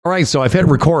All right, so I've hit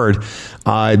record.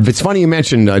 It's funny you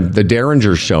mentioned the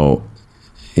Derringer show.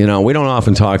 You know, we don't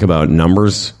often talk about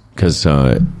numbers because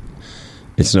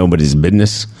it's nobody's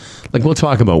business. Like, we'll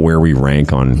talk about where we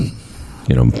rank on,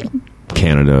 you know,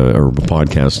 Canada or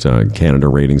podcast Canada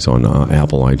ratings on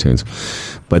Apple iTunes.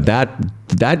 But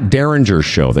that Derringer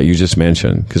show that you just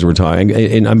mentioned, because we're talking,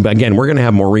 and again, we're going to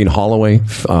have Maureen Holloway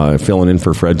filling in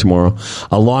for Fred tomorrow,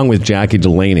 along with Jackie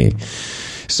Delaney.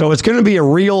 So it's going to be a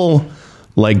real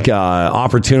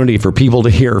opportunity for people to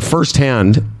hear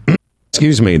firsthand.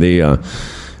 Excuse me,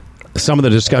 some of the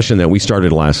discussion that we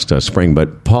started last spring.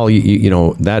 But Paul, you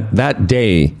know, that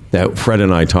day that Fred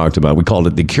and I talked about, we called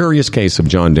it the curious case of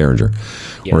John Derringer,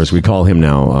 yes. Or as we call him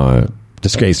now,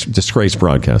 disgraced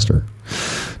broadcaster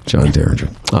John Derringer.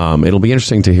 It'll be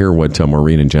interesting to hear what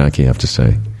Maureen and Jackie have to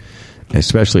say,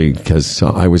 especially because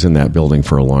I was in that building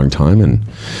for a long time, and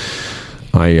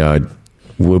I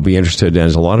will be interested,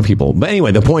 as a lot of people. But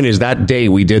anyway, the point is that day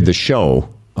we did the show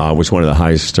was one of the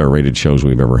highest rated shows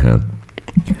we've ever had.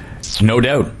 No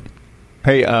doubt.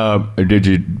 Hey, did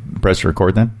you press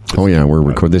record then? Oh yeah, we're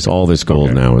recording this. All this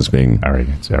gold now is being. All right,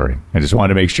 sorry. I just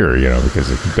wanted to make sure, you know,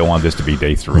 because I don't want this to be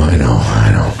day 3. I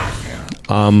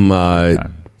know.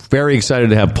 Very excited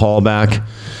to have Paul back.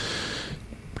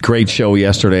 Great show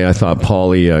yesterday. I thought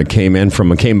Paulie came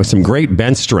with some great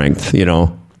bench strength. You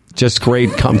know, just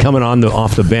great coming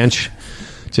off the bench.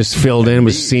 Just filled in,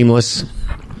 was seamless.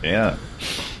 Yeah,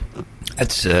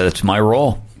 that's my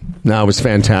role. No, it was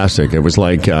fantastic. It was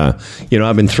like, you know,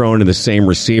 I've been thrown to the same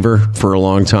receiver for a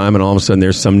long time, and all of a sudden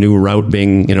there's some new route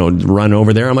being, you know, run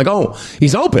over there. I'm like, oh,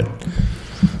 he's open.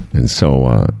 And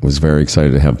so was very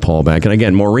excited to have Paul back. And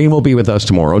again, Maureen will be with us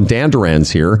tomorrow. Dan Duran's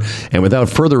here. And without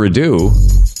further ado...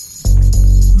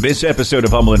 This episode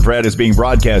of Humble and Fred is being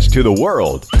broadcast to the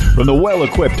world from the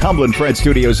well-equipped Humble and Fred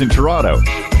studios in Toronto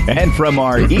and from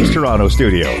our East Toronto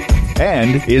studio,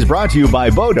 and is brought to you by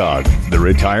Bodog, the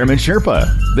Retirement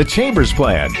Sherpa, the Chambers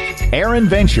Plan, Aaron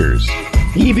Ventures,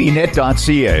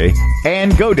 evnet.ca,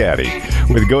 and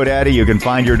GoDaddy. With GoDaddy, you can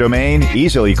find your domain,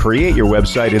 easily create your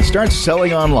website, and start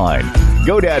selling online.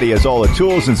 GoDaddy has all the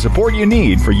tools and support you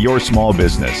need for your small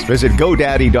business. Visit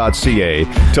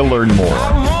GoDaddy.ca to learn more.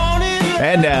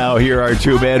 And now, here are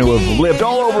two men who have lived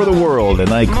all over the world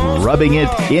and like rubbing it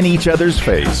in each other's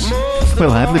face. Well,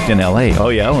 I've lived in L.A. Oh,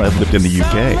 yeah, well, I've lived in the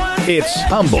U.K. It's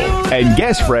Humble and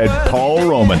guest Fred, Paul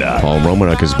Romanuk. Paul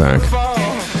Romanuk is back.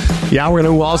 Yeah, we're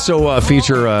going to also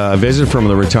feature a visit from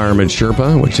the Retirement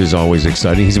Sherpa, which is always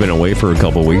exciting. He's been away for a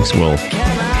couple weeks. We'll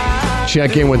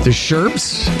check in with the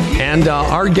Sherps. And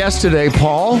our guest today,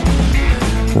 Paul,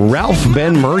 Ralph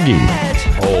Benmergui.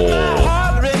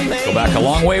 Go back a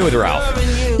long way with Ralph.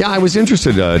 Yeah, I was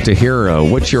interested to hear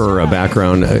what's your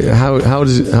background.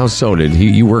 How so? Did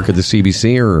you work at the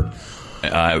CBC or?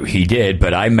 He did,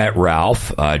 but I met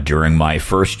Ralph during my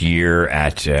first year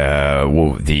at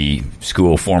the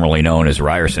school formerly known as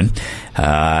Ryerson,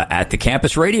 at the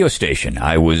campus radio station.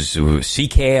 I was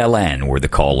CKLN were the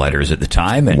call letters at the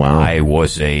time, and wow. I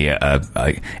was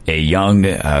a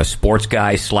young sports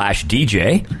guy /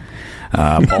 DJ.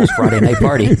 Paul's Friday Night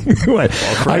Party. What?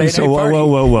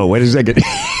 Whoa! Wait a second.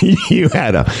 You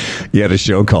had a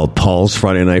show called Paul's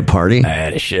Friday Night Party. I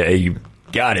had a show. You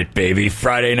got it, baby.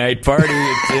 Friday Night Party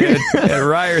at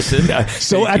Ryerson.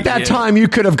 So at that time, you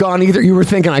could have gone either. You were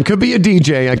thinking, I could be a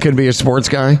DJ, I could be a sports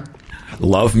guy.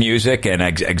 Love music, and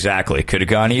exactly could have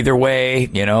gone either way.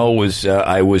 You know,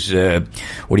 I was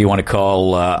what do you want to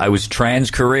call? I was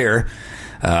trans career.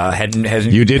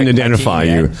 Hasn't you didn't identify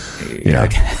you, yeah,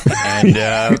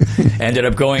 and ended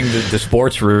up going the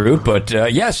sports route. But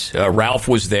yes, Ralph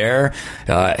was there.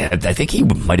 I think he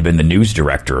might have been the news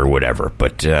director or whatever.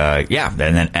 But yeah,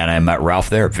 and I met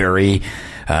Ralph there. Very,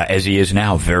 as he is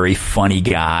now, very funny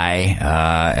guy.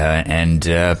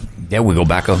 Yeah, we go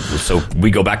back. So we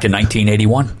go back to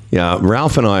 1981. Yeah,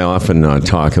 Ralph and I often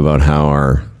talk about how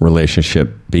our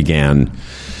relationship began.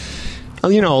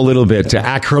 You know, a little bit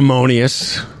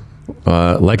acrimonious,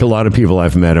 like a lot of people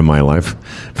I've met in my life,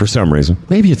 for some reason.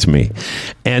 Maybe it's me.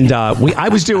 And I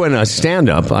was doing a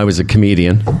stand-up. I was a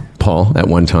comedian, Paul, at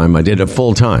one time. I did it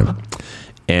full-time.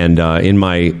 And in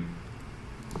my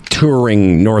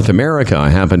touring North America, I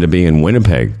happened to be in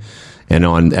Winnipeg. And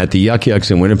at the Yuck Yucks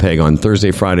in Winnipeg on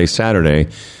Thursday, Friday, Saturday,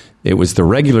 it was the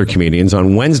regular comedians.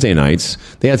 On Wednesday nights,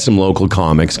 they had some local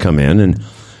comics come in, and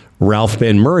Ralph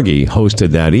Benmergui hosted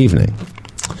that evening.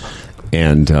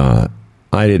 And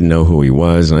I didn't know who he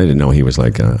was, and I didn't know he was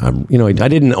like I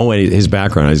didn't know his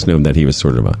background. I just knew that he was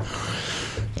sort of a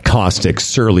caustic,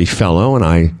 surly fellow,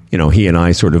 and he and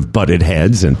I sort of butted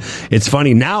heads. And it's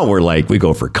funny now we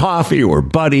go for coffee, we're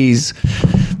buddies,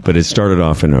 but it started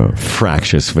off in a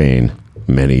fractious vein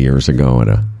many years ago in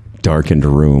a darkened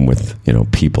room with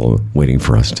people waiting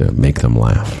for us to make them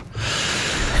laugh.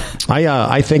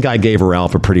 I think I gave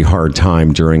Ralph a pretty hard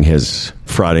time during his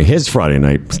Friday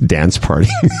night dance party.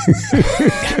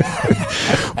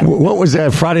 What was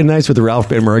that? Friday nights with Ralph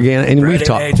Benmergui, and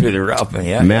Friday nights with Ralph.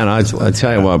 Yeah, man, I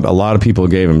tell you what, a lot of people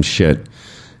gave him shit,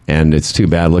 and it's too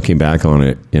bad looking back on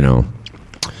it.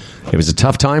 It was a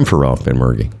tough time for Ralph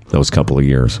Benmergui those couple of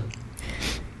years.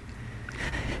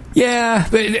 Yeah,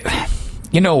 but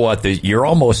you know what? You're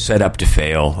almost set up to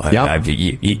fail. Yep.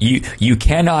 You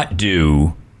cannot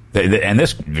do. And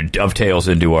this dovetails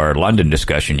into our London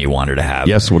discussion you wanted to have.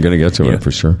 Yes, we're going to get to it for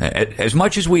sure. As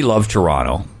much as we love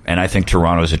Toronto, and I think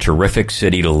Toronto is a terrific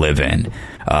city to live in,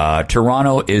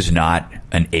 Toronto is not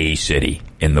an A city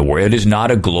in the world. It is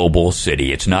not a global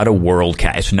city. It's not a world.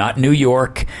 It's not New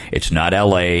York. It's not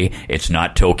LA. It's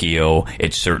not Tokyo.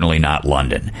 It's certainly not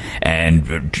London.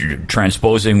 And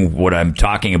transposing what I'm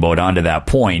talking about onto that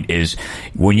point is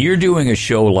when you're doing a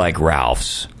show like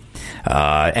Ralph's,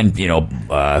 and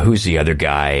who's the other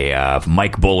guy?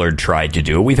 Mike Bullard tried to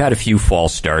do it. We've had a few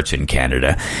false starts in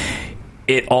Canada.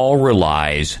 It all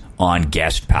relies on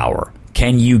guest power.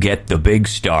 Can you get the big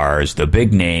stars, the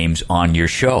big names on your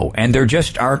show? And there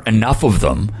just aren't enough of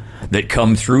them that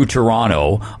come through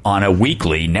Toronto on a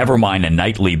weekly, never mind a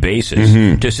nightly basis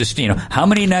to sustain. How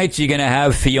many nights are you going to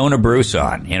have Fiona Bruce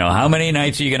on? How many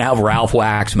nights are you going to have Ralph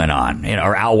Waxman on?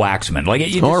 Or Al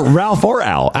Waxman, or Ralph or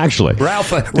Al, actually.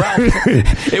 Ralph.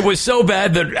 It was so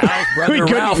bad that Al's brother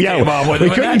Ralph came on with we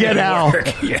him. Couldn't get Al.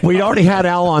 We already had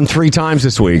Al on 3 times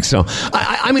this week. So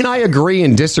I agree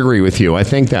and disagree with you. I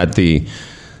think that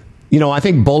I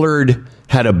think Bullard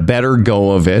had a better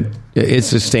go of it. It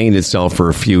sustained itself for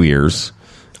a few years.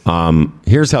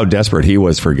 Here's how desperate he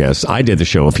was for guests. I did the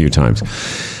show a few times.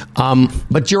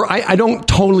 But I don't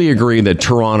totally agree that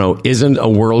Toronto isn't a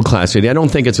world-class city. I don't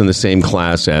think it's in the same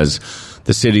class as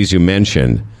the cities you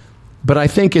mentioned. But I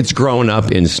think it's grown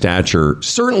up in stature,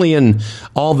 certainly in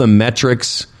all the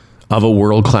metrics of a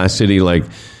world-class city, like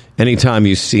anytime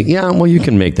you see, you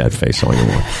can make that face all you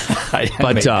want.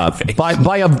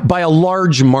 But by a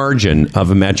large margin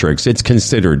of metrics, it's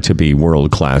considered to be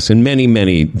world class in many,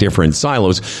 many different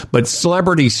silos. But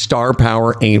celebrity star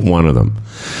power ain't one of them.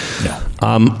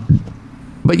 No.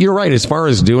 But you're right. As far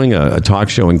as doing a talk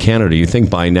show in Canada, you think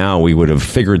by now we would have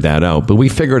figured that out. But we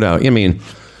figured out.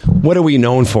 What are we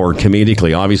known for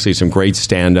comedically? Obviously, some great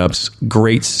stand-ups,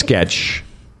 great sketch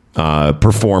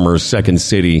performers, Second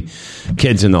City,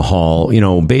 Kids in the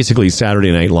Hall. Basically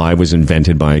Saturday Night Live was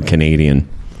invented by a Canadian.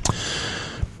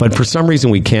 But for some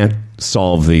reason, we can't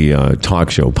solve the talk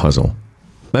show puzzle.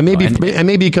 And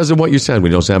maybe because of what you said, we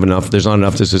don't have enough. There's not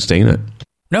enough to sustain it.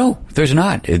 No, there's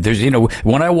not. There's,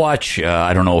 when I watch,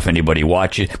 I don't know if anybody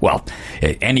watches,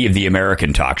 any of the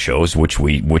American talk shows, which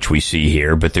we see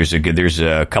here, but there's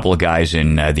a couple of guys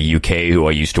in the UK who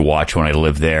I used to watch when I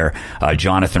lived there.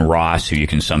 Jonathan Ross, who you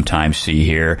can sometimes see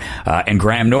here, and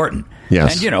Graham Norton.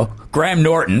 Yes. And, Graham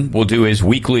Norton will do his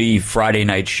weekly Friday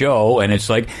night show, and it's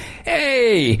like,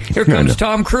 hey, here comes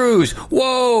Tom Cruise.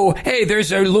 Whoa, hey, there's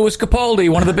Louis Capaldi,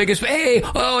 one of the biggest. Hey,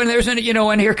 and there's and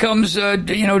here comes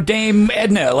Dame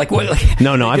Edna. Like what?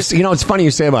 No, it's funny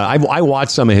you say about it. I watch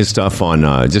some of his stuff on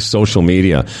just social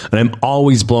media, and I'm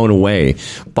always blown away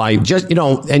by just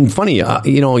and funny,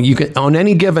 you can on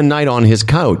any given night on his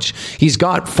couch, he's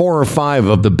got 4 or 5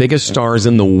 of the biggest stars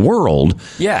in the world,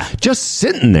 just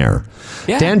sitting there.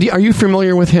 Yeah. Dan, are you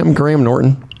familiar with him, Graham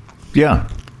Norton? Yeah.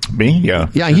 Me? Yeah.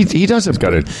 Yeah, he does it. He's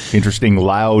got an interesting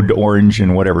loud orange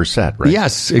and whatever set, right?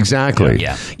 Yes, exactly.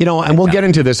 Yeah. And we'll get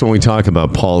into this when we talk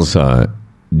about Paul's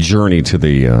journey to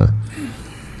the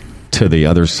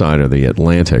other side of the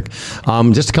Atlantic.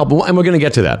 Just a couple, and we're going to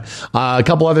get to that. A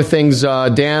couple other things.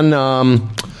 Dan, I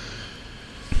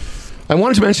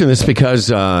wanted to mention this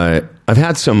because I've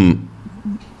had some...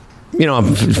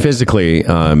 physically,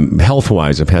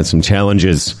 health-wise, I've had some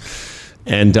challenges,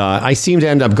 and I seem to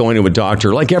end up going to a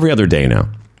doctor like every other day now.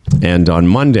 And on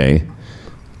Monday,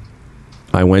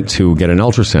 I went to get an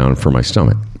ultrasound for my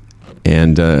stomach,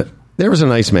 and there was a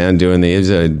nice man doing he was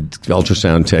an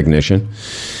ultrasound technician,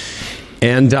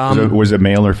 and was it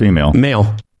male or female?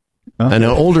 Male, and an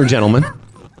older gentleman.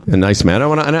 A nice man.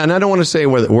 I don't want to say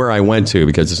where I went to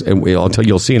because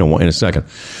you'll see in a second.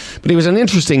 But he was an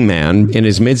interesting man in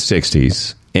his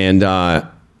mid-60s, and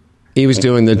he was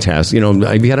doing the test.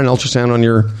 Have you had an ultrasound on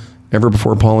your ever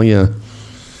before, Paul?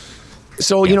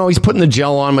 So, he's putting the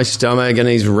gel on my stomach and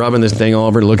he's rubbing this thing all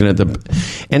over, looking at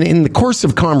and in the course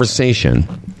of conversation,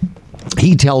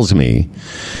 he tells me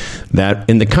that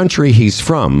in the country he's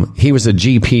from, he was a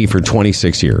GP for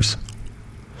 26 years.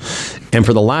 And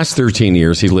for the last 13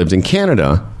 years, he lived in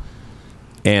Canada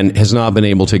and has not been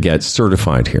able to get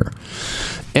certified here.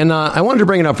 And I wanted to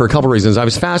bring it up for a couple of reasons. I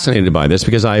was fascinated by this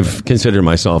because I've considered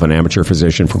myself an amateur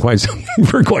physician for quite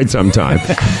some time.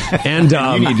 And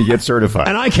you need to get certified.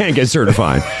 And I can't get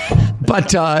certified.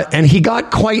 But and he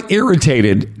got quite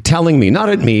irritated telling me, not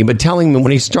at me, but telling me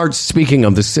when he starts speaking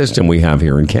of the system we have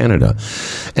here in Canada.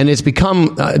 And it's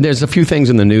become, there's a few things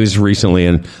in the news recently,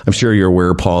 and I'm sure you're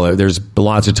aware, Paul, there's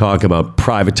lots of talk about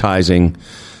privatizing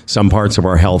some parts of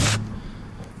our health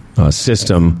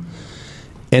system.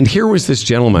 And here was this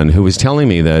gentleman who was telling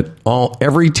me that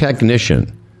every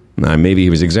technician, maybe he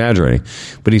was exaggerating,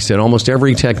 but he said almost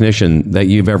every technician that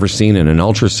you've ever seen in an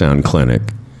ultrasound clinic,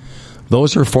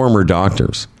 those are former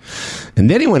doctors. And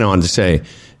then he went on to say,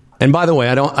 and by the way,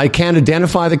 I can't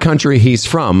identify the country he's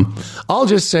from. I'll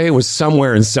just say it was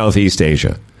somewhere in Southeast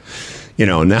Asia.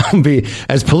 Now be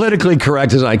as politically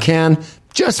correct as I can.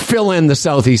 Just fill in the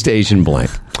Southeast Asian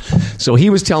blank. So he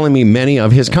was telling me many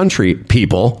of his country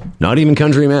people, not even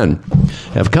countrymen,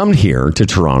 have come here to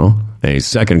Toronto, a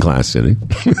second-class city,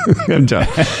 and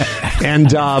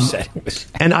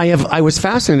I was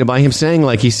fascinated by him saying,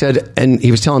 like he said, and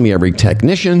he was telling me every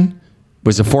technician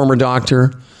was a former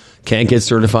doctor, can't get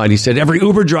certified. He said every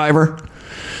Uber driver.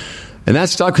 And that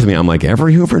stuck with me. I'm like,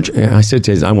 every Uber? I said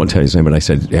to his, I won't tell you his name, but I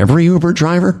said, every Uber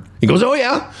driver? He goes, oh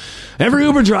yeah, every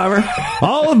Uber driver,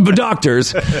 all of the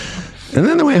doctors. And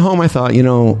then on the way home, I thought,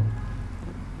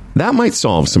 that might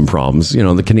solve some problems.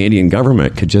 The Canadian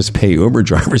government could just pay Uber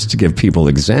drivers to give people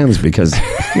exams because,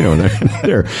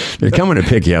 they're coming to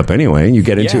pick you up anyway. You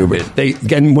get into Uber.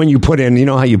 And when you put in,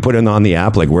 how you put in on the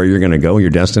app, like where you're going to go,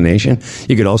 your destination,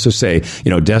 you could also say,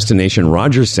 destination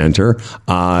Rogers Center,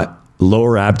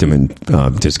 lower abdomen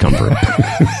discomfort.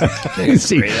 You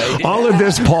see, all of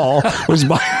this, Paul, was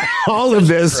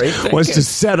to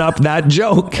set up that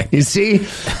joke. You see,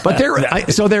 but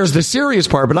so there's the serious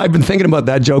part. But I've been thinking about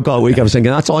that joke all week. I was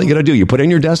thinking that's all you got to do. You put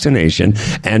in your destination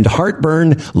and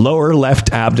heartburn, lower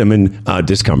left abdomen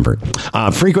discomfort,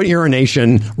 frequent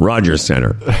urination, Rogers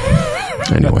Center.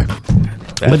 Anyway.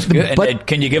 That's good. But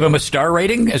can you give him a star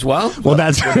rating as well? Well,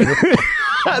 that's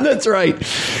that's right.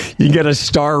 You get a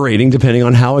star rating depending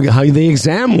on how the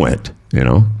exam went,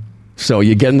 So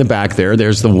you get in the back there.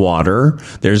 There's the water.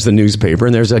 There's the newspaper.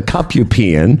 And there's a cup you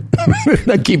pee in.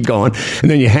 Keep going.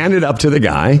 And then you hand it up to the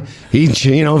guy. He,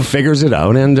 figures it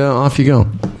out. And off you go.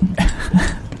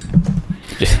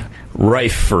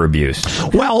 Rife for abuse.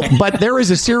 Well, but there is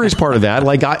a serious part of that.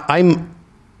 Like I'm...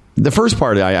 The first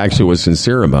part I actually was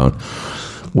sincere about,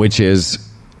 which is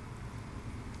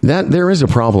that there is a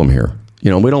problem here. We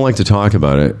don't like to talk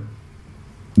about it,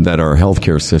 that our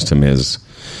healthcare system is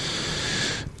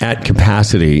at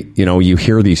capacity. You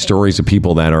hear these stories of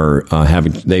people that are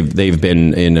they've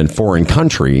been in a foreign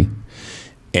country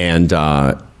and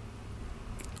are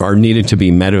needed to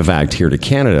be medevaced here to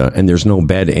Canada, and there's no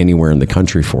bed anywhere in the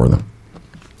country for them.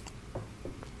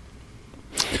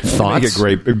 Thoughts? You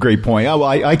make a great point. Oh,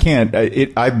 I can't.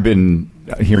 I've been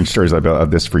hearing stories about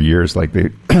this for years, like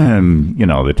the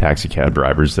the taxi cab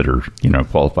drivers that are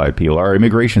qualified people. Our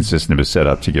immigration system is set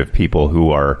up to give people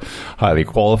who are highly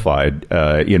qualified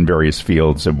in various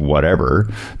fields of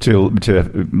whatever to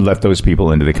let those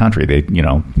people into the country. They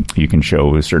you can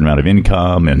show a certain amount of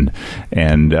income and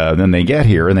then they get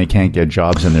here and they can't get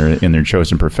jobs in their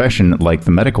chosen profession, like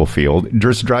the medical field. It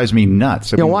just drives me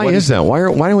nuts. Why is that? Why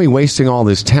are we wasting all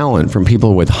this talent from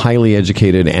people with highly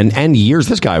educated and years?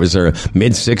 This guy was a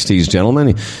mid-60s gentleman.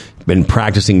 He's been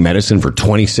practicing medicine for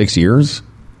 26 years.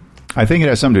 I think it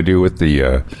has something to do with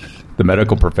the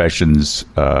medical profession's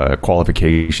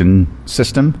qualification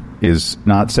system is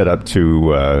not set up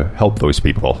to help those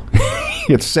people.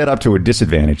 It's set up to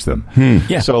disadvantage them.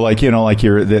 Yeah. So you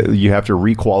have to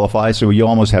requalify. So you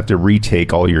almost have to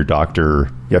retake all your doctor.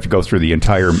 You have to go through the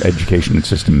entire education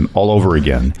system all over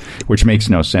again, which makes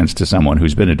no sense to someone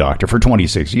who's been a doctor for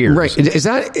 26 years. Right. Is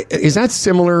that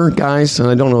similar, guys? And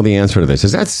I don't know the answer to this.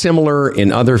 Is that similar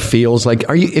in other fields? Like,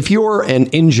 if you're an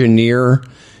engineer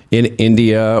in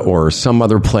India or some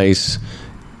other place,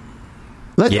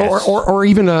 yes. or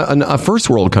even a first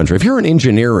world country. If you're an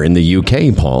engineer in the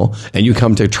UK, Paul, and you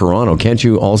come to Toronto, can't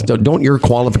you also, don't your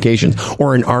qualifications,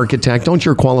 or an architect, don't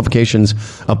your qualifications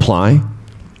apply?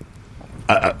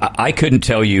 I couldn't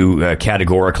tell you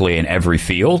categorically in every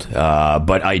field,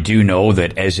 but I do know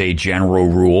that as a general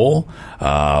rule,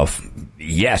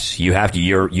 Yes, you have to.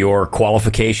 Your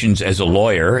qualifications as a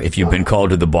lawyer, if you've been called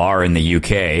to the bar in the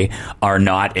UK, are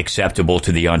not acceptable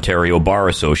to the Ontario Bar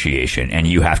Association, and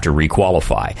you have to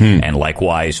requalify. And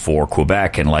likewise for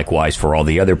Quebec, and likewise for all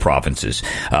the other provinces.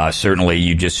 Certainly,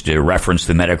 you just referenced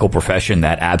the medical profession.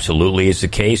 That absolutely is the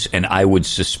case, and I would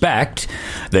suspect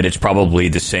that it's probably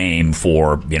the same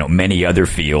for many other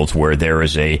fields where there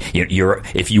is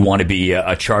if you want to be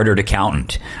a chartered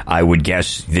accountant, I would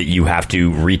guess that you have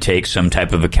to retake some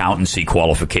type of accountancy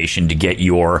qualification to get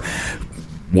your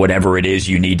whatever it is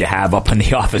you need to have up in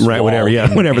the office right, wall.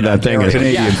 Whatever that thing is.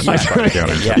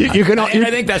 You can. And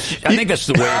I think that's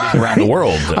the way it is around the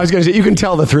world. I was going to say, you can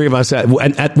tell the three of us at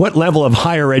what level of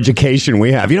higher education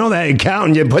we have. That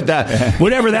accountant, you put that,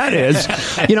 whatever that is.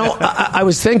 I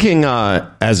was thinking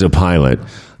as a pilot,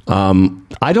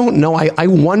 I don't know. I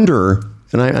wonder,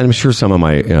 and I'm sure some of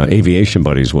my aviation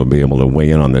buddies will be able to weigh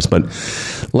in on this, but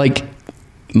like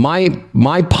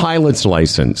my pilot's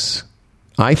license,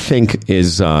 I think,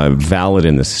 is valid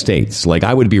in the States. Like,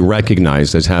 I would be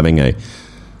recognized as having a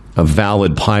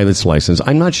valid pilot's license.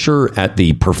 I'm not sure at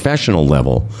the professional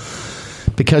level,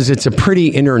 because it's a pretty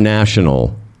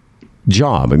international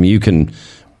job. I mean, you can,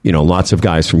 lots of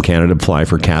guys from Canada apply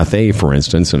for Cathay, for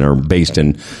instance, and are based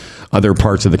in other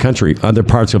parts of the country, other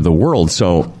parts of the world.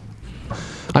 So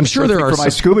I'm sure there are. For my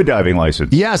scuba diving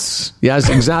license. Yes,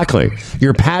 exactly.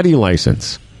 Your PADI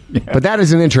license. Yeah. But that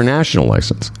is an international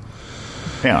license.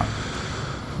 Yeah.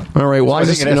 All right. Well, I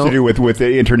think it has to do with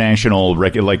the international,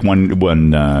 like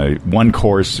one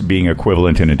course being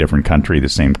equivalent in a different country, the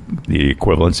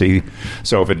equivalency.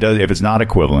 So if it's not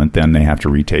equivalent, then they have to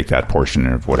retake that portion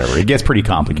of whatever. It gets pretty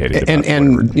complicated.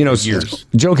 And years.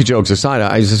 Jokes aside,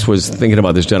 I just was thinking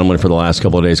about this gentleman for the last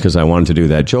couple of days because I wanted to do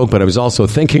that joke, but I was also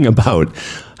thinking about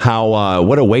how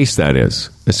what a waste that is,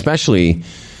 especially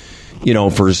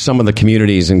for some of the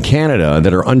communities in Canada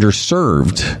that are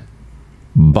underserved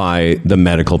by the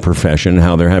medical profession,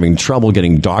 how they're having trouble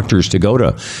getting doctors to go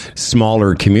to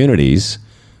smaller communities.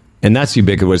 And that's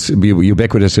ubiquitous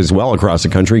as well across the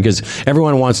country, because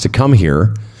everyone wants to come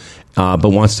here, but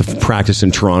wants to practice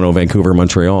in Toronto, Vancouver,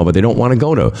 Montreal, but they don't want to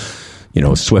go to,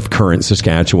 Swift Current,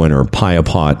 Saskatchewan, or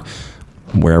Piapot,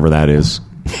 wherever that is.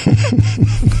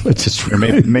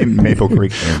 Maple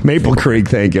Creek. Maple Creek,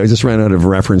 thank you. I just ran out of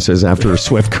references after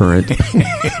Swift Current.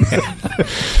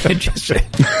 It just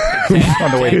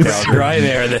on the way dry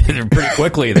there. Pretty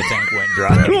quickly, the tank went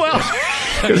dry. Well,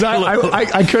 because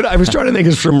I was trying to think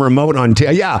it's from remote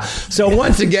Ontario. Yeah. So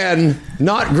once again,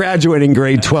 not graduating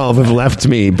grade 12 have left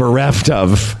me bereft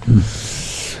of.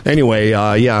 Anyway,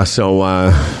 So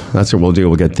that's what we'll do.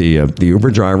 We'll get the Uber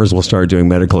drivers. We'll start doing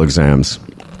medical exams.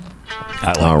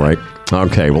 All right.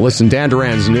 Okay. Well, listen, Dan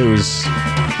Duran's News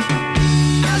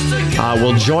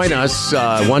will join us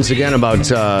once again about,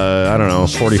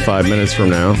 45 minutes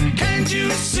from now.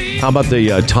 How about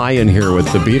the tie-in here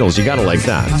with the Beatles? You got to like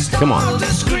that. Come on.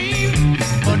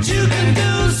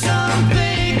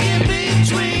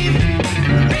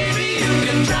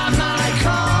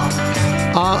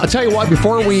 I'll tell you what,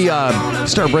 before we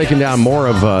start breaking down more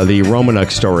of the Romanuk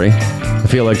story, I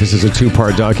feel like this is a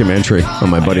two-part documentary on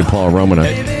my buddy Paul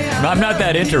Romanuk. I'm not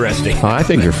that interesting. I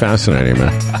think you're fascinating,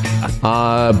 man.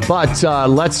 But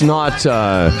let's not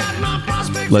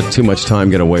let too much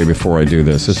time get away before I do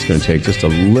this. This is going to take just a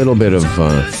little bit of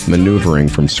maneuvering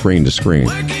from screen to screen.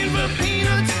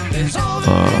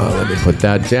 Let me put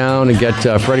that down and get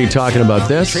Freddie talking about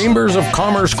this. Chambers of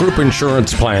Commerce Group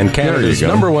Insurance Plan, Canada's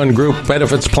 #1 group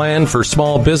benefits plan for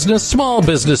small business. Small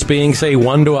business being, say,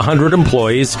 1 to 100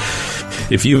 employees.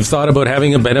 If you've thought about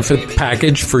having a benefit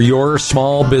package for your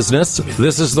small business,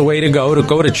 this is the way to go. To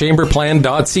go to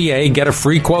chamberplan.ca, get a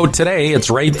free quote today. It's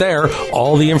right there.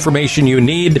 All the information you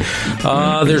need.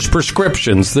 There's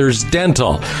prescriptions. There's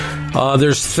dental.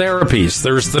 There's therapies.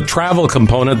 There's the travel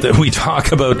component that we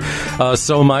talk about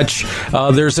so much.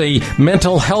 There's a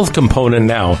mental health component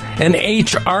now. An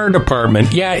HR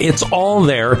department. Yeah, it's all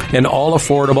there and all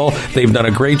affordable. They've done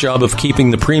a great job of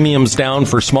keeping the premiums down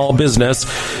for small business,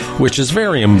 which is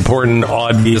very important,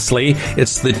 obviously.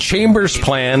 It's the Chambers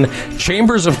Plan,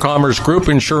 Chambers of Commerce Group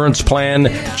Insurance Plan,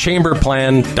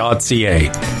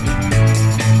 chamberplan.ca.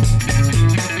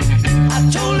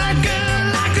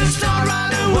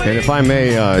 And if I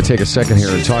may take a second here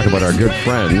and talk about our good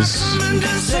friends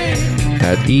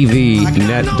at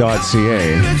evnet.ca.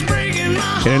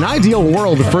 In an ideal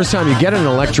world, the first time you get an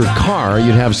electric car,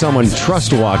 you'd have someone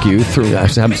trust walk you through.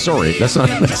 I'm sorry, that's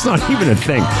not even a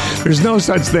thing. There's no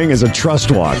such thing as a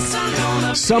trust walk.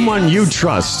 Someone you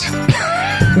trust.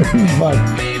 But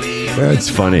that's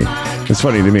funny. It's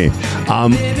funny to me.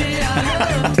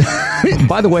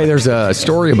 By the way, there's a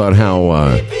story about how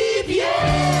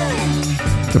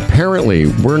apparently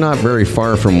we're not very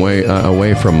far from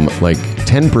away from like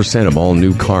 10% of all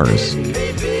new cars.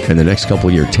 In the next couple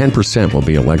of years, 10% will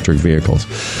be electric vehicles.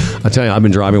 I'll tell you, I've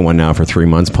been driving one now for 3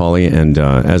 months, Paulie, and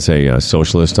as a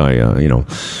socialist,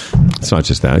 it's not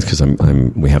just that, it's because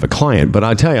we have a client, but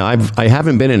I'll tell you, I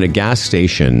haven't been in a gas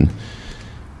station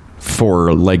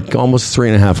for like almost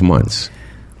 3.5 months.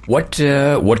 What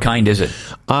kind is it?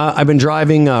 I've been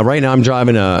driving right now. I'm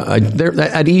driving at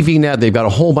EVNet. They've got a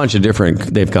whole bunch of different.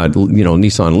 They've got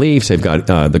Nissan Leafs. They've got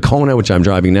the Kona, which I'm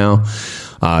driving now.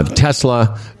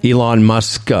 Tesla, Elon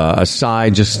Musk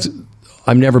aside. Just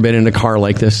I've never been in a car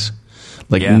like this.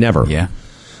 Never. Yeah,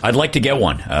 I'd like to get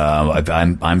one.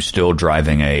 I'm still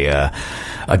driving a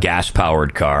gas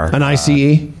powered car, an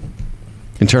ICE.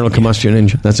 Internal combustion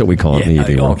engine. That's what we call it in the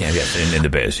EV world. Okay, yes, in the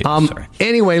biz. Yes, sorry.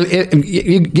 Anyway,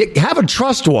 you have a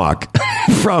trust walk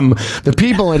from the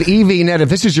people at EVNet. If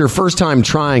this is your first time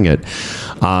trying it,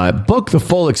 book the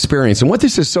full experience. And what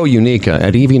this is so unique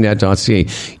at evnet.ca,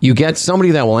 you get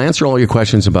somebody that will answer all your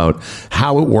questions about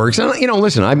how it works. And,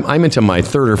 listen, I'm into my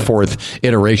third or fourth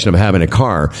iteration of having a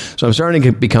car, so I'm starting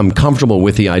to become comfortable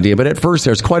with the idea. But at first,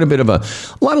 there's quite a bit of a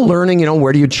lot of learning.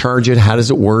 Where do you charge it? How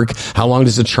does it work? How long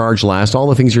does the charge last?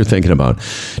 All the things you're thinking about.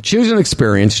 Choose an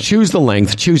experience, choose the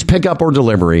length, choose pickup or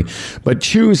delivery, but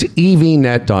choose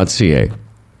evnet.ca.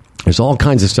 There's all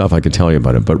kinds of stuff I could tell you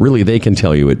about it, but really they can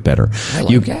tell you it better.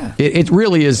 It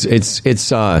really is.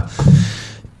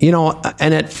 And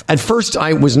at first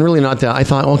I was really not that. I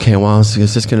thought, okay, well, is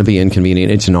this going to be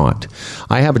inconvenient? It's not.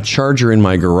 I have a charger in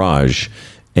my garage,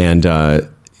 and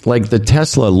like the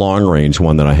Tesla long range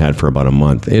one that I had for about a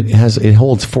month, it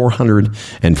holds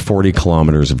 440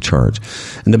 kilometers of charge.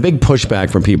 And the big pushback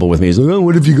from people with me is, oh,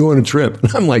 what if you go on a trip?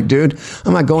 And I'm like, dude,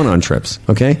 I'm not going on trips.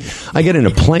 Okay. I get in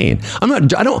a plane.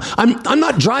 I'm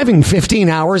not driving 15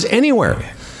 hours anywhere.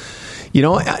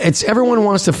 It's everyone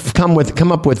wants to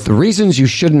come up with the reasons you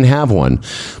shouldn't have one.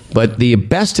 But the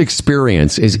best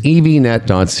experience is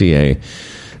evnet.ca.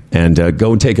 And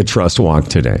go take a trust walk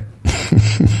today.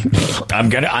 I'm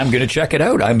gonna check it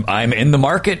out. I'm in the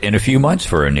market in a few months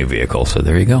for a new vehicle. So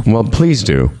there you go. Well, please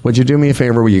do. Would you do me a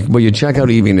favor? Will you check out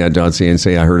evnet.ca and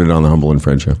say I heard it on the Humble and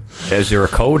Fred show? Is there a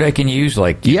code I can use?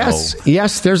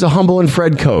 Yes. There's a Humble and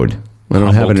Fred code. I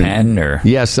don't have it. 10 or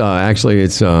yes. Actually,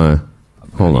 it's hold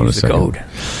on a second. Code.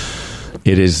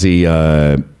 It is the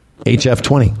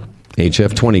HF20.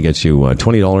 HF20 gets you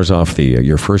 $20 off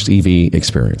your first EV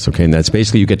experience. Okay, and that's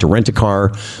basically you get to rent a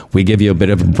car. We give you a bit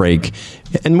of a break,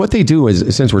 and what they do is,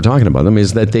 since we're talking about them,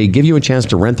 is that they give you a chance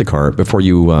to rent the car before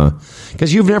you,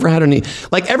 because you've never had any.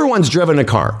 Like everyone's driven a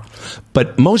car,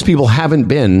 but most people haven't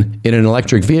been in an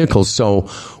electric vehicle. So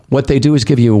what they do is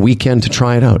give you a weekend to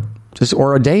try it out.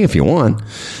 Or a day if you want,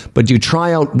 but you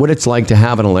try out what it's like to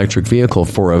have an electric vehicle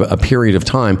for a period of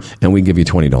time, and we give you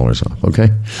 $20 off. Okay,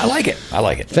 I like it.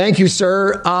 Thank you,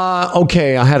 sir.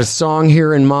 Okay, I had a song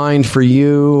here in mind for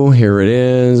you. Here it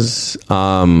is.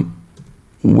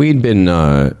 We'd been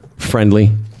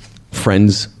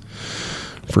friends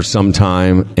for some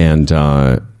time, and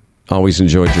always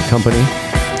enjoyed your company.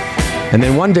 And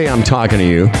then one day I'm talking to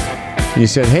you, and you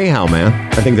said, "Hey, Hal, man."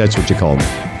 I think that's what you called me.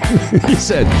 He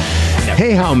said,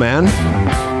 "Hey, Hal, man,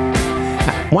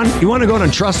 you want to go on a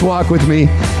trust walk with me?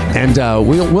 And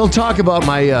we'll talk about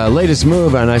my latest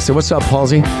move." And I said, "What's up,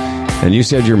 Halsey?" And you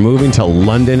said you're moving to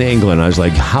London, England. I was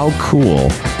like, how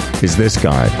cool is this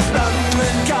guy?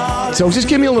 So just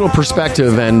give me a little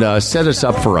perspective and set us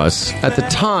up for us. At the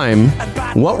time,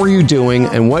 what were you doing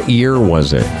and what year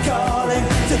was it?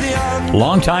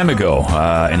 Long time ago,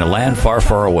 in a land far,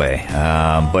 far away.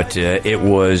 But it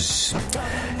was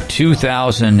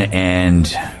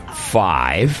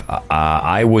 2005.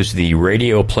 I was the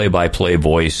radio play-by-play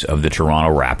voice of the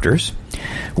Toronto Raptors,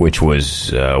 which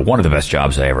was one of the best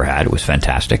jobs I ever had. It was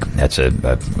fantastic. That's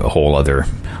a whole other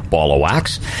ball of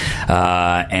wax.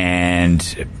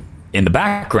 And in the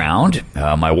background,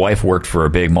 my wife worked for a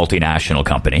big multinational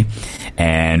company,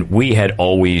 and we had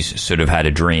always sort of had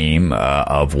a dream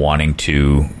of wanting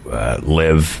to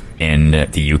live in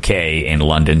the UK, in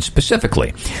London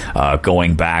specifically,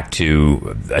 going back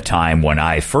to a time when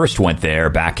I first went there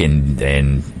back in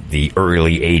the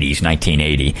early 80s,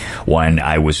 1980, when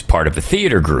I was part of a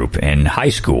theater group in high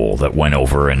school that went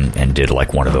over and did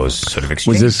like one of those sort of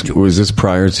exchange tours. Was this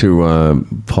prior to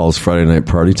Paul's Friday Night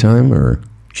Party Time, or?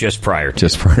 Just prior to.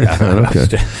 Just prior to.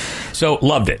 Okay. So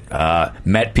loved it.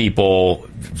 Met people.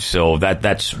 So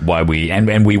that's why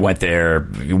we went there.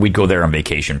 We'd go there on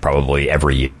vacation probably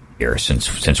every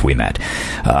since we met.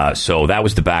 So that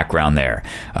was the background there.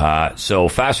 So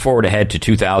fast forward ahead to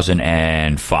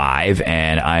 2005,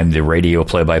 and I'm the radio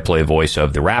play-by-play voice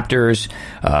of the Raptors.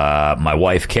 My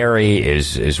wife Carrie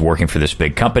is working for this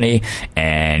big company,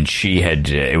 and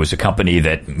it was a company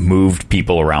that moved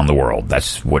people around the world.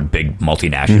 That's what big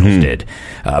multinationals did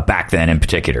back then, in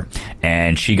particular.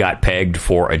 And she got pegged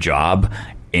for a job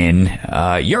in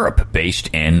Europe, based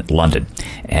in London,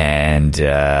 and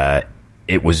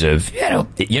it was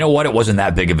you know what? It wasn't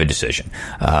that big of a decision.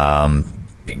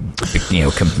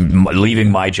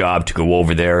 Leaving my job to go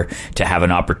over there to have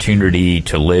an opportunity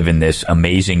to live in this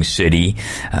amazing city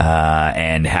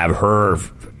and have her,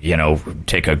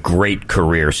 take a great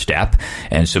career step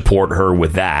and support her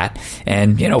with that.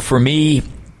 And, for me,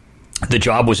 the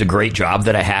job was a great job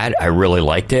that I had. I really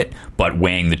liked it, but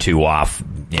weighing the two off,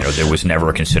 there was never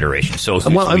a consideration. So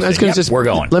we're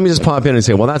going. Let me just pop in and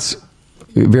say, well, that's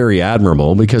very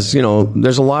admirable, because,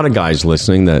 there's a lot of guys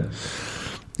listening that,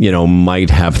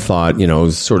 might have thought,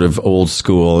 sort of old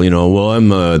school, well, I'm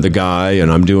the guy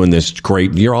and I'm doing this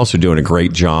great. You're also doing a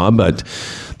great job, but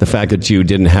the fact that you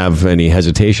didn't have any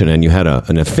hesitation and you had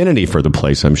an affinity for the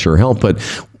place, I'm sure helped. But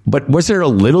was there a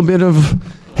little bit of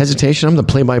hesitation? I'm the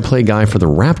play-by-play guy for the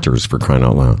Raptors, for crying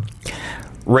out loud.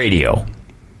 Radio.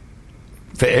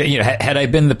 Had I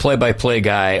been the play-by-play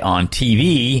guy on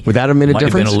TV, would that have made a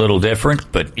difference? Might have been a little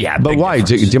different, but yeah. But why?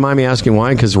 Do you mind me asking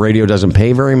why? Because radio doesn't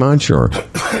pay very much, or?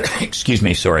 Excuse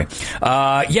me, sorry.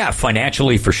 Yeah,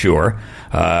 financially for sure.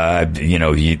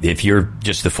 If you're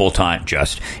just the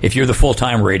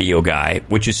full-time radio guy,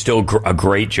 which is still a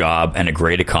great job and a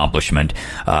great accomplishment,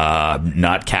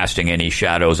 not casting any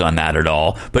shadows on that at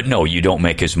all. But no, you don't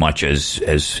make as much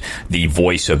as the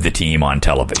voice of the team on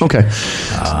television. Okay,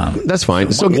 that's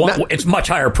fine. So it's much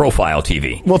higher profile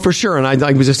TV. Well, for sure, and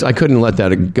I couldn't let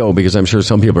that go, because I'm sure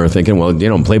some people are thinking, well,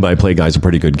 play-by-play guy's a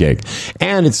pretty good gig,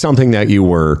 and it's something that you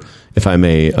were, if I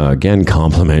may again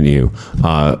compliment you,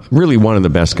 really one of the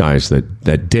best guys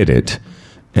that did it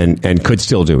and could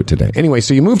still do it today. Anyway,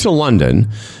 so you moved to London,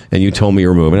 and you told me you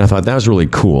were moving. I thought that was really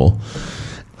cool,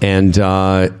 and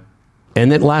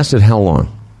it lasted how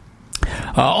long?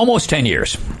 Almost 10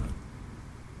 years.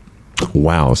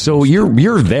 Wow. So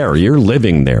you're there. You're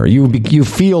living there. You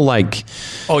feel like.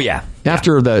 Oh yeah.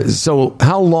 So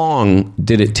how long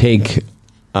did it take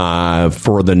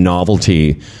for the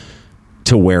novelty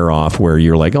to wear off, where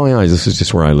you're like, oh yeah, this is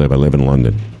just where I live. I live in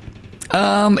London.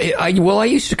 I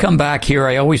used to come back here.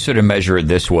 I always sort of measure it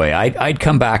this way. I'd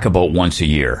come back about once a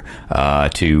year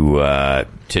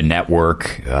to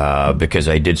network because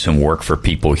I did some work for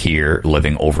people here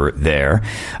living over there.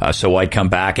 So I'd come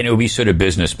back, and it would be sort of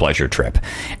business pleasure trip.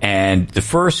 And the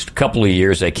first couple of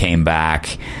years I came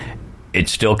back, it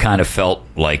still kind of felt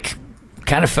like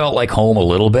home a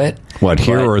little bit. What,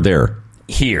 here or there?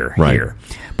 Here, right. Here.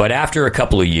 But after a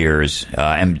couple of years,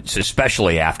 and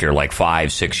especially after like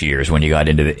 5-6 years, when you got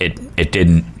into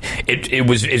it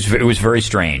was very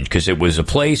strange, because it was a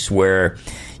place where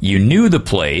you knew the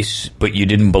place, but you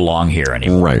didn't belong here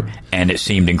anymore. Right. And it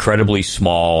seemed incredibly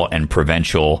small and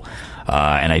provincial.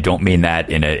 And I don't mean that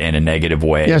in a negative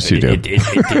way. Yes, you do.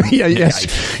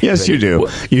 Yes, you do.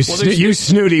 You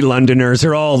snooty Londoners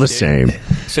are all the same.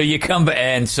 So you come,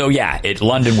 and so yeah,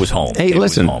 London was home. Hey,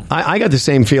 listen, I got the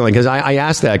same feeling, because I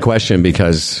asked that question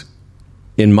because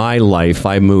in my life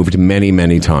I moved many,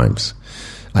 many times.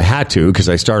 I had to, because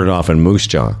I started off in Moose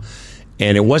Jaw.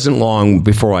 And it wasn't long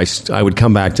before I would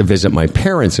come back to visit my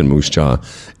parents in Moose Jaw.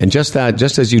 And just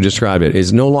as you described it,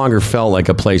 is no longer felt like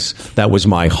a place that was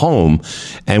my home.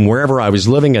 And wherever I was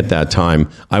living at that time,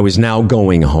 I was now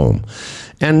going home.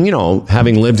 And,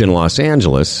 having lived in Los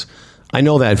Angeles, I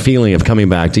know that feeling of coming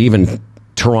back to even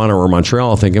Toronto or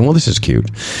Montreal thinking, well, this is cute.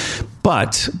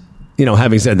 But,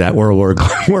 having said that, we're a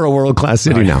world-class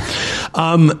city now.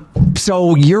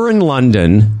 So you're in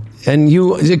London. And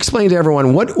you explain to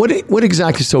everyone what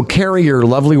exactly. So Carrie, your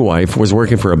lovely wife, was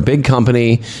working for a big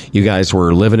company. You guys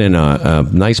were living in a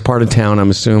nice part of town, I'm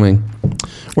assuming.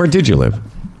 Where did you live?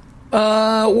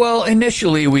 Well,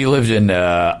 initially we lived in,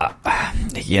 I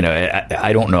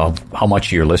don't know how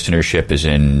much your listenership is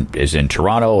in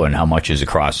Toronto and how much is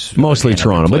across. Mostly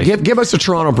Toronto, but give us a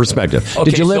Toronto perspective. Okay,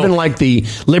 did you live in like the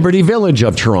Liberty Village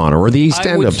of Toronto or the East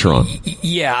End of Toronto?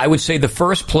 Yeah, I would say the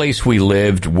first place we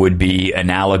lived would be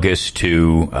analogous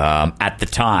to, at the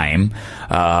time,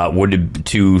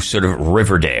 to sort of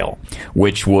Riverdale,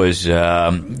 which was,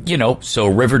 so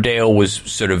Riverdale was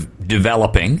sort of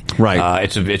developing. Right.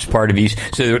 It's part of East.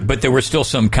 So, but there were still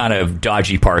some kind of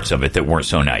dodgy parts of it that weren't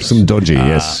so nice. Some dodgy,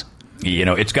 yes.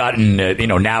 it's gotten,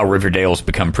 now Riverdale's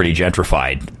become pretty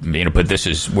gentrified, but this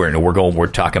is where we're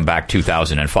talking back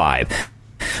 2005.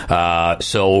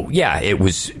 So yeah, it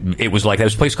was like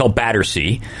there's a place called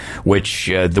Battersea, which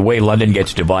the way London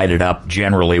gets divided up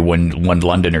generally when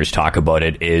Londoners talk about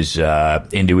it is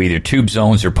into either tube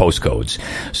zones or postcodes.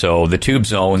 So the tube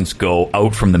zones go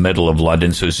out from the middle of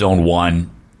London. So Zone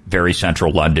 1, very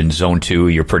central London. Zone 2,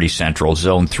 you're pretty central.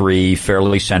 Zone 3,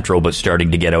 fairly central, but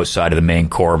starting to get outside of the main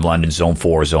core of London. Zone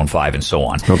 4, Zone 5, and so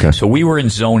on. Okay. So we were in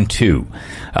Zone 2.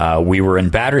 We were in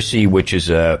Battersea, which is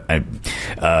a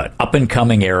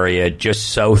up-and-coming area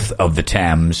just south of the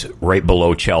Thames, right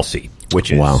below Chelsea,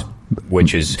 which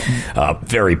is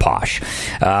very posh.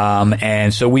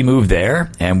 And so we moved there,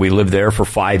 and we lived there for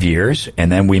 5 years, and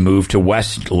then we moved to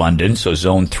West London, so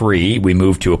Zone 3. We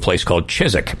moved to a place called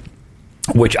Chiswick,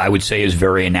 which I would say is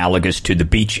very analogous to the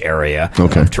beach area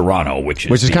of Toronto, which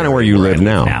is kind of where you live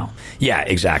now. Yeah,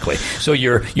 exactly. So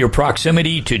your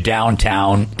proximity to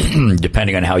downtown,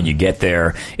 depending on how you get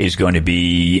there, is going to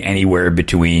be anywhere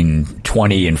between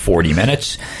 20 and 40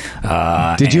 minutes.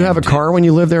 Did you have a car when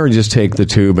you lived there, or just take the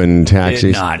tube and taxis?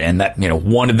 Did not, and that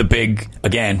one of the big,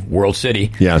 again, world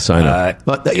city. Yes, I know.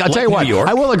 But I'll tell you what,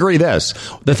 I will agree this: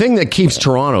 the thing that keeps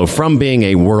Toronto from being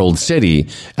a world city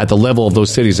at the level of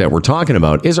those cities that we're talking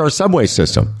about is our subway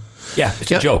system. Yeah,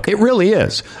 it's a joke. It really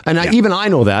is. And even I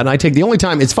know that. And the only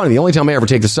time I ever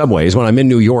take the subway is when I'm in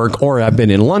New York or I've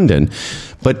been in London.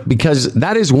 But because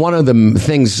that is one of the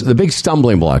things, the big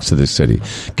stumbling blocks to this city.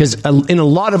 Because in a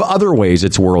lot of other ways,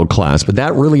 it's world class, but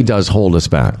that really does hold us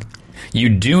back. You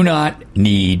do not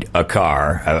need a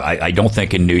car. I don't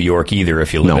think in New York either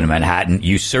if you live in Manhattan.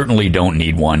 You certainly don't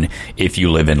need one if you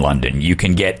live in London. You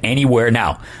can get anywhere.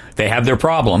 Now, they have their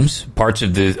problems. Parts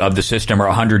of the system are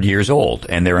 100 years old,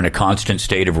 and they're in a constant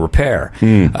state of repair.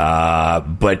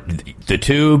 But the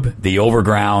tube, the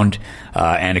overground,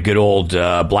 and a good old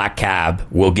black cab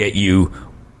will get you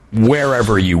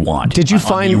wherever you want. Did you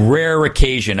find... On the rare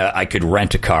occasion, I could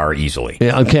rent a car easily.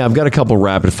 Yeah, okay, I've got a couple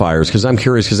rapid fires, because I'm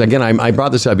curious, because again, I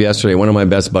brought this up yesterday. One of my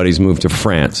best buddies moved to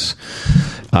France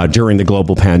during the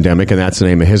global pandemic, and that's the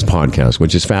name of his podcast,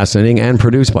 which is fascinating and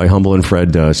produced by Humble and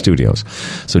Fred Studios.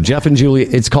 So Jeff and Julie,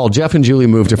 it's called Jeff and Julie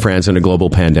Moved to France in a Global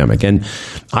Pandemic. And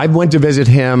I went to visit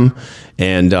him,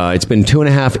 and it's been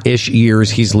 2.5-ish years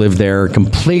he's lived there,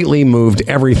 completely moved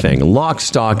everything, lock,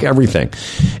 stock, everything.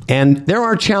 And there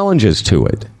are challenges to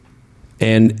it.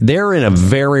 And they're in a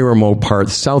very remote part,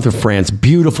 south of France,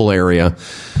 beautiful area,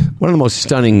 one of the most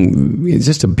stunning, it's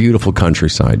just a beautiful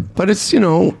countryside. But it's,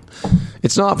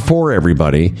 it's not for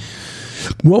everybody.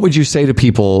 What would you say to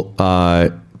people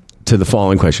to the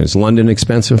following question? Is London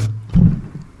expensive?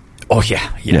 Oh,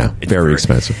 yeah. Yeah, it's very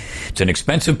expensive. It's an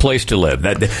expensive place to live.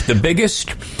 The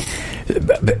biggest...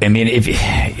 I mean,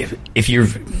 if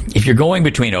you're going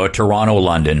between Toronto,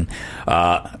 London,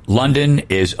 London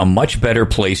is a much better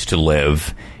place to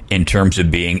live in terms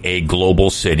of being a global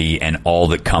city and all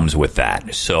that comes with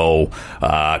that. So,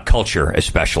 culture,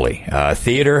 especially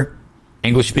theater,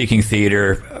 English-speaking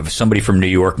theater. Somebody from New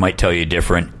York might tell you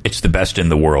different. It's the best in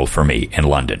the world for me in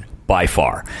London, by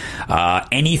far.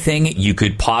 Anything you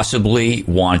could possibly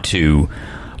want to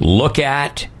look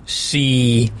at,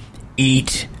 see,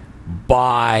 eat,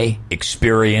 buy,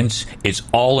 experience, it's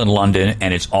all in London,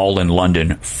 and it's all in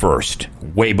London first,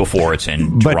 way before it's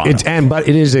in Toronto. But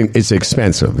it's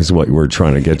expensive, is what we're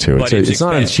trying to get to. It's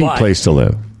not a cheap place to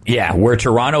live. Yeah, where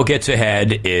Toronto gets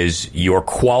ahead is your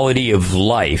quality of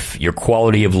life, your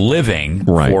quality of living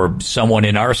for someone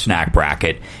in our snack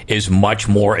bracket is much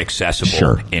more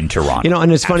accessible in Toronto.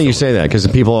 And it's funny you say that, because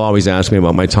people always ask me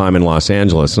about my time in Los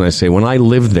Angeles, and I say, when I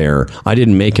lived there, I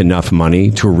didn't make enough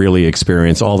money to really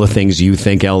experience all the things you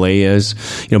think LA is.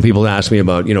 People ask me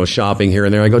about, shopping here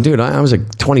and there. I go, dude, I was a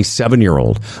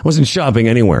 27-year-old. I wasn't shopping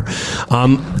anywhere.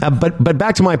 But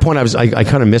back to my point, I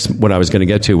kind of missed what I was going to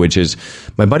get to, which is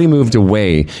my buddy moved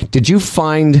away. Did you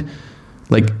find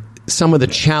some of the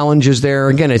challenges there?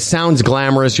 Again, it sounds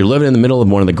glamorous. You're living in the middle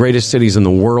of one of the greatest cities in the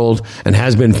world and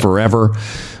has been forever,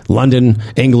 London,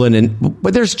 England,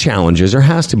 but there's challenges. There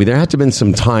has to be. There had to have been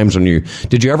some times when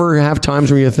did you ever have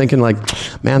times where you're thinking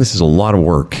man, this is a lot of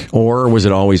work? Or was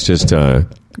it always just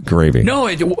gravy? No,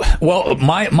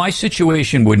 my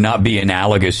situation would not be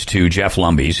analogous to Jeff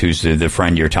Lumby's, who's the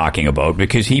friend you're talking about,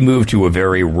 because he moved to a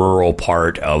very rural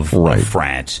part of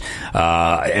France,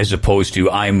 as opposed to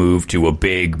I moved to a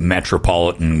big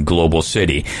metropolitan global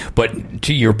city. But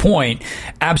to your point,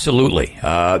 absolutely,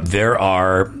 there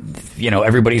are,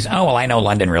 everybody's, I know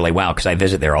London really well because I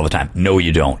visit there all the time. No,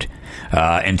 you don't.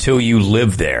 until you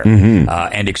live there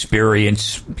and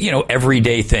experience,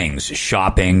 everyday things,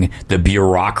 shopping, the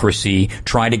bureaucracy,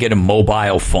 trying to get a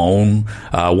mobile phone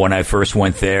when I first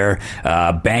went there,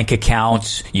 bank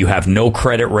accounts, you have no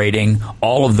credit rating,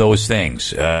 all of those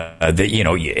things that,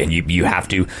 and you have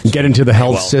to get into the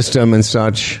health system and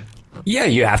such. Yeah,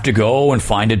 you have to go and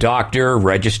find a doctor,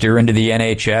 register into the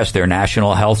NHS, their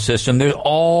national health system. There's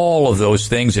all of those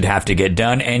things that have to get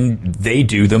done, and they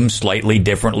do them slightly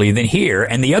differently than here.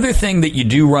 And the other thing that you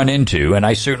do run into, and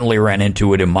I certainly ran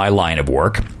into it in my line of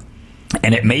work,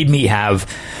 and it made me have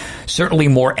certainly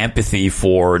more empathy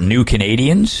for new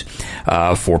Canadians,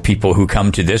 for people who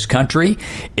come to this country,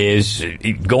 is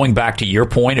going back to your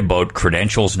point about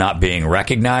credentials not being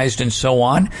recognized and so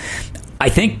on. I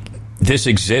think this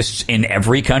exists in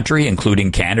every country,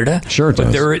 including Canada. Sure it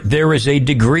does. But there is a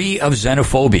degree of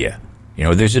xenophobia.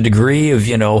 There's a degree of,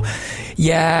 in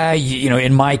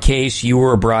my case, you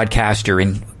were a broadcaster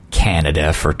in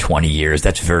Canada for 20 years.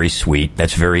 That's very sweet.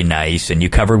 That's very nice. And you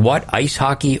covered what? Ice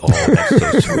hockey? Oh,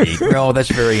 that's so sweet. Oh, that's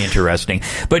very interesting.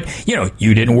 But,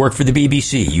 you didn't work for the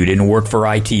BBC. You didn't work for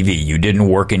ITV. You didn't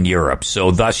work in Europe.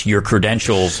 So thus your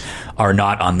credentials are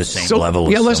not on the same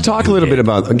level. Yeah, let's talk a little bit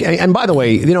about, and by the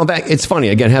way, that it's funny,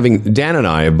 again, having Dan and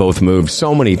I have both moved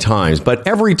so many times, but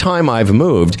every time I've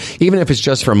moved, even if it's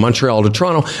just from Montreal to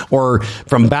Toronto or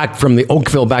from the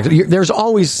Oakville back, there's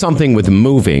always something with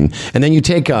moving. And then you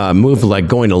take a move like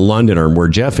going to London or where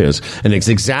Jeff is, and it's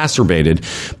exacerbated.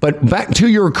 But back to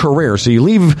your career. So you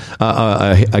leave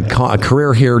a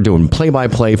career here doing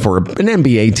play-by-play for an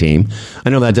NBA team.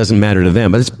 I know that doesn't matter to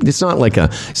them, but it's not like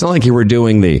you were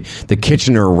doing the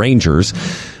Kitchener Rangers,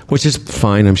 which is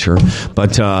fine, I'm sure.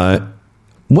 But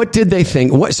what did they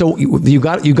think? So you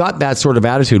got that sort of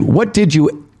attitude. What did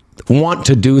you want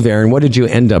to do there, and what did you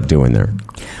end up doing there?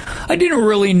 I didn't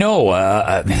really know.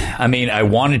 I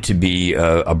wanted to be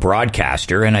a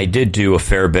broadcaster, and I did do a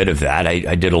fair bit of that.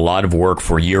 I did a lot of work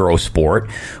for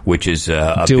Eurosport, which is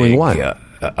doing what?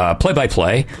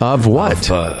 Play-by-play of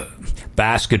what?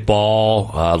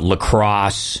 Basketball,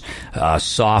 lacrosse,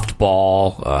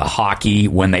 softball, hockey.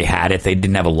 When they had it, they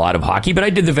didn't have a lot of hockey, but I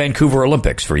did the Vancouver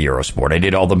Olympics for Eurosport. I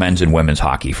did all the men's and women's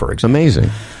hockey, for example. Amazing.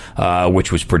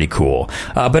 Which was pretty cool.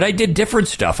 But I did different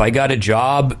stuff. I got a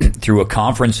job through a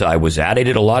conference I was at. I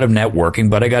did a lot of networking,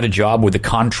 but I got a job with a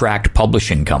contract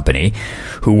publishing company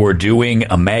who were doing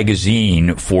a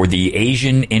magazine for the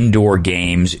Asian Indoor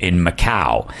Games in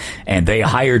Macau. And they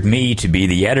hired me to be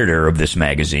the editor of this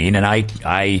magazine, and I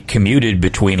commuted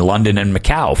between London and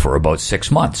Macau for about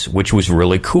 6 months, which was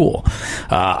really cool.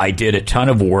 I did a ton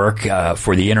of work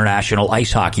for the International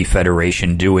Ice Hockey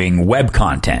Federation doing web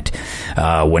content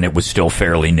when it was still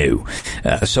fairly new.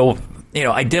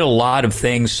 I did a lot of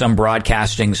things, some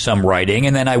broadcasting, some writing,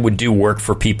 and then I would do work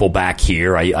for people back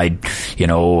here. I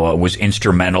was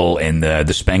instrumental in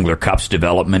the Spengler Cup's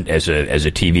development as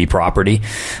a TV property.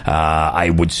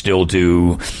 I would still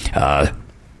do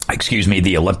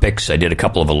the Olympics. I did a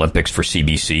couple of Olympics for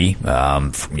CBC,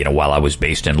 while I was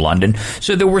based in London.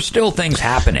 So there were still things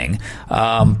happening.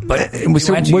 But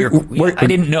I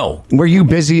didn't know. Were you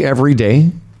busy every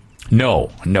day? No,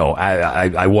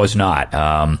 I was not.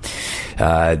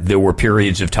 There were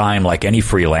periods of time, like any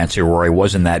freelancer, where I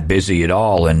wasn't that busy at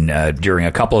all. And during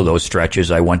a couple of those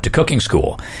stretches, I went to cooking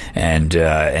school and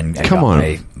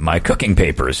got my cooking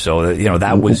papers. So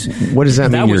that was. What does that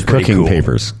mean? Your cooking cool.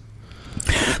 papers?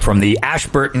 From the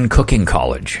Ashburton Cooking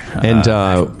College. And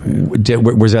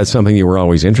was that something you were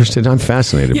always interested in? I'm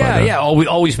fascinated by that. Yeah,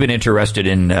 always been interested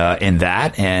in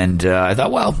that. And I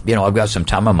thought, I've got some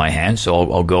time on my hands,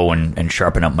 so I'll go and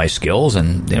sharpen up my skills.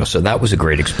 And, so that was a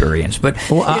great experience. But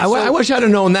I wish I'd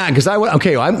have known that, because I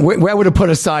would have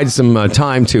put aside some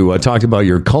time to talk about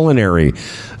your culinary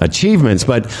achievements.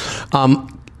 But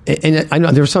and I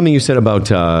know there was something you said about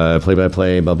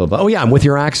play-by-play, blah, blah, blah. Oh, yeah, with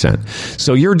your accent.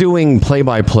 So you're doing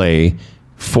play-by-play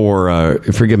for,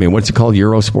 forgive me, what's it called?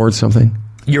 Eurosport something?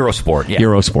 Eurosport, yeah.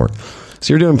 Eurosport.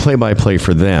 So you're doing play-by-play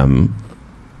for them,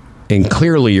 and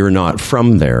clearly you're not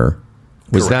from there.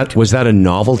 Was that a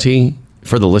novelty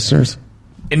for the listeners?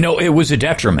 No, it was a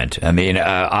detriment. I mean,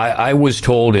 I was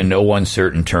told in no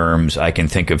uncertain terms, I can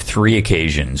think of 3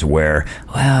 occasions where,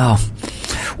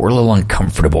 we're a little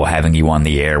uncomfortable having you on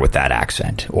the air with that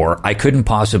accent. Or I couldn't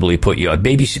possibly put you. A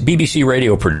BBC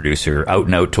radio producer out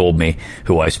and out told me,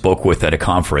 who I spoke with at a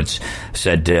conference,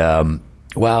 said,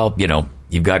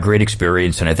 You've got great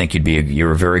experience, and I think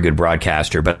you're a very good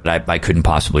broadcaster, but I couldn't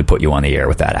possibly put you on the air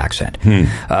with that accent.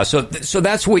 So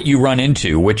that's what you run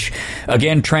into, which,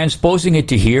 again, transposing it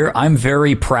to here, I'm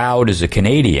very proud as a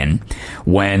Canadian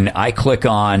when I click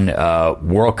on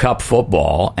World Cup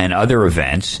football and other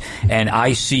events, and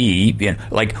I see,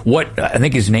 like what, I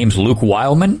think his name's Luke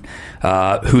Wildman,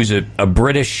 who's a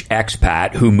British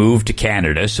expat who moved to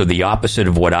Canada, so the opposite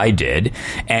of what I did,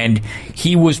 and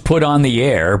he was put on the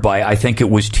air by, I think it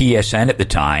was TSN at the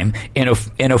time, in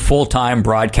a full-time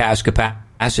broadcast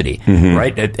capacity,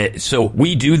 right? So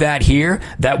we do that here.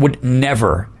 That would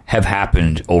never have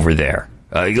happened over there.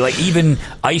 Like even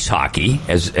ice hockey,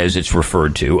 as it's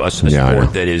referred to, a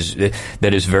sport that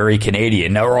is very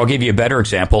Canadian. Now, or I'll give you a better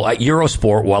example. At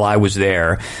Eurosport, while I was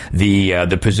there,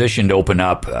 the position opened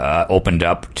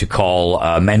up to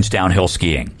call men's downhill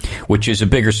skiing, which is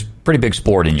pretty big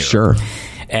sport in Europe. Sure.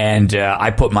 And I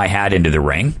put my hat into the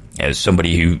ring as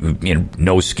somebody who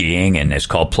knows skiing and has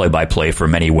called play-by-play for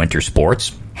many winter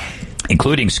sports,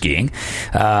 including skiing,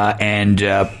 and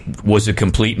was a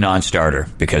complete non-starter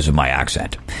because of my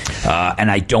accent. And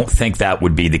I don't think that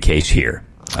would be the case here.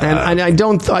 And I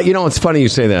don't, it's funny you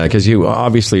say that, because you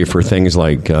obviously, for things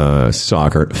like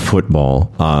soccer,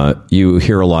 football, you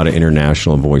hear a lot of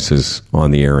international voices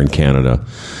on the air in Canada.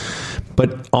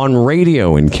 But on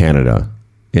radio in Canada,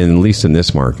 at least in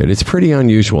this market, it's pretty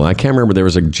unusual. I can't remember, there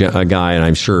was a guy, and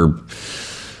I'm sure,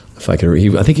 I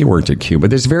think he worked at Q,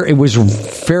 but it was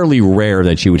fairly rare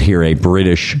that you would hear a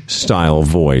British-style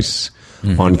voice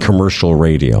on commercial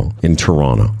radio in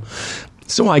Toronto.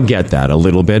 So I get that a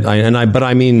little bit, but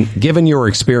I mean, given your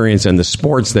experience and the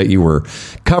sports that you were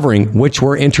covering, which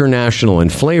were international in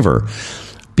flavor,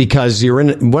 because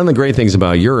one of the great things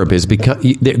about Europe is because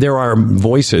there are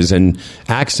voices and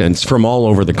accents from all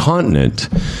over the continent.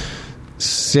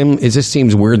 It just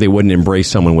seems weird they wouldn't embrace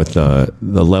someone with the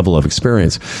level of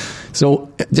experience.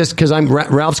 So just because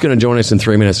Ralph's going to join us in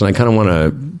 3 minutes, and I kind of want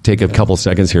to take a couple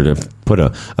seconds here to put a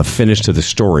finish to the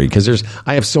story, because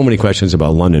I have so many questions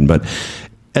about London. But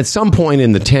at some point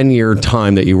in the 10-year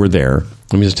time that you were there,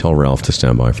 let me just tell Ralph to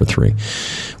stand by for 3.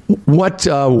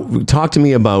 Talk to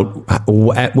me about,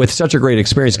 with such a great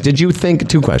experience, did you think,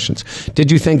 2 questions,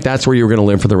 did you think that's where you were going to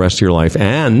live for the rest of your life?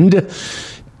 And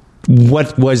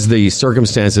what was the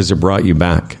circumstances that brought you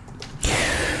back?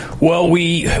 Well,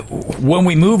 when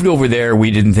we moved over there,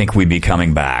 we didn't think we'd be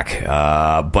coming back.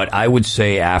 But I would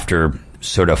say after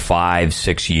sort of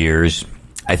 5-6 years,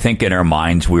 I think in our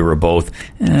minds we were both,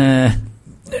 I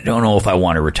don't know if I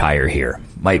want to retire here.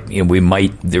 We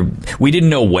didn't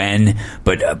know when,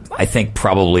 but I think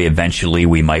probably eventually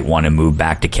we might want to move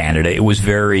back to Canada. It was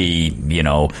very,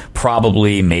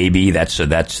 probably, maybe that's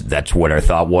what our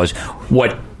thought was.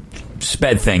 What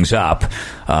sped things up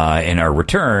in our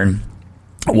return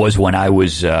was when I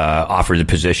was offered the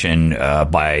position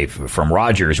from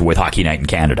Rogers with Hockey Night in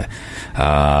Canada.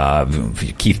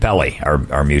 Keith Pelly,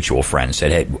 our mutual friend,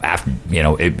 said,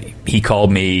 "Hey, he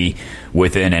called me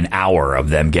within an hour of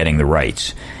them getting the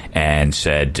rights and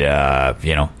said,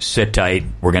 sit tight.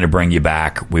 We're going to bring you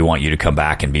back. We want you to come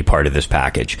back and be part of this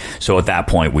package." So at that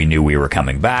point, we knew we were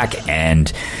coming back,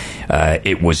 and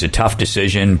it was a tough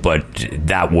decision, but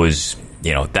that was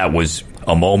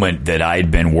a moment that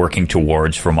I'd been working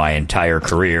towards for my entire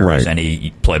career, right, as any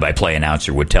play-by-play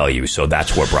announcer would tell you. So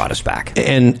that's what brought us back.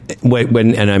 And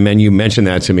you mentioned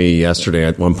that to me yesterday.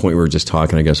 At one point, we were just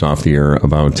talking, I guess, off the air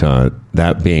about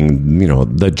that being,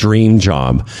 the dream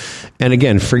job. And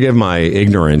again, forgive my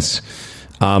ignorance.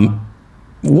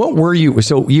 What were you?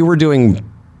 So you were doing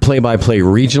play-by-play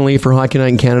regionally for Hockey Night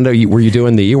in Canada? You weren't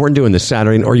doing the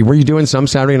Saturday, or were you doing some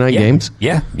Saturday night games?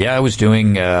 Yeah, I was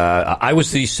doing, I was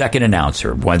the second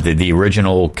announcer when the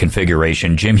original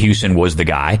configuration. Jim Hewson was the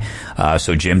guy.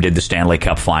 So Jim did the Stanley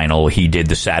Cup final. He did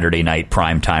the Saturday night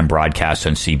primetime broadcast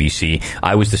on CBC.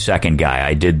 I was the second guy.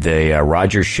 I did the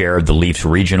Rogers share of the Leafs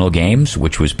regional games,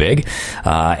 which was big.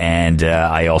 And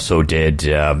I also did,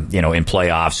 in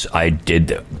playoffs, I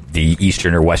did the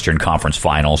Eastern or Western Conference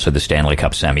finals, so the Stanley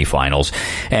Cup semifinals.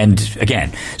 And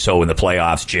again, so in the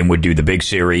playoffs, Jim would do the big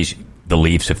series. The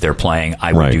Leafs, if they're playing,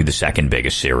 I would do the second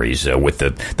biggest series with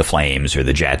the Flames or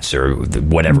the Jets or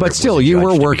whatever. But still, you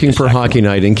were working for Hockey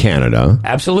Night in Canada.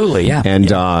 Absolutely, yeah. And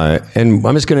and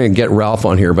I'm just going to get Ralph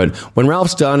on here. But when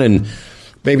Ralph's done, and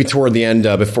maybe toward the end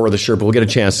before the show, but we'll get a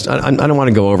chance. I don't want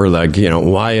to go over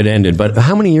why it ended. But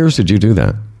how many years did you do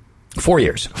that? 4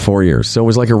 years. 4 years. So it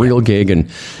was like a real gig, and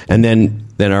then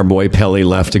our boy Pelly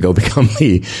left to go become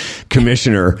the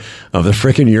commissioner of the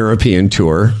frickin' European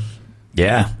tour.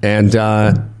 Yeah. And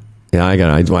Yeah,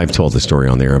 I've told the story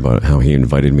on there about how he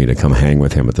invited me to come hang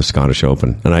with him at the Scottish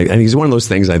Open, and he's one of those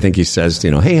things. I think he says,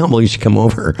 hey, Humble, you should come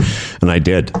over, and I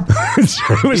did.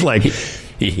 It was like.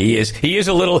 He is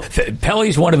a little.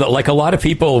 Pelly's one of the, like a lot of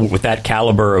people with that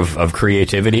caliber of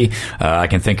creativity. I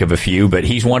can think of a few, but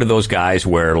he's one of those guys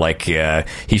where like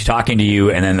he's talking to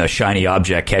you, and then the shiny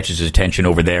object catches his attention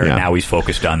over there, and now he's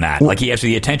focused on that. Like he has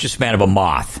the attention span of a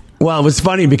moth. Well, it was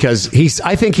funny because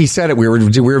I think he said it. We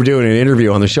were doing an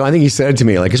interview on the show. I think he said it to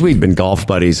me, like, because we'd been golf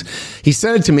buddies. He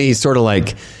said it to me sort of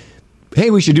like, hey,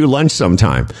 we should do lunch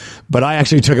sometime. But I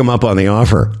actually took him up on the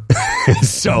offer.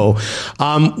 So,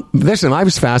 listen, I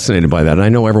was fascinated by that, and I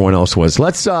know everyone else was.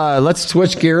 Let's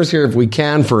switch gears here if we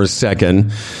can for a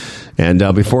second. And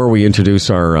before we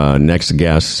introduce our next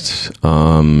guest,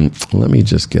 let me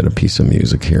just get a piece of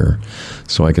music here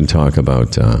so I can talk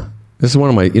about... this is one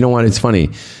of my... You know what? It's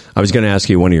funny. I was going to ask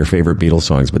you one of your favorite Beatles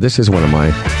songs, but this is one of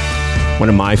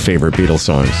my favorite Beatles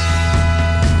songs.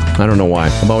 I don't know why.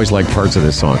 I've always liked parts of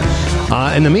this song.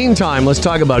 In the meantime, let's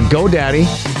talk about GoDaddy.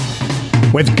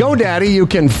 With GoDaddy, you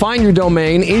can find your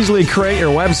domain, easily create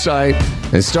your website,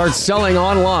 and start selling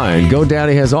online.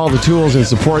 GoDaddy has all the tools and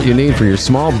support you need for your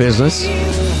small business.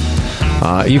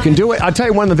 You can do it. I'll tell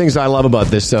you one of the things I love about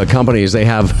this company is they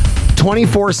have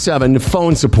 24/7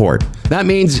 phone support. That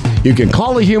means you can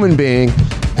call a human being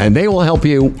and they will help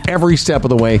you every step of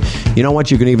the way. You know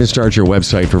what? You can even start your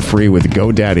website for free with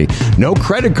GoDaddy. No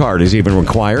credit card is even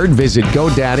required. Visit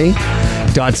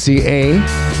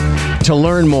GoDaddy.ca to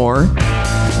learn more.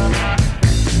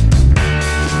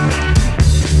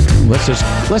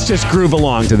 Let's just groove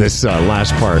along to this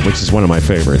last part, which is one of my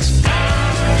favorites.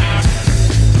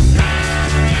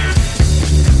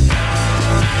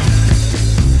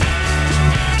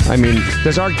 I mean,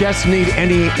 does our guest need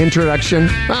any introduction?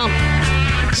 Well,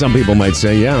 some people might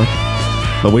say, yeah.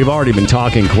 But we've already been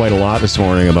talking quite a lot this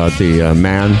morning about the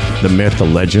man, the myth, the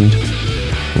legend,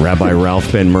 Rabbi Ralph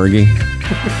Ben-Mergy.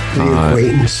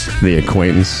 The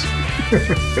acquaintance.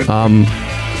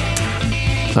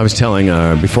 I was telling,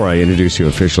 before I introduced you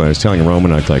officially, I was telling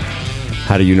Romanek, like,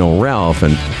 how do you know Ralph?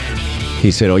 And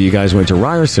he said, oh, you guys went to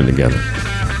Ryerson together.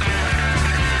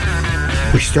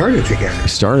 We started together.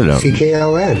 Started out.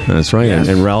 CKLN. That's right. Yes.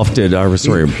 And Ralph did our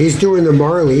story. He's doing the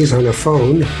Marleys on a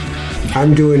phone.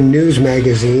 I'm doing News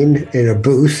Magazine in a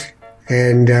booth.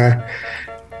 And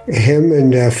him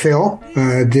and Phil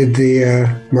did the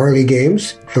Marley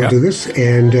games. He'll do this.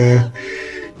 And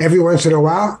every once in a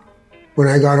while, when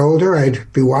I got older,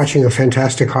 I'd be watching a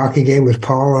fantastic hockey game with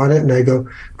Paul on it. And I go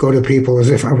to people as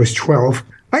if I was 12.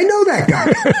 I know that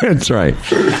guy. That's right.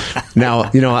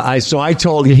 Now, I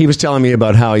told you, he was telling me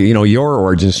about how, your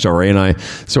origin story, and I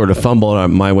sort of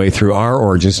fumbled my way through our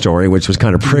origin story, which was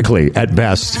kind of prickly at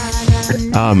best.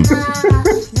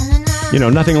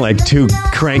 Nothing like two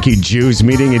cranky Jews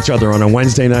meeting each other on a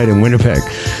Wednesday night in Winnipeg.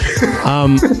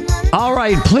 All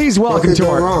right, please welcome to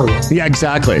our... wrong? Yeah,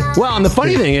 exactly. Well, and the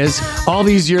funny thing is, all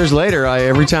these years later,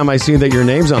 every time I see that your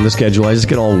name's on the schedule, I just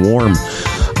get all warm.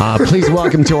 Please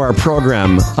welcome to our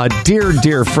program a dear,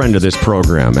 dear friend of this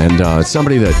program, and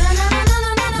somebody that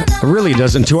really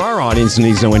doesn't, to our audience,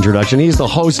 needs no introduction. He's the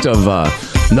host of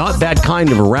Not That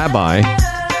Kind of a Rabbi,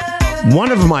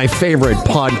 one of my favorite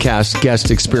podcast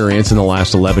guest experience in the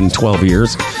last 11, 12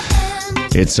 years.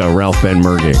 It's Ralph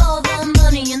Ben-Mergy.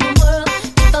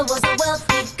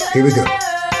 Here we go.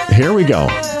 Here we go.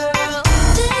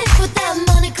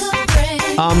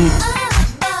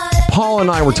 Paul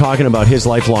and I were talking about his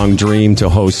lifelong dream to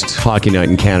host Hockey Night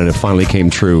in Canada. Finally came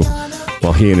true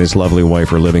while he and his lovely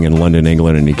wife were living in London,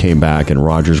 England, and he came back, and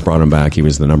Rogers brought him back. He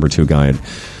was the number 2 guy at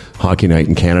Hockey Night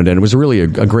in Canada, and it was really a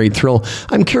great thrill.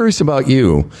 I'm curious about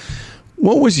you.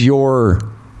 What was your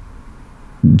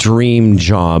dream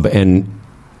job, and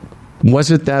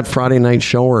was it that Friday night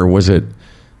show, or was it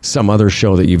some other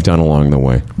show that you've done along the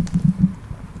way?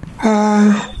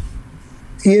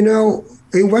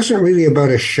 It wasn't really about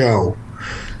a show.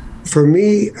 For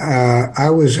me, I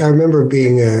remember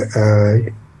being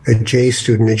a J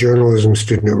student, a journalism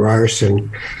student at Ryerson,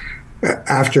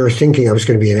 after thinking I was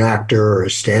going to be an actor or a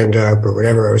stand-up or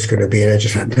whatever I was going to be, and I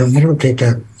just thought, no, I don't think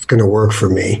that's going to work for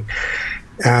me.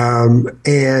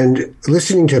 And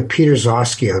listening to Peter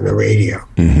Zosky on the radio,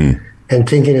 mm-hmm. and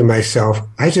thinking to myself,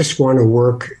 I just want to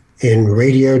work in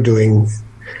radio doing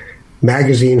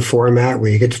magazine format where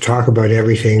you get to talk about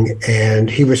everything. And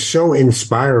he was so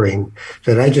inspiring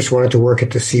that I just wanted to work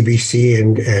at the CBC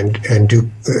and do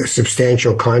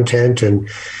substantial content and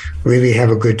really have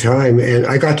a good time. And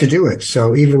I got to do it.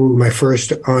 So even my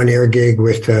first on-air gig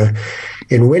with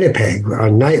in Winnipeg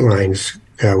on Nightlines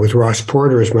with Ross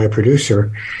Porter as my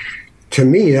producer, to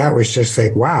me, that was just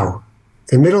like, wow.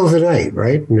 the middle of the night,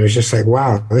 right? And it was just like,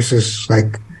 wow, this is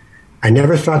like, I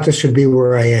never thought this would be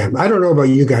where I am. I don't know about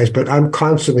you guys, but I'm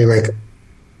constantly like,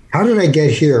 how did I get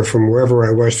here from wherever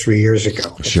I was 3 years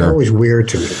ago? It's always weird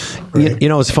to me. Right? You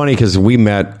know, it's funny because we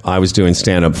met, I was doing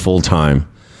stand-up full-time,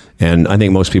 and I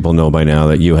think most people know by now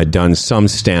that you had done some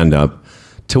stand-up.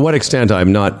 To what extent,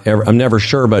 I'm never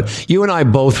sure, but you and I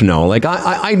both know, like,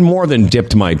 I more than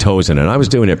dipped my toes in it. I was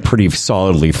doing it pretty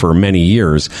solidly for many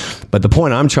years. But the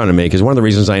point I'm trying to make is one of the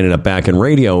reasons I ended up back in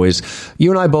radio is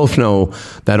you and I both know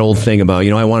that old thing about,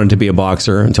 I wanted to be a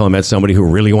boxer until I met somebody who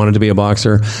really wanted to be a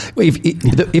boxer.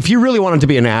 If you really wanted to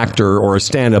be an actor or a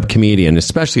stand-up comedian,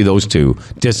 especially those two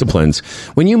disciplines,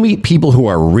 when you meet people who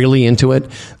are really into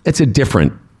it, it's a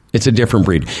different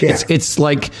breed. Yeah. It's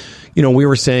like, we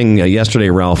were saying yesterday,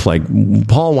 Ralph, like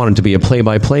Paul wanted to be a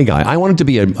play-by-play guy. I wanted to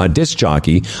be a disc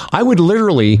jockey. I would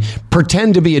literally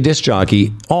pretend to be a disc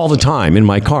jockey all the time in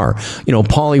my car.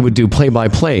 Paulie would do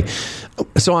play-by-play.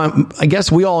 So I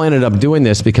guess we all ended up doing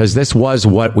this because this was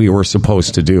what we were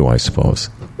supposed to do, I suppose.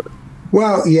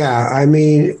 Well, yeah, I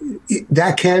mean,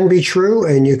 that can be true,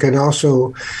 and you can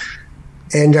also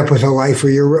end up with a life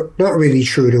where you're not really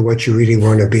true to what you really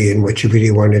want to be and what you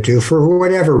really want to do for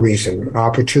whatever reason,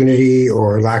 opportunity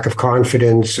or lack of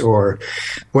confidence or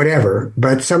whatever.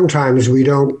 But sometimes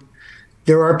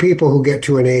there are people who get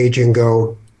to an age and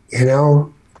go,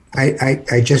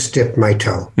 I just dipped my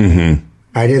toe. Mm-hmm.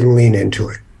 I didn't lean into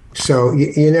it. So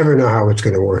you never know how it's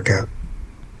going to work out.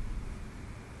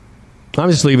 I'm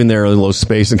just leaving there a little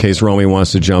space in case Romy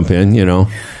wants to jump in,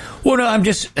 Well, no, I'm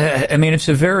just, it's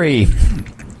a very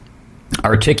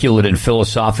articulate and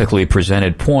philosophically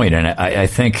presented point, and I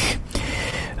think,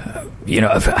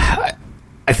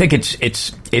 I think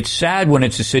it's sad when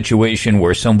it's a situation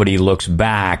where somebody looks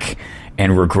back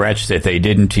and regrets that they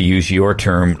didn't, to use your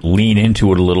term, lean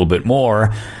into it a little bit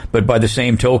more. But by the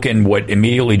same token, what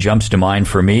immediately jumps to mind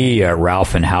for me,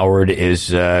 Ralph and Howard, is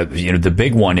the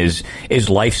big one is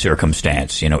life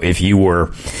circumstance. If you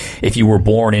were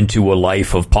born into a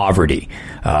life of poverty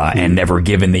and never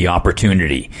given the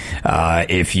opportunity,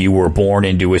 if you were born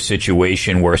into a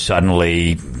situation where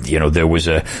suddenly there was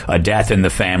a death in the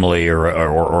family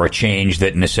or a change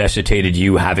that necessitated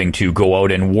you having to go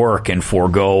out and work and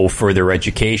forego further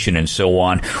education and so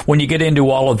on. When you get into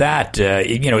all of that,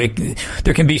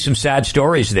 there can be some sad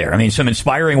stories there. I mean, some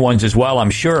inspiring ones as well,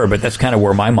 I'm sure, but that's kind of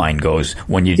where my mind goes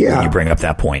when you bring up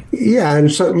that point. Yeah,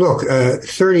 and so look,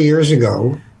 30 years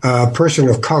ago, a person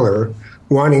of color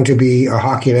wanting to be a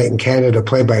Hockey Night in Canada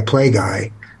play-by-play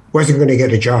guy wasn't going to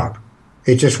get a job.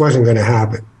 It just wasn't going to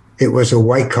happen. It was a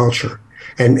white culture,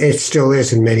 and it still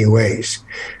is in many ways.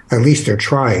 At least they're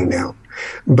trying now.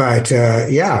 But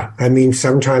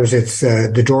sometimes it's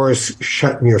the door is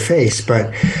shut in your face.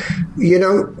 But,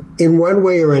 in one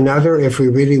way or another, if we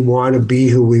really want to be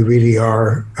who we really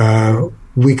are,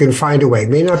 we can find a way. It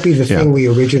may not be the thing we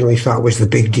originally thought was the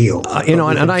big deal. And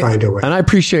I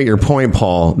appreciate your point,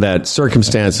 Paul, that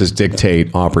circumstances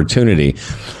dictate opportunity.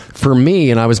 For me,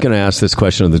 and I was going to ask this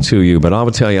question of the two of you, but I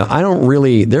will tell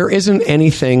you, there isn't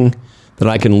anything that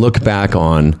I can look back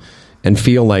on and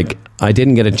feel like I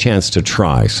didn't get a chance to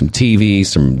try. Some TV,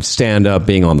 some stand-up,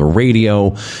 being on the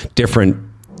radio, different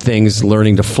things,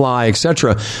 learning to fly,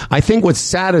 etc. I think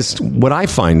what I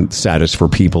find saddest for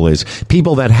people is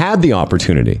people that had the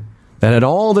opportunity, that had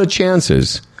all the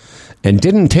chances, and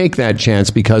didn't take that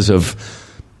chance because of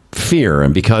fear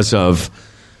and because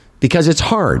it's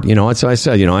hard. That's what I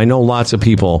said. I know lots of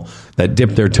people that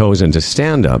dip their toes into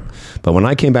stand-up, but when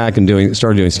I came back and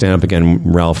started doing stand-up again,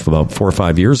 Ralph, about 4 or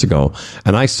 5 years ago,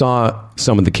 and I saw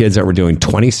some of the kids that were doing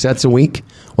 20 sets a week,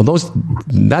 well,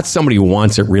 that's somebody who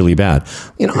wants it really bad.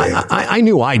 I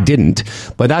knew I didn't,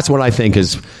 but that's what I think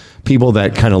is people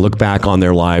that kind of look back on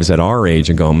their lives at our age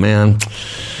and go, man,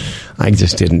 I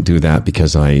just didn't do that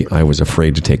because I was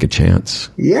afraid to take a chance.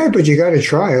 Yeah, but you got to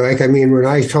try. When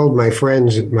I told my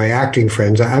friends, my acting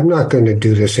friends, I'm not going to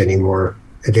do this anymore,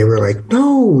 and they were like,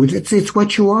 no, it's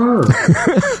what you are.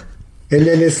 And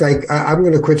then it's like, I'm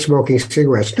going to quit smoking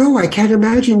cigarettes. No, I can't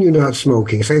imagine you not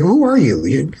smoking. It's like, who are you?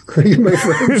 Are you my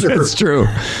friends? That's true.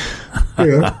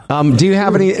 Do you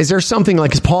have any, is there something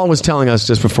like, as Paul was telling us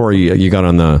just before you got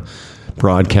on the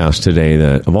broadcast today,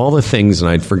 that of all the things,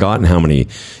 and I'd forgotten how many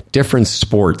different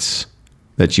sports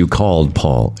that you called,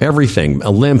 Paul, everything,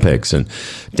 Olympics and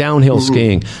downhill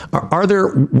skiing.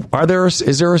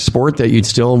 Is there a sport that you'd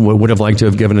still would have liked to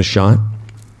have given a shot?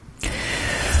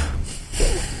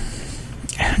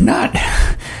 Not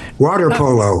water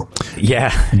polo.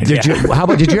 Yeah. Did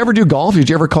you ever do golf? Did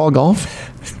you ever call golf?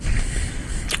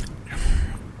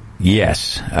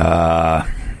 Yes. I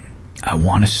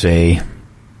want to say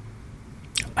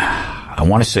I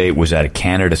want to say it was at a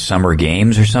Canada Summer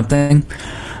Games or something.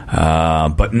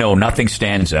 But no, nothing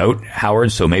stands out,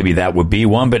 Howard, so maybe that would be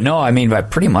one. But no, I mean, I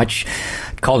pretty much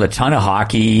called a ton of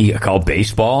hockey, called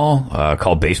baseball on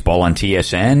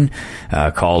TSN,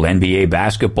 called NBA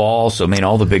basketball. So, I mean,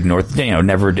 all the big never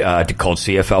called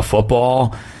CFL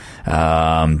football.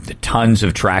 Tons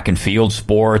of track and field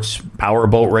sports,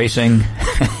 powerboat racing.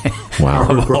 Wow.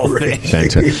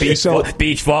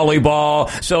 Beach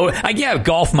volleyball. So, yeah,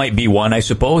 golf might be one, I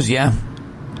suppose, yeah.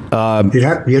 You'd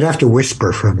have to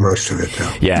whisper for most of it,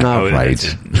 though. Yeah, not right.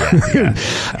 Yeah.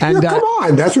 And come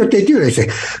on, that's what they do. They say,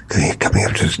 coming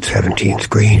up to the 17th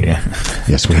green. Yeah.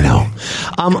 Yes, we know.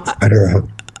 I don't know.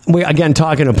 We again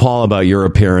talking to Paul about your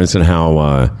appearance and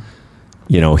how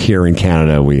here in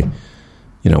Canada we've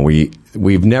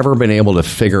never been able to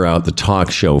figure out the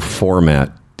talk show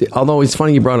format. Although it's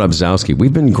funny you brought up Zowski.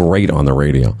 We've been great on the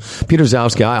radio. Peter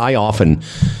Zowski, I often,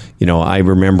 I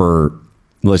remember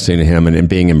listening to him and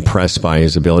being impressed by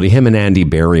his ability. Him and Andy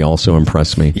Barry also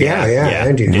impressed me. Yeah.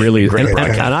 Andy, really. And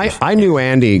I knew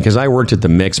Andy because I worked at the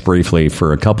Mix briefly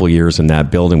for a couple of years in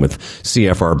that building with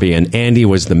CFRB, and Andy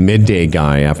was the midday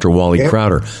guy after Wally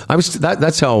Crowder.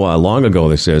 That's how long ago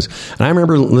this is. And I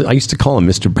remember I used to call him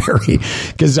Mr. Barry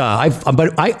because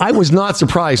I was not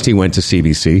surprised he went to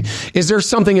CBC. Is there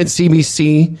something at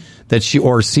CBC that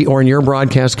or in your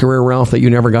broadcast career, Ralph, that you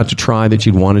never got to try that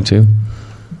you'd wanted to?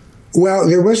 Well,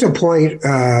 there was a point,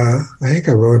 I think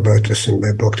I wrote about this in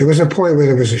my book. There was a point where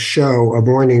there was a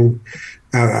morning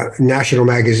national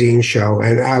magazine show,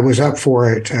 and I was up for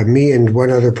it. Me and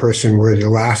one other person were the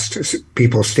last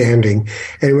people standing.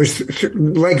 And it was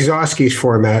like Zowski's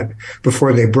format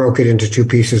before they broke it into two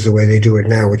pieces the way they do it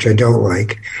now, which I don't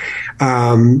like.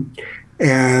 And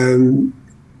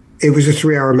it was a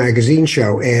 3-hour magazine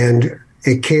show, and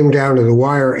it came down to the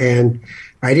wire, and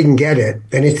I didn't get it.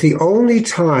 And it's the only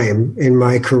time in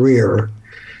my career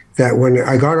that when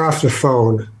I got off the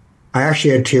phone, I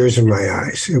actually had tears in my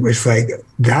eyes. It was like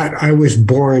that. I was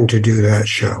born to do that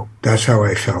show. That's how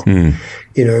I felt.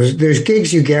 There's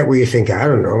gigs you get where you think, I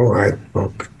don't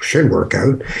know, should work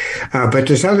out. But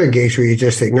there's other gigs where you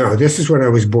just think, no, this is what I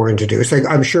was born to do. It's like,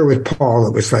 I'm sure with Paul,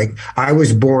 it was like, I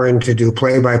was born to do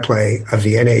play-by-play of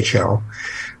the NHL.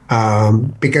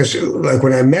 Because like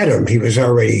when I met him, he was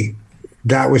already,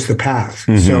 that was the path.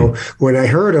 Mm-hmm. So when I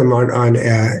heard him on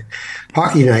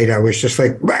Hockey Night, I was just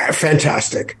like,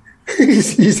 fantastic.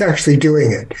 He's actually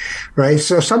doing it, right?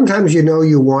 So sometimes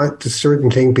you want a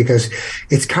certain thing because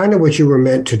it's kind of what you were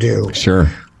meant to do. Sure.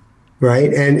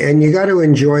 Right? And you got to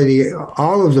enjoy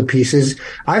all of the pieces.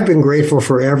 I've been grateful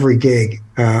for every gig,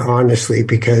 honestly,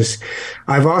 because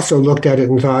I've also looked at it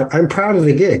and thought, I'm proud of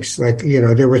the gigs. Like,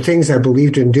 there were things I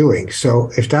believed in doing.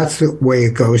 So if that's the way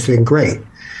it goes, then great.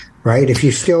 Right?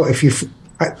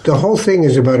 The whole thing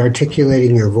is about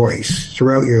articulating your voice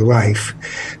throughout your life.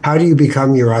 How do you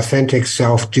become your authentic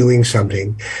self doing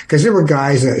something? Because there were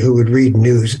guys who would read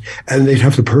news and they'd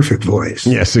have the perfect voice.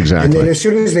 Yes, exactly. And then as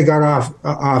soon as they got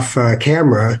off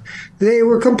camera, they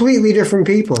were completely different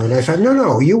people. And I thought,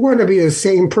 no, you want to be the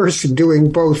same person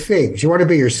doing both things. You want to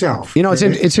be yourself. It's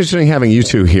interesting having you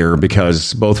two here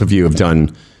because both of you have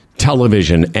done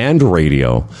television and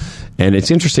radio. And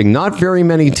it's interesting, not very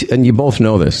many, and you both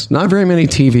know this, not very many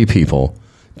TV people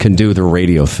can do the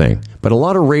radio thing. But a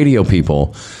lot of radio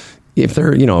people, if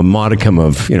they're, a modicum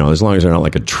of, as long as they're not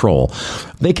like a troll,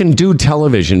 they can do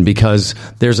television because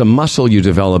there's a muscle you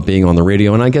develop being on the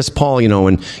radio. And I guess, Paul,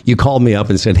 when you called me up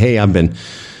and said, hey, I've been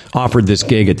offered this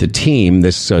gig at the team,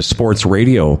 this sports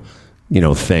radio,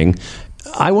 thing,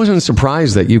 I wasn't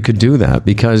surprised that you could do that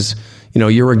because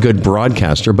you're a good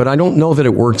broadcaster, but I don't know that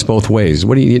it works both ways.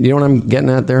 What do you know what I'm getting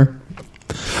at there?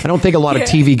 I don't think a lot of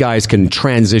TV guys can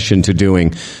transition to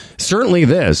doing certainly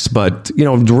this, but,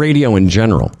 radio in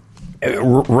general.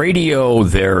 Radio,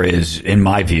 there is, in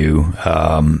my view,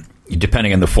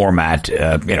 depending on the format,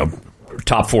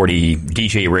 top 40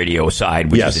 DJ radio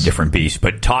aside, which is a different beast,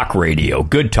 but talk radio,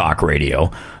 good talk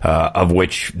radio, of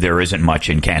which there isn't much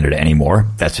in Canada anymore.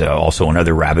 That's also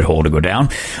another rabbit hole to go down.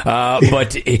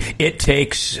 But it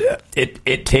takes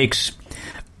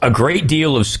a great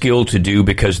deal of skill to do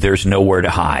because there's nowhere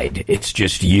to hide. It's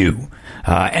just you.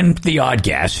 And the odd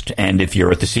guest, and if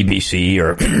you're at the CBC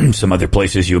or some other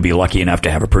places, you'll be lucky enough to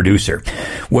have a producer.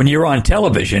 When you're on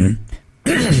television,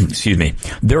 excuse me,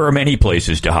 there are many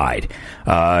places to hide.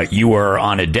 You are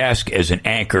on a desk as an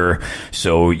anchor,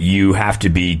 so you have to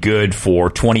be good for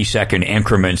 20-second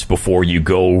increments before you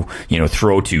go,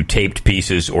 throw to taped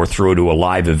pieces or throw to a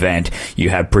live event. You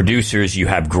have producers, you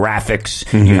have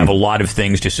graphics, you have a lot of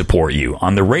things to support you.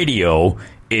 On the radio,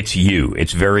 it's you.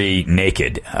 It's very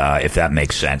naked, if that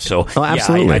makes sense. So,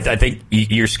 absolutely. I think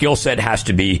your skill set has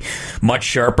to be much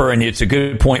sharper, and it's a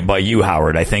good point by you,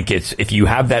 Howard. I think if you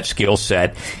have that skill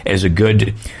set as a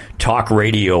good talk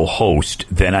radio host,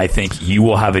 then I think you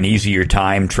will have an easier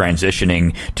time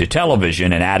transitioning to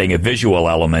television and adding a visual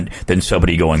element than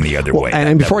somebody going the other way.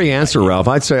 And before you answer, Ralph,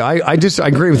 I'd say I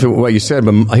agree with what you said,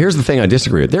 but here's the thing I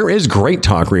disagree with. There is great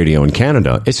talk radio in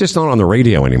Canada. It's just not on the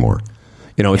radio anymore.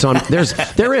 It's on.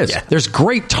 There's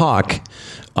great talk,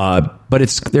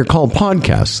 but they're called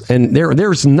podcasts, and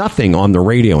there's nothing on the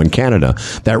radio in Canada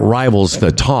that rivals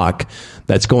the talk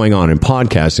that's going on in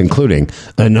podcasts, including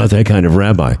Not That Kind of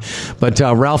Rabbi. But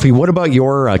Ralphie, what about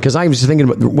your? Because I was thinking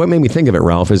about what made me think of it.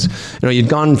 Ralph is you'd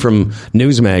gone from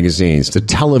news magazines to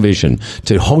television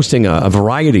to hosting a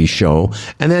variety show,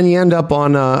 and then you end up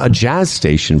on a jazz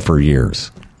station for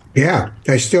years. Yeah,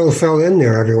 I still fell in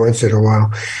there every once in a while.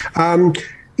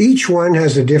 Each one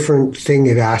has a different thing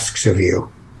it asks of you,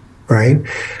 right?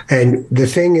 And the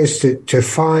thing is to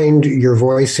find your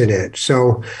voice in it.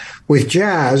 So with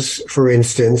jazz, for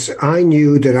instance, I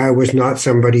knew that I was not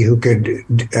somebody who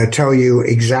could tell you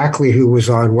exactly who was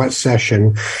on what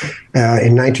session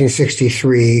in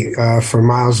 1963 for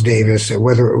Miles Davis,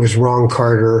 whether it was Ron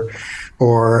Carter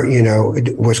or,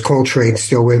 was Coltrane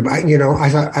still with, I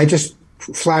thought I just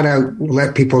flat out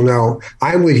let people know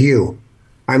I'm with you.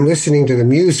 I'm listening to the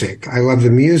music. I love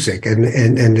the music and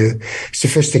the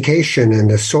sophistication and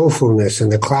the soulfulness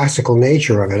and the classical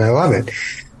nature of it. I love it.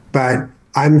 But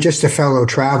I'm just a fellow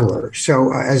traveler.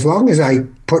 So as long as I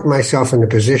put myself in a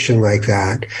position like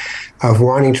that of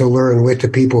wanting to learn with the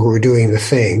people who are doing the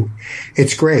thing,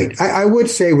 it's great. I would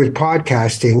say with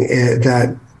podcasting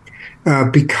that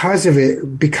because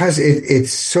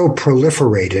it's so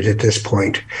proliferated at this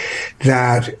point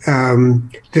that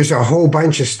there's a whole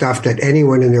bunch of stuff that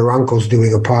anyone and their uncle's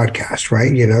doing a podcast,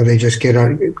 right? They just get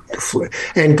on,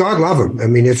 and God love them. I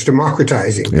mean, it's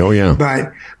democratizing. Oh yeah.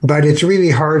 But it's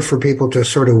really hard for people to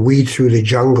sort of weed through the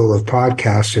jungle of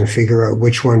podcasts and figure out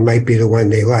which one might be the one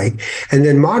they like, and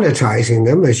then monetizing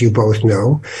them, as you both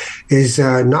know, is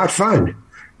not fun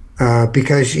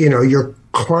because you're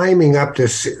climbing up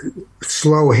this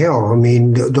slow hill. I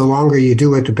mean, the longer you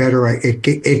do it, the better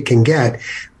it can get.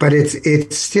 But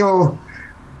it's still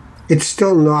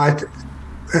not.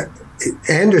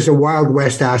 And there's a Wild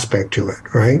West aspect to it,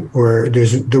 right? Where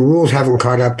the rules haven't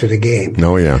caught up to the game.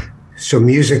 Oh yeah. So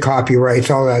music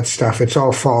copyrights, all that stuff, it's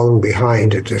all falling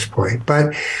behind at this point.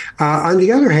 But on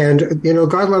the other hand,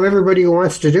 God love everybody who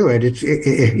wants to do it.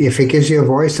 If it gives you a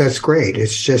voice, that's great.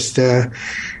 It's just.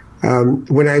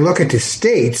 When I look at the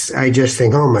States, I just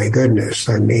think, oh my goodness.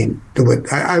 I mean,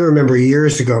 I remember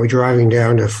years ago driving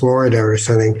down to Florida or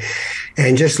something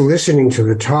and just listening to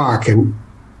the talk, and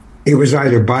it was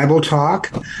either Bible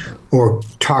talk or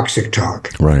toxic talk.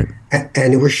 Right.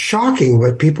 And it was shocking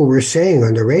what people were saying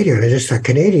on the radio. And I just thought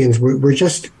Canadians were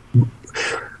just,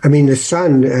 I mean, the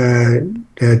Sun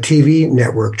TV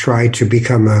network tried to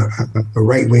become a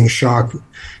right-wing shock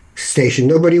station.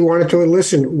 Nobody wanted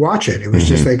to watch it. It was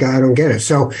just like, I don't get it.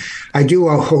 So I do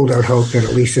hold out hope that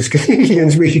at least as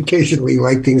Canadians, we occasionally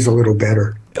like things a little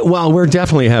better. Well, we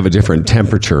definitely have a different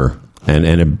temperature and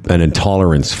an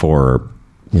intolerance for,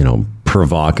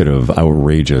 provocative,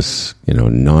 outrageous,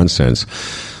 nonsense.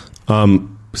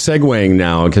 Segueing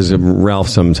now, because Ralph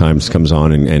sometimes comes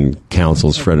on and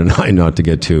counsels Fred and I not to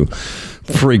get too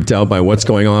freaked out by what's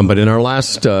going on. But in our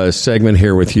last segment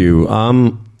here with you,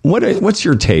 what's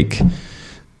your take?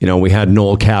 We had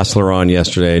Noel Castler on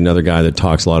yesterday, another guy that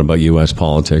talks a lot about U.S.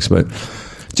 politics. But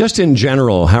just in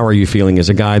general, how are you feeling as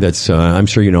a guy that's, I'm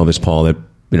sure you know this, Paul, that,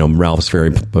 Ralph's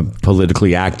very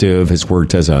politically active, has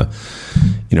worked as a,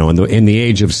 in the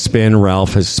age of spin,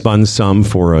 Ralph has spun some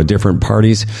for different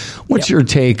parties. What's your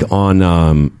take on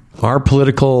our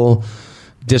political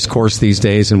discourse these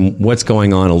days and what's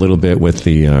going on a little bit with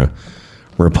the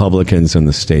Republicans in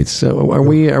the States? So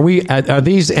are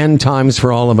these end times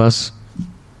for all of us?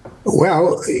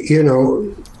 Well,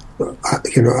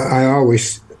 I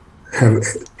always have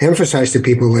emphasized to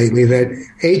people lately that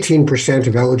 18%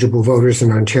 of eligible voters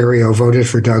in Ontario voted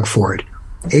for Doug Ford.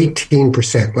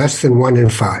 18%, less than 1 in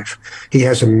 5. He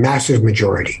has a massive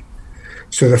majority.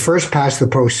 So the first past the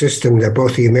post system that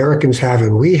both the Americans have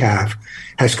and we have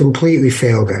has completely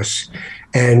failed us.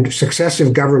 And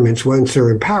successive governments, once they're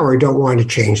in power, don't want to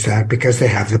change that because they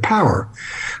have the power,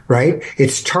 right?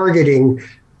 It's targeting,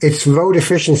 it's vote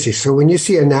efficiency. So when you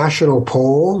see a national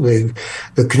poll, the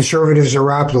conservatives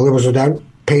are up, the liberals are down,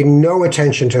 pay no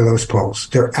attention to those polls.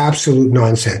 They're absolute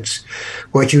nonsense.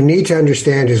 What you need to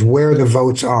understand is where the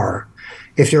votes are.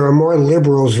 If there are more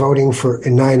liberals voting for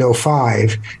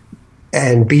 905,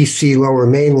 and BC Lower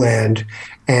Mainland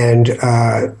and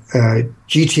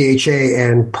GTHA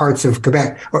and parts of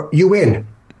Quebec, you win.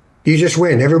 You just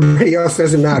win. Everybody else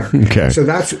doesn't matter. Okay. So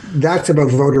that's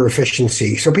about voter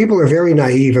efficiency. So people are very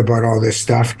naive about all this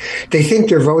stuff. They think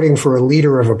they're voting for a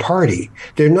leader of a party.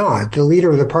 They're not. The leader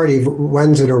of the party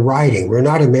runs in a riding. We're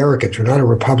not Americans. We're not a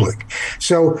republic.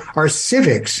 So our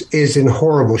civics is in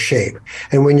horrible shape.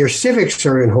 And when your civics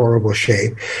are in horrible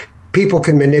shape, people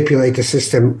can manipulate the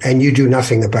system and you do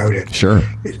nothing about it. Sure.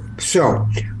 So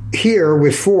here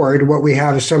with Ford, what we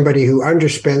have is somebody who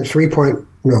underspent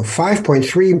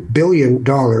 $5.3 billion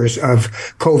of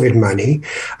COVID money,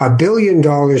 $1 billion in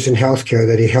healthcare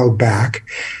that he held back,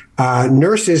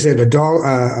 nurses at a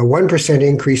 1%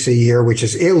 increase a year, which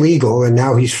is illegal, and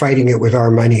now he's fighting it with our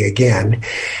money again.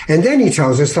 And then he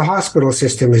tells us the hospital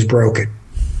system is broken.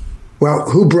 Well,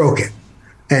 who broke it?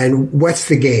 And what's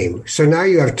the game? So now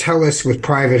you have TELUS with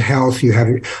private health. You have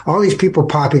all these people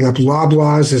popping up.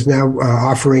 Loblaws is now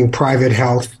offering private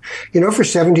health. For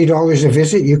 $70 a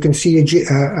visit, you can see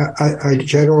a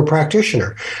general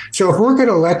practitioner. So if we're going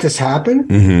to let this happen,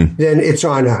 then it's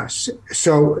on us.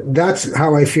 So that's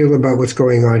how I feel about what's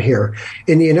going on here.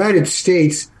 In the United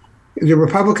States, the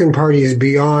Republican Party is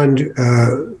beyond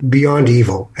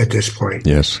evil at this point.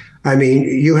 Yes. I mean,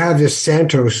 you have this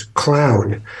Santos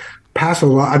clown pass a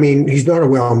law. I mean, he's not a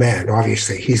well man,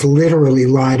 obviously. He's literally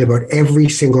lied about every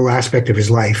single aspect of his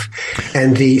life.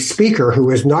 And the speaker, who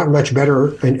is not much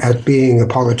better at being a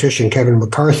politician, Kevin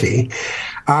McCarthy,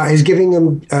 is giving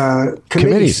him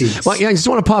committee seats. Well, yeah, I just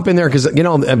want to pop in there because,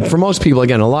 for most people,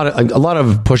 again, a lot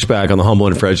of pushback on the Humble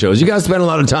and Fred shows. You guys spend a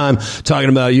lot of time talking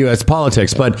about U.S.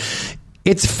 politics, but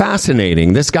it's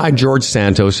fascinating. This guy, George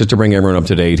Santos, just to bring everyone up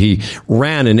to date, he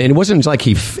ran and it wasn't like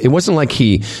he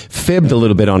fibbed a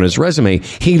little bit on his resume.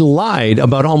 He lied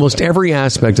about almost every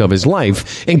aspect of his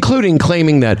life, including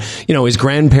claiming that, his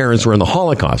grandparents were in the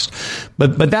Holocaust.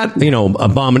 But that,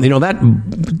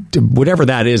 that, whatever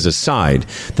that is aside,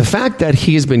 the fact that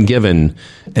he has been given,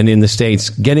 and in the States,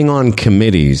 getting on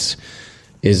committees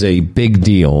is a big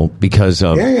deal because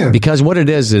what it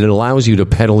is, it allows you to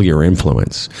peddle your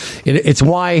influence. It's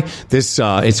why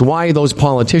those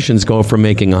politicians go from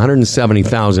making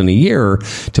 $170,000 a year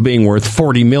to being worth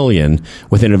 $40 million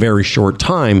within a very short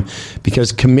time,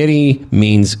 because committee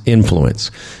means influence.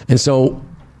 And so,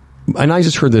 and I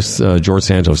just heard this George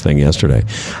Santos thing yesterday.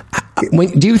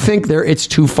 Do you think it's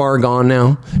too far gone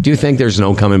now? Do you think there's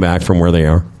no coming back from where they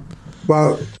are?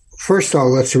 Well, first of all,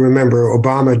 let's remember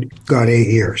Obama got 8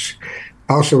 years.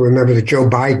 Also remember that Joe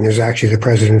Biden is actually the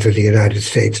president of the United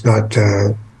States, not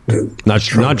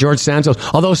George Santos.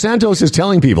 Although Santos is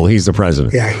telling people he's the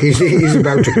president. Yeah, he's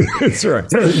about to be. That's right.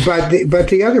 But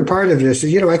the other part of this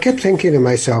is, I kept thinking to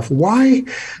myself, why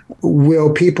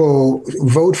will people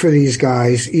vote for these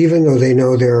guys even though they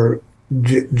know they're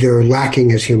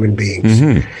lacking as human beings?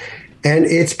 Mm-hmm. And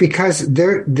it's because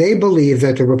they believe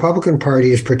that the Republican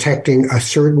Party is protecting a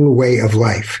certain way of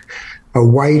life, a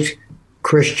white,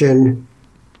 Christian,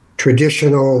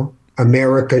 traditional,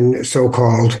 American,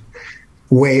 so-called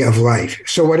way of life.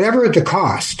 So whatever the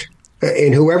cost,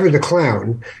 and whoever the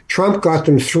clown, Trump got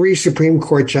them 3 Supreme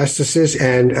Court justices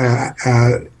and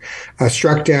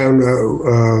struck down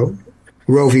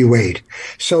Roe v. Wade.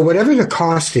 So whatever the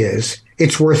cost is,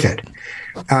 it's worth it.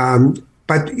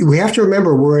 But we have to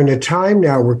remember we're in a time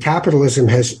now where capitalism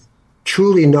has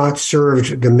truly not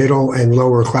served the middle and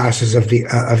lower classes of the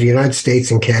United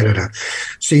States and Canada.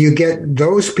 So you get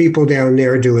those people down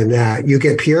there doing that. You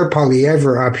get Pierre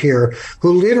Poilievre up here,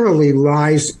 who literally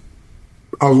lies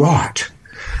a lot,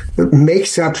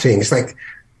 makes up things like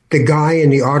the guy in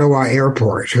the Ottawa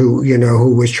airport who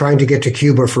was trying to get to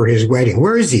Cuba for his wedding.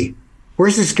 Where is he?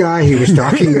 Where's this guy he was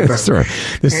talking about? That's right.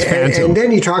 And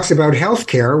then he talks about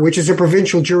healthcare, which is a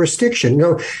provincial jurisdiction.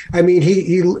 No, I mean,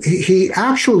 he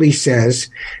actually says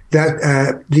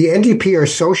that the NDP are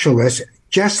socialists,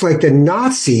 just like the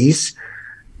Nazis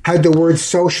had the word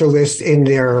socialist in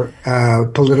their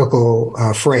political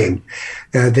frame,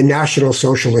 the National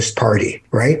Socialist Party,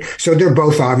 right? So they're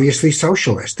both obviously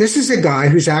socialists. This is a guy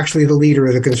who's actually the leader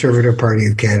of the Conservative Party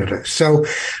of Canada. So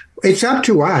it's up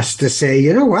to us to say,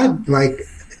 you know what,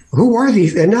 who are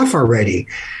these? Enough already.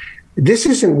 This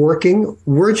isn't working.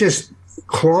 We're just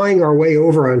clawing our way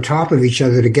over on top of each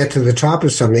other to get to the top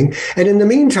of something. And in the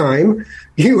meantime,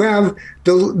 you have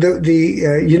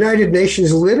the United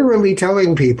Nations literally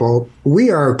telling people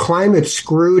we are climate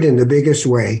screwed in the biggest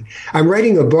way. I'm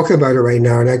writing a book about it right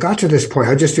now, and I got to this point.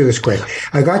 I'll just do this quick.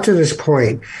 I got to this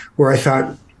point where I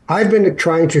thought, I've been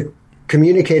trying to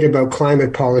communicate about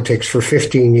climate politics for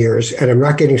 15 years, and I'm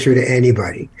not getting through to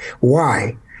anybody.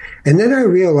 Why? And then I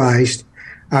realized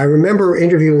I remember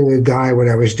interviewing a guy when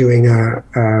I was doing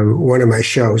one of my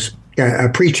shows, a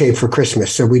pre-tape for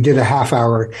Christmas. So we did a half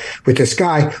hour with this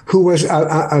guy who was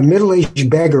a middle-aged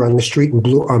beggar on the street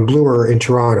on Bloor in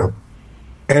Toronto.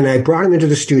 And I brought him into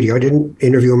the studio. I didn't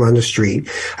interview him on the street.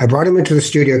 I brought him into the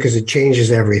studio because it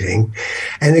changes everything.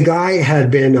 And the guy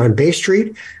had been on Bay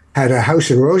Street, had a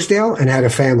house in Rosedale, and had a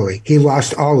family. He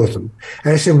lost all of them.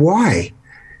 And I said, why?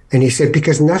 And he said,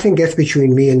 because nothing gets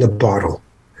between me and the bottle.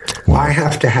 Wow. I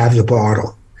have to have the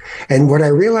bottle. And what I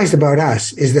realized about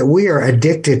us is that we are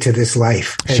addicted to this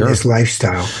life and this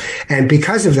lifestyle. And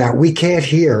because of that, we can't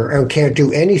hear and can't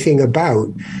do anything about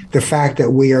the fact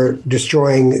that we are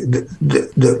destroying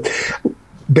the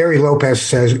Barry Lopez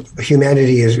says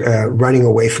humanity is running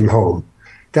away from home.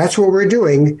 That's what we're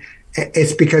doing.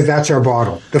 It's because that's our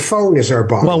bottle. The phone is our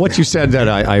bottle. Well, what you said that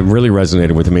I really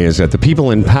resonated with me is that the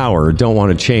people in power don't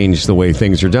want to change the way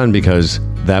things are done because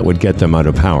that would get them out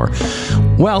of power.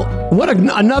 Well, what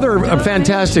another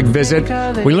fantastic visit.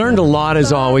 We learned a lot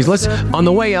as always. On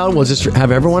the way out, we'll just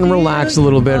have everyone relax a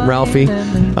little bit, Ralphie.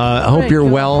 I hope you're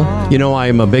well. You know,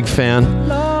 I'm a big fan.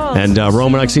 And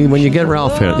Roman, I see when you get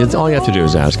Ralph, all you have to do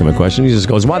is ask him a question. He just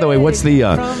goes, by the way, what's the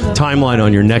timeline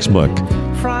on your next book?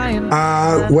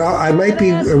 Well, I might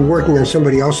be working on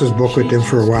somebody else's book with them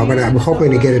for a while, but I'm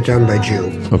hoping to get it done by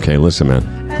June. Okay, listen,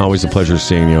 man. Always a pleasure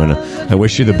seeing you, and I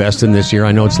wish you the best in this year.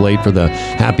 I know it's late for the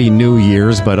Happy New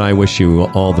Year's, but I wish you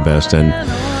all the best. And,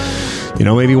 you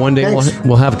know, maybe one day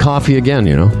we'll have coffee again,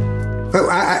 you know?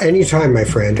 Anytime, my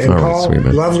friend. And Paul, sweet,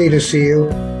 lovely to see you.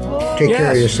 Take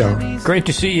care of yourself. Great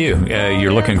to see you.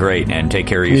 You're looking great, and take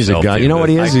care of yourself. He's a guy. You know what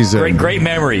he is? He's great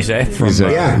memories, eh?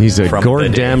 He's a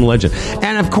goddamn legend.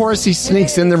 And of course, he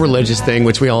sneaks in the religious thing,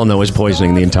 which we all know is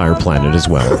poisoning the entire planet as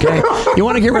well. Okay, you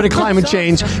want to get rid of climate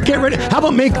change? How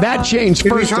about make that change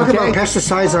first? Can we talk about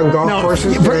pesticides on golf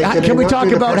courses? Can we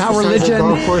talk about how religion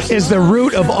is the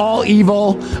root of all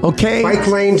evil? Okay, bike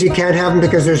lanes, you can't have them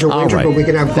because there's a winter, but we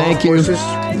can have golf courses.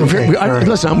 Okay.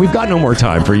 Listen, we've got no more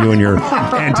time for you and your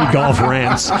anti-golf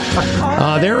rants.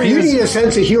 You need a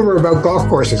sense of humor about golf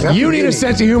courses. You need a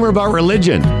sense of humor about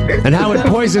religion and how it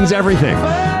poisons everything.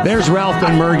 There's Ralph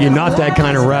Ben-Mergy, Not That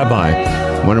Kind of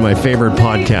Rabbi. One of my favorite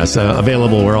podcasts,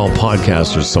 available where all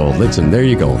podcasts are sold. Listen, there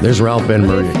you go. There's Ralph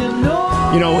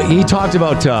Ben-Mergy. You know, he talked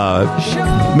about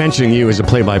mentioning you as a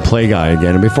play-by-play guy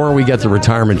again. And before we get the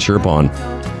retirement chirp on,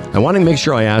 I want to make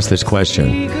sure I ask this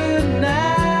question.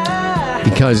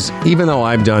 Because even though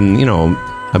I've done, you know,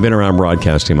 I've been around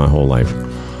broadcasting my whole life,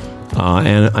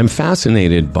 and I'm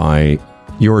fascinated by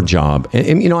your job.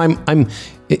 And you know,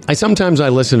 I sometimes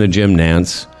listen to Jim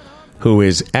Nantz, who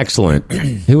is excellent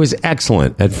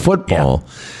at football.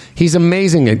 Yeah. He's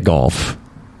amazing at golf,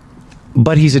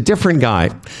 but he's a different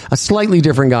guy, a slightly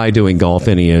different guy doing golf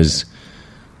than he is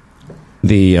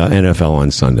the NFL on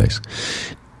Sundays.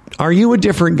 Are you a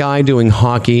different guy doing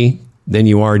hockey than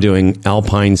you are doing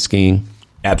alpine skiing?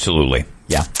 Absolutely.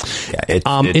 Yeah.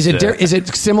 Is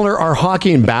it similar? Are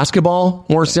hockey and basketball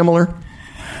more similar?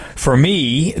 For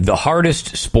me, the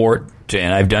hardest sport,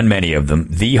 and I've done many of them,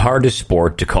 the hardest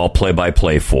sport to call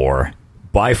play-by-play for,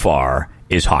 by far,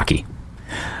 is hockey.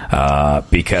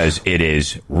 Because it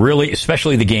is really,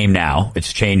 especially the game now,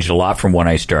 it's changed a lot from when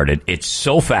I started. It's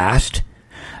so fast.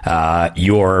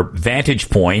 Your vantage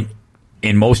point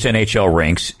in most NHL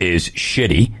rinks is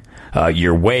shitty.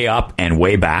 You're way up and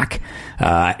way back,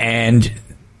 and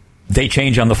they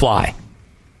change on the fly,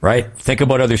 right? Think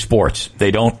about other sports. They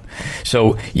don't.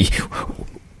 So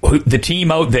the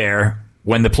team out there,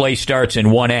 when the play starts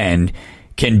in one end,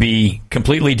 can be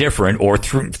completely different, or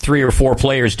three or four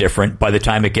players different by the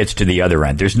time it gets to the other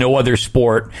end. There's no other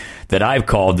sport that I've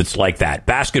called that's like that.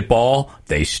 Basketball,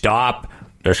 they stop.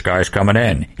 This guy's coming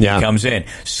in. Yeah. He comes in.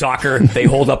 Soccer, they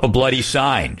hold up a bloody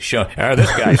sign. Show,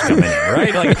 this guy's coming in,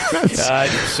 right? Like,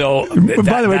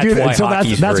 by the way, dude, so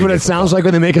that's what it sounds like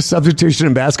when they make a substitution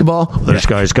in basketball. This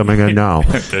guy's coming in now.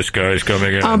 This guy's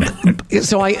coming in.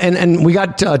 So and we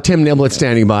got Tim Niblett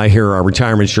standing by here, our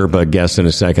retirement Sherpa guest, in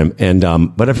a second. And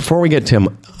but before we get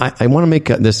Tim, I want to make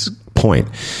this point.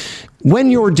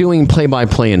 When you're doing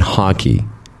play-by-play in hockey,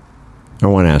 I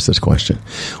want to ask this question.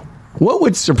 What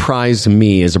would surprise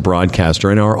me as a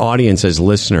broadcaster and our audience as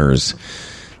listeners,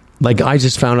 like I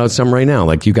just found out some right now,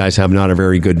 like you guys have not a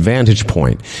very good vantage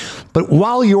point. But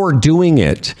while you're doing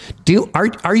it,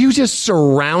 are you just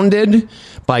surrounded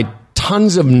by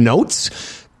tons of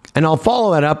notes? And I'll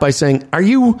follow that up by saying, how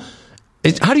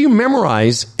do you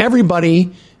memorize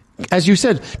everybody, as you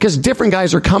said, because different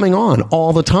guys are coming on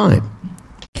all the time?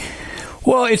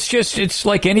 Well, it's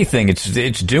like anything.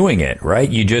 It's doing it, right?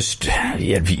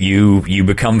 You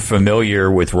become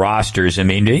familiar with rosters. I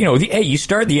mean, you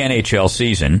start the NHL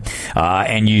season,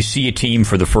 and you see a team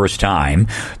for the first time.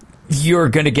 You're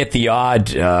going to get the odd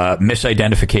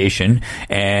misidentification,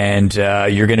 and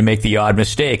you're going to make the odd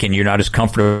mistake, and you're not as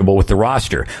comfortable with the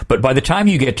roster. But by the time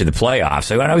you get to the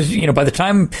playoffs, by the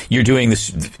time you're doing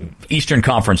this Eastern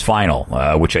Conference Final,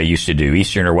 which I used to do,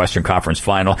 Eastern or Western Conference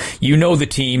Final, you know the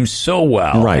team so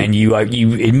well, right. And you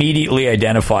immediately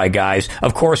identify guys,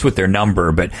 of course, with their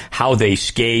number, but how they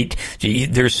skate.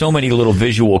 There's so many little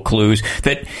visual clues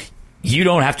that you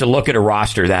don't have to look at a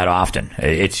roster that often.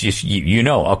 It's just,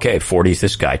 okay, 40's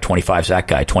this guy, 25's that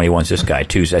guy, 21's this guy,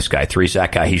 2's this guy, 3's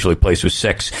that guy. He usually plays with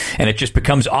 6, and it just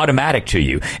becomes automatic to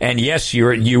you. And yes,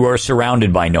 you are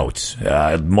surrounded by notes.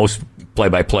 Most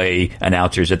play-by-play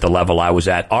announcers at the level I was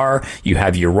at you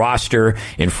have your roster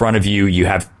in front of you. You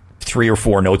have 3 or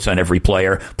 4 notes on every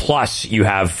player. Plus, you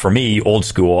have, for me, old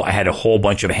school, I had a whole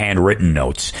bunch of handwritten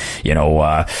notes.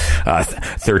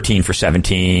 13 for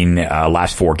 17,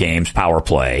 last 4 games, power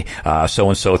play.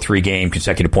 So-and-so 3-game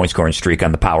consecutive point scoring streak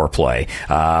on the power play.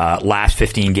 Last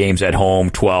 15 games at home,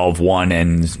 12, 1,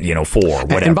 and 4,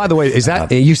 whatever. And by the way, is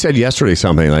that, you said yesterday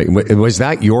something like, was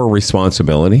that your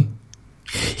responsibility?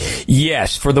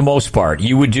 Yes, for the most part.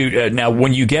 You would do now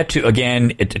when you get to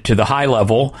the high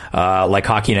level, like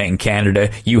Hockey Night in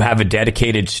Canada, you have a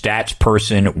dedicated stats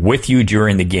person with you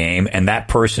during the game, and that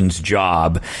person's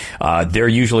job, they're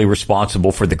usually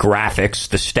responsible for the graphics,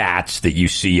 the stats that you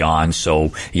see on.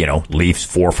 So, Leafs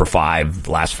 4 for 5,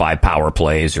 last 5 power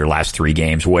plays or last 3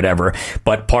 games, whatever.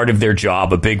 But part of their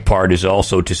job, a big part, is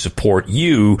also to support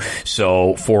you.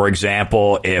 So, for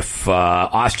example, if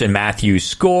Austin Matthews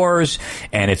scores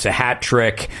and it's a hat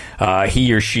trick,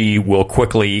 he or she will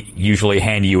quickly usually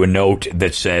hand you a note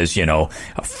that says,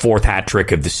 4th hat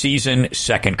trick of the season,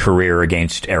 2nd career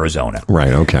against Arizona.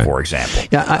 Right, okay. For example.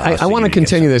 Yeah, I want to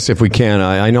continue this if we can.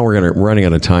 I know we're running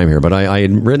out of time here, but I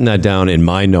had written that down in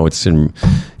my notes in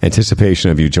anticipation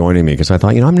of you joining me, because I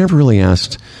thought, I've never really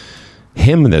asked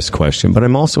him this question, but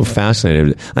I'm also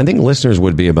fascinated. I think listeners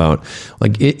would be about,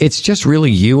 it's just really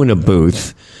you in a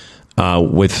booth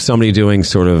with somebody doing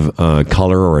sort of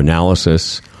color or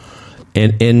analysis,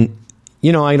 and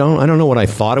I don't know what I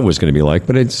thought it was going to be like,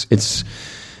 but it's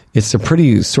a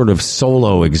pretty sort of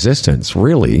solo existence.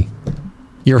 Really,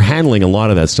 you're handling a lot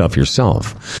of that stuff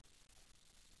yourself.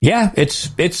 Yeah, it's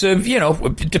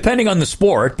depending on the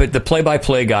sport, but the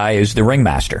play-by-play guy is the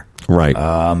ringmaster. Right.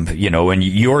 And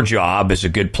your job as a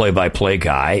good play-by-play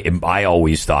guy, I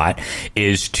always thought,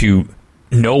 is to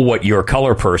know what your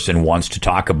color person wants to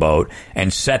talk about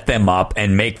and set them up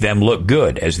and make them look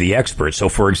good as the expert. So,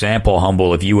 for example,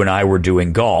 Humble, if you and I were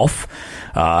doing golf,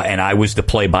 and I was the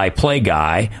play-by-play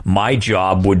guy, my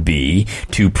job would be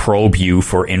to probe you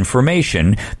for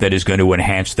information that is going to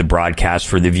enhance the broadcast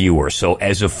for the viewer. So,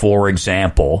 for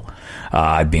example,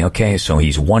 I'd be, okay, so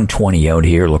he's 120 out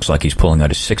here. Looks like he's pulling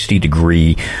out a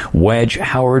 60-degree wedge.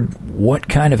 Howard, what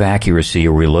kind of accuracy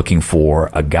are we looking for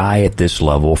a guy at this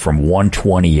level from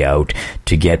 120 out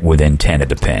to get within 10 of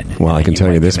the pin? Well, I can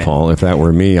tell you this, Paul. If that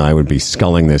were me, I would be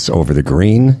sculling this over the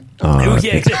green.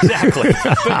 Yeah, exactly.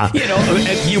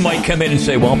 But, you might come in and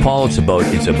say, "Well, Paul, it's about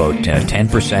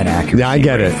 10% accuracy." Yeah, I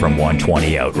get it from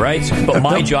 120 out, right? But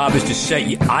my job is to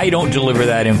say, I don't deliver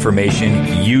that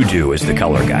information. You do as the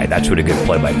color guy. That's what a good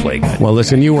play-by-play guy. Well,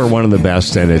 listen, you were one of the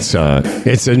best, and it's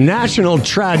a national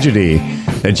tragedy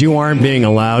that you aren't being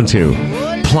allowed to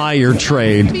ply your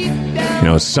trade,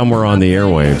 somewhere on the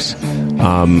airwaves.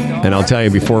 And I'll tell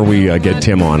you before we get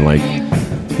Tim on,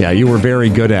 yeah, you were very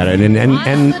good at it, and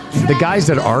the guys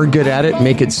that are good at it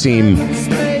make it seem,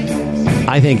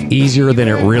 I think, easier than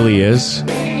it really is.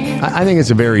 I think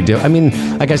it's a very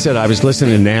like I said, I was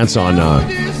listening to Nance on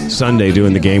Sunday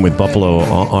doing the game with Buffalo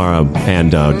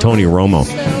and Tony Romo.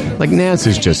 Nance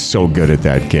is just so good at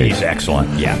that game. He's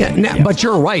excellent. Yeah. But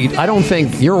you're right. I don't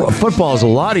think football is a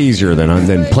lot easier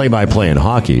than play-by-play in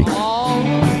hockey.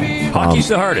 Hockey's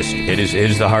the hardest. It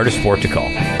is the hardest sport to call.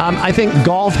 I think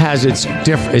golf has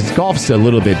golf's a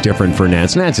little bit different for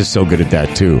Nance. Nance is so good at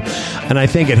that too, and I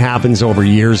think it happens over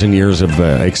years and years of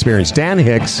experience. Dan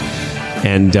Hicks,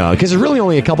 and because there's really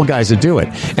only a couple guys that do it.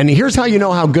 And here's how you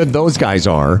know how good those guys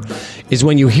are: is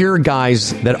when you hear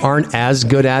guys that aren't as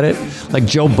good at it, like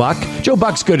Joe Buck. Joe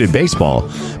Buck's good at baseball,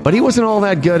 but he wasn't all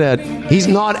that good at. He's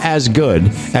not as good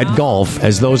at golf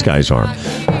as those guys are.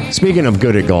 Speaking of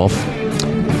good at golf.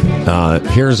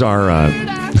 Here's our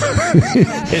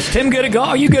Is Tim good at golf?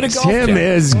 Are you good at golf? Tim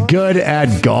is good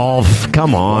at golf.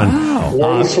 Come on. Wow.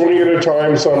 One swing at a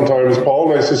time sometimes,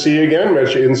 Paul. Nice to see you again.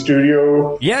 Met you in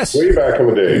studio Yes. way back in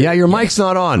the day. Yeah, your mic's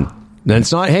not on.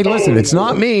 It's not. Hey, listen, it's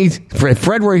not me. If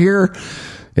Fred were here,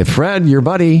 if Fred, your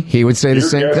buddy, he would say the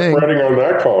same thing. You're getting on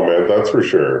that comment, that's for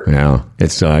sure. Yeah,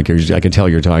 it's. I can tell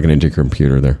you're talking into your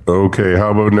computer there. Okay,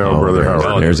 how about now, Brother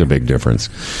Howard? There's a big difference.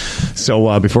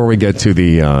 So before we get to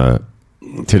the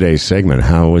today's segment,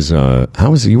 how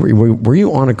was you? Were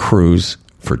you on a cruise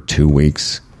for 2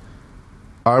 weeks?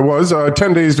 I was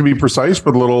 10 days to be precise,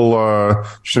 but little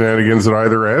shenanigans at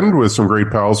either end with some great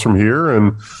pals from here.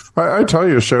 And I tell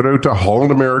you, shout out to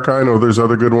Holland America. I know there's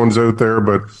other good ones out there,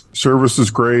 but service is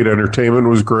great. Entertainment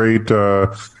was great.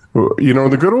 You know,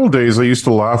 in the good old days, I used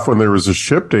to laugh when there was a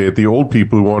ship day at the old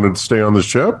people who wanted to stay on the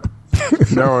ship.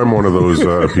 Now I'm one of those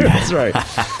people. That's right.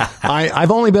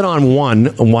 I've only been on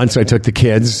one. Once I took the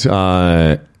kids.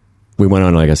 We went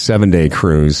on like a 7-day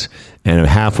cruise, and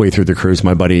halfway through the cruise,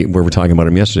 my buddy, we were talking about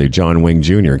him yesterday, John Wing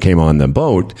Jr., came on the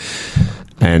boat,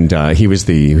 and he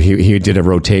did a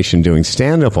rotation doing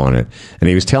stand-up on it, and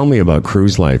he was telling me about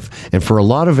cruise life. And for a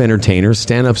lot of entertainers,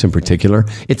 stand-ups in particular,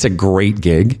 it's a great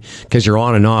gig, because you're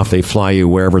on and off. They fly you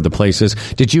wherever the place is.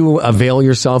 Did you avail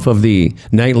yourself of the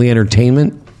nightly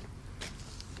entertainment?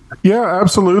 Yeah,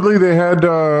 absolutely. They had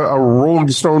a Rolling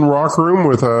Stone rock room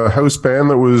with a house band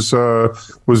that was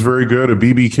very good. A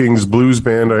B.B. King's blues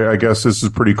band. I guess this is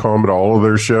pretty common to all of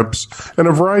their ships, and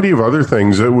a variety of other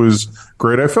things. It was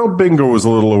great. I felt bingo was a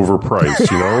little overpriced,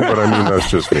 you know, but I mean,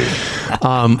 that's just me.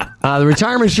 The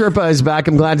Retirement Sherpa is back.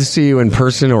 I'm glad to see you in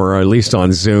person, or at least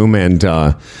on Zoom. And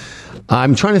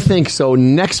I'm trying to think. So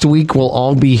next week we'll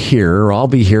all be here. I'll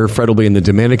be here. Fred will be in the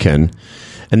Dominican.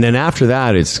 And then after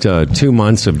that, it's 2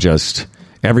 months of just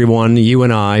everyone, you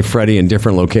and I, Freddie, in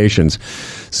different locations.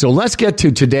 So let's get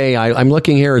to today. I'm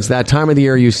looking here. It's that time of the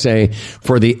year you say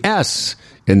for the S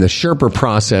in the Sherpa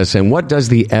process. And what does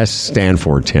the S stand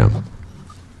for, Tim?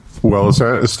 Well,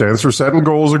 it stands for setting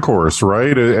goals, of course,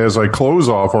 right? As I close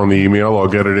off on the email, I'll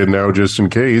get it in now just in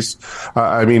case.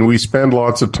 I mean, we spend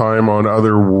lots of time on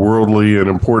other worldly and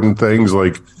important things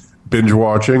like binge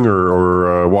watching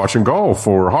or watching golf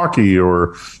or hockey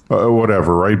or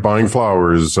whatever, right? Buying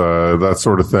flowers, that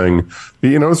sort of thing.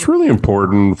 You know, it's really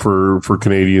important for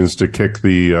Canadians to kick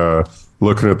the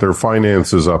looking at their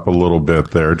finances up a little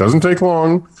bit there. It doesn't take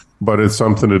long, but it's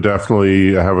something to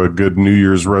definitely have a good New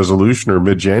Year's resolution or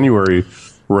mid-January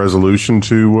resolution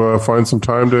to find some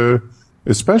time to,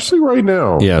 especially right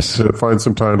now, yes, to find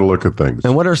some time to look at things.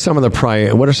 And what are some of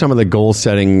the goal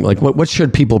setting, like what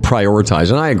should people prioritize?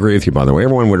 And I agree with you, by the way.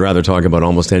 Everyone would rather talk about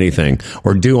almost anything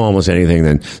or do almost anything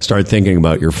than start thinking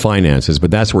about your finances, but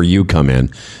that's where you come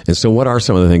in. And so what are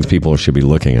some of the things people should be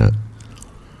looking at?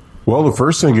 Well, the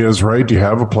first thing is, right, do you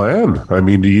have a plan? I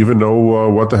mean, do you even know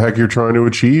what the heck you're trying to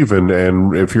achieve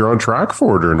and if you're on track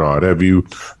for it or not? Have you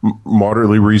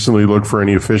moderately recently looked for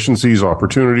any efficiencies,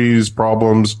 opportunities,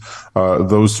 problems,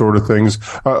 those sort of things?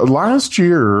 Last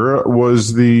year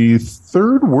was the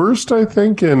third worst, I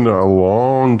think, in a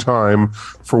long time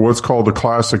for what's called the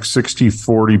classic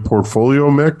 60-40 portfolio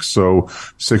mix. So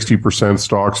 60%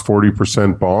 stocks,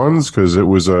 40% bonds, because it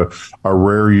was a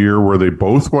rare year where they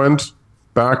both went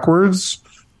backwards.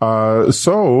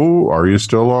 So are you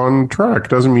still on track?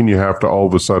 Doesn't mean you have to all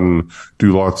of a sudden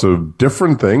do lots of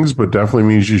different things, but definitely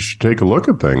means you should take a look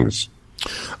at things.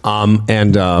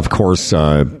 Of course,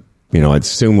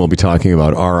 soon we'll be talking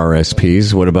about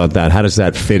RRSPs. What about that? How does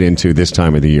that fit into this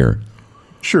time of the year?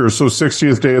 Sure. So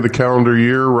 60th day of the calendar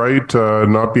year, right?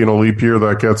 Not being a leap year,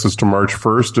 that gets us to March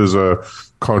 1st as a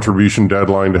contribution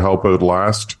deadline to help out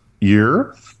last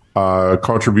year.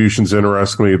 Contributions,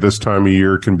 interestingly, at this time of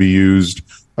year can be used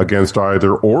against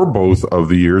either or both of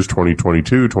the years,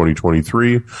 2022,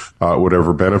 2023,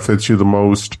 whatever benefits you the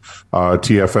most.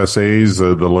 TFSAs,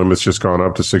 the limit's just gone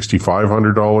up to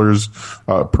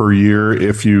 $6,500 per year.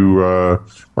 If you are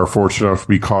fortunate enough to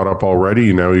be caught up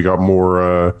already, now you got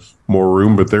more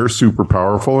room, but they're super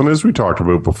powerful. And as we talked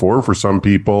about before, for some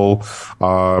people,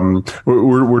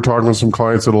 we're talking to some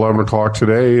clients at 11 o'clock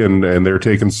today, and they're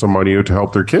taking some money out to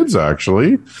help their kids,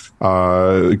 actually,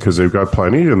 because they've got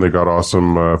plenty and they've got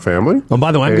awesome family. Oh,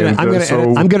 by the way,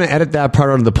 I'm going to edit that part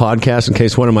out of the podcast in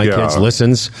case one of my kids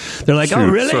listens. They're like, "Oh,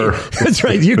 really? Sir. That's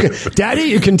right. Daddy,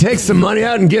 you can take some money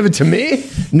out and give it to me."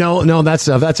 No, that's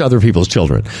other people's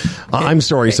children. I'm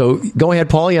sorry. So go ahead,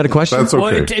 Paul. You had a question? That's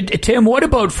okay. Well, Tim, what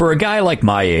about for a guy like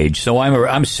my age? So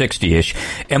I'm 60-ish.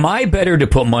 Am I better to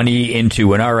put money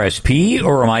into an RSP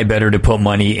or am I better to put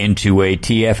money into a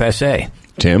TFSA?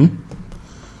 Tim?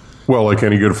 Well, like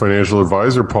any good financial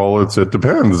advisor, Paul, it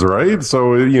depends, right?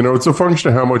 So, it's a function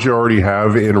of how much you already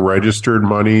have in registered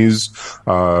monies,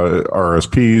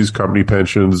 RSPs, company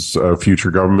pensions,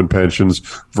 future government pensions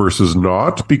versus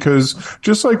not. Because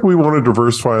just like we want to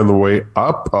diversify on the way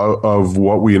up of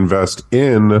what we invest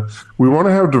in, we want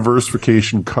to have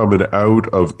diversification coming out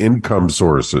of income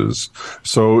sources.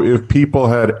 So if people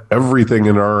had everything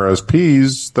in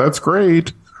RSPs, that's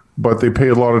great, but they pay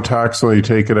a lot of tax and they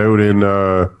take it out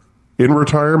in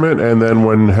retirement, and then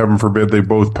when, heaven forbid, they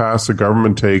both pass, the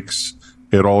government takes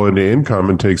it all into income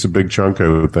and takes a big chunk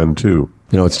out then too.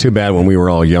 It's too bad when we were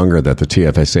all younger that the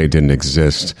TFSA didn't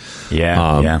exist.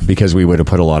 Yeah. Because we would have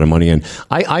put a lot of money in.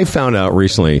 I found out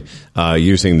recently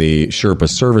using the Sherpa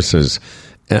services.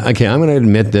 Okay, I'm going to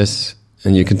admit this,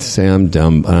 and you can say I'm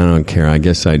dumb. I don't care. I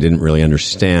guess I didn't really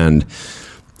understand.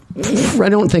 I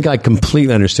don't think I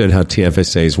completely understood how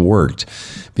TFSAs worked,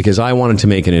 because I wanted to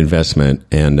make an investment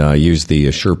and use the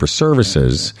Sherpa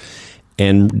services,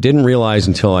 and didn't realize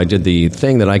until I did the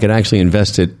thing that I could actually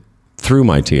invest it through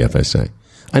my TFSA.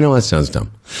 I know that sounds dumb,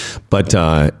 but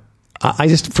I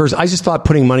just thought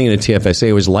putting money in a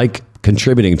TFSA was like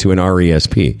contributing to an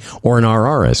RESP or an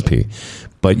RRSP,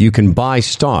 but you can buy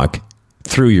stock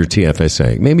through your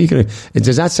TFSA. Maybe you can.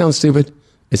 Does that sound stupid?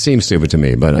 It seems stupid to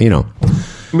me, but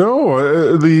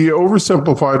No, the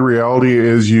oversimplified reality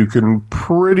is you can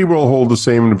pretty well hold the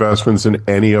same investments in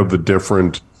any of the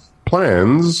different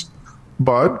plans,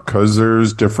 but because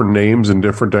there's different names and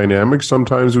different dynamics,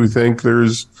 sometimes we think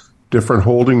there's different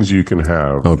holdings you can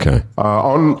have. Okay.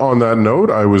 On that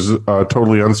note, I was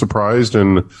totally unsurprised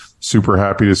and super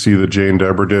happy to see that Jay and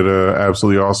Deborah did an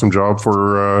absolutely awesome job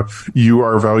for you,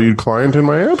 our valued client, in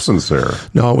my absence there.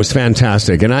 No, it was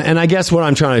fantastic. And I guess what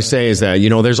I'm trying to say is that,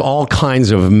 there's all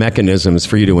kinds of mechanisms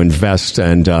for you to invest.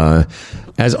 And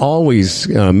as always,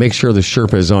 make sure the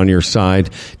Sherpa is on your side.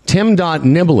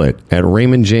 Tim.Niblett at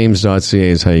raymondjames.ca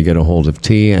is how you get a hold of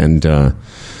T. And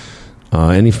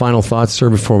any final thoughts,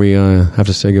 sir, before we have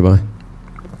to say goodbye?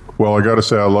 Well, I got to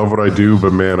say, I love what I do,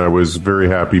 but man, I was very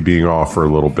happy being off for a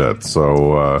little bit.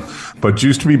 So, but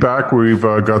juiced to be back. We've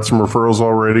got some referrals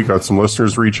already, got some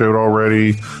listeners reach out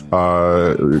already,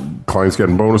 clients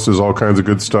getting bonuses, all kinds of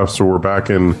good stuff. So we're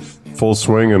back in full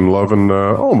swing and loving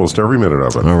almost every minute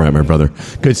of it. All right, my brother.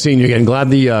 Good seeing you again. Glad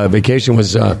the vacation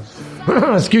was,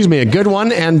 excuse me, a good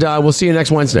one. And we'll see you next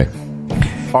Wednesday.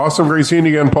 Awesome. Great seeing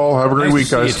you again, Paul. Have a great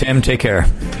week, guys. See you, Tim. Take care.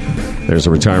 There's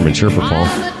a retirement Sherpa, Paul,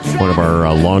 one of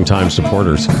our longtime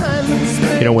supporters.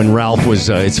 When Ralph was,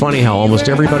 it's funny how almost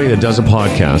everybody that does a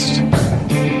podcast,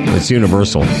 it's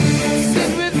universal,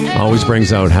 always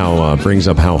brings up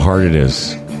how hard it is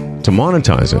to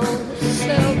monetize it.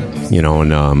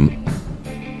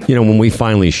 When we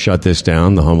finally shut this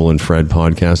down, the Humble and Fred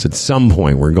podcast, at some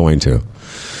point we're going to,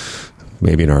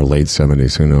 maybe in our late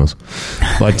 70s, who knows?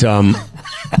 But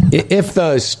if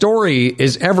the story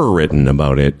is ever written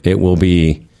about it,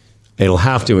 it'll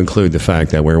have to include the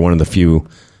fact that we're one of the few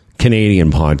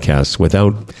Canadian podcasts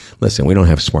without, listen, we don't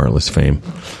have Smartless fame.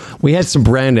 We had some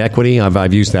brand equity.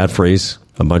 I've used that phrase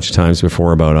a bunch of times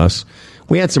before about us.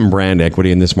 We had some brand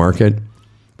equity in this market,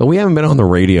 but we haven't been on the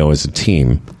radio as a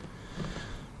team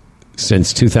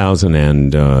since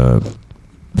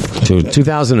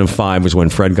 2005 was when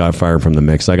Fred got fired from the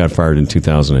mix. I got fired in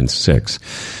 2006.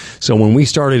 So when we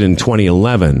started in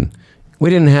 2011, we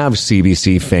didn't have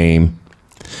CBC fame.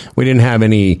 We didn't have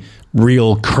any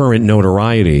real current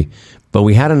notoriety, but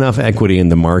we had enough equity in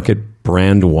the market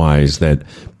brand-wise that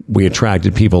we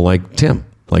attracted people like Tim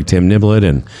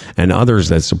Niblett and others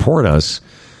that support us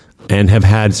and have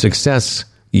had success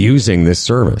using this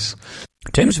service.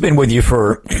 Tim's been with you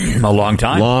for a long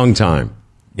time. Long time.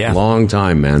 Yeah. Long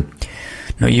time, man.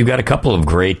 No, you've got a couple of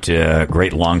great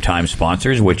longtime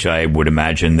sponsors, which I would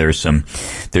imagine there's some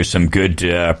good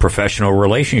professional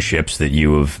relationships that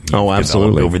you have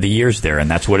developed over the years there,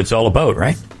 and that's what it's all about,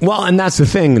 right? Well, and that's the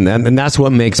thing, and that's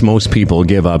what makes most people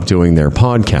give up doing their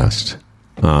podcast,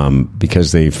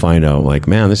 because they find out, like,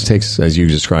 man, this takes, as you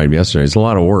described yesterday, it's a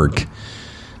lot of work,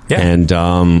 and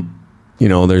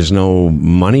there's no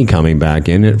money coming back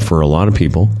in it for a lot of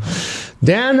people.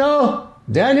 Daniel.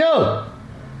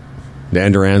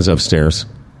 Dan Duran's upstairs.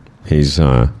 He's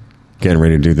getting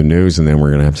ready to do the news, and then we're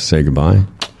going to have to say goodbye.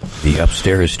 The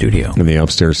upstairs studio. In the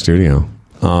upstairs studio.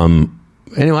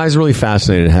 Anyway, I was really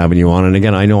fascinated having you on. And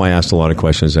again, I know I asked a lot of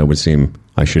questions that would seem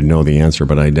I should know the answer,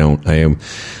 but I don't.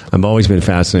 I've always been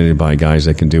fascinated by guys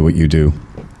that can do what you do.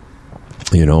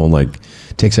 You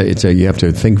have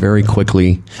to think very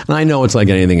quickly. And I know it's like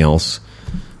anything else.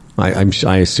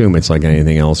 I assume it's like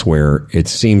anything else where it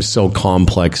seems so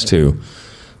complex to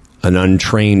an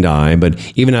untrained eye. But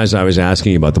even as I was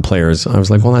asking you about the players, I was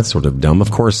like, well, that's sort of dumb.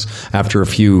 Of course, after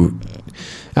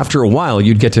a while,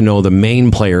 you'd get to know the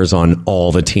main players on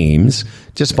all the teams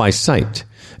just by sight.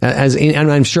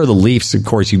 And I'm sure the Leafs, of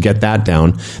course, you get that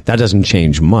down. That doesn't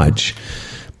change much.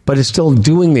 But it's still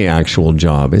doing the actual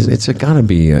job. It's got to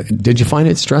be. Did you find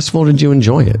it stressful? Did you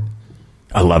enjoy it?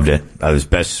 I loved it. I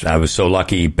was so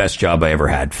lucky. Best job I ever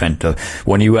had.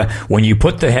 When you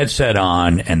put the headset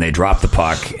on and they drop the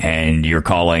puck and you're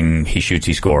calling, he shoots,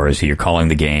 he scores. You're calling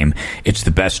the game. It's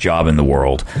the best job in the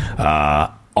world.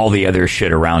 All the other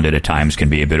shit around it at times can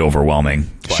be a bit overwhelming.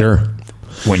 Sure.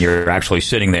 When you're actually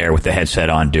sitting there with the headset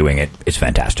on doing it, it's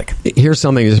fantastic. Here's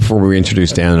something before we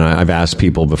introduce Dan, and I've asked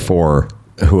people before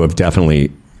who have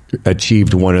definitely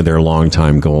achieved one of their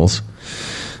longtime goals.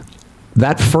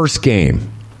 That first game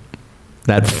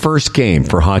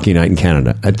for Hockey Night in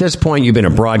Canada, at this point, you've been a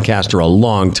broadcaster a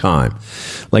long time.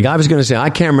 Like I was going to say, I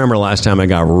can't remember the last time I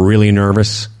got really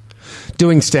nervous.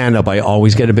 Doing stand-up, I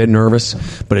always get a bit nervous,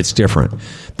 but it's different.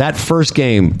 That first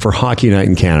game for Hockey Night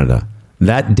in Canada,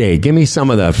 that day, give me some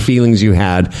of the feelings you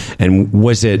had, and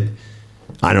was it,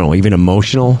 I don't know, even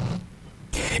emotional?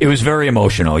 It was very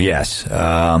emotional, yes.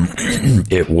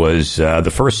 It was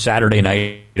the first Saturday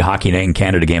night Hockey Night in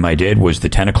Canada game I did was the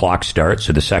 10 o'clock start,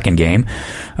 so the second game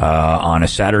on a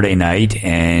Saturday night,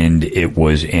 and it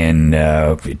was in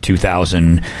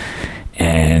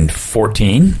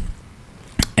 2014.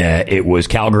 It was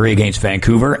Calgary against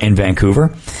Vancouver in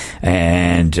Vancouver,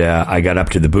 and I got up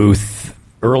to the booth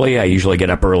early. I usually get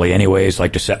up early anyways,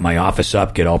 like to set my office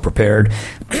up, get all prepared.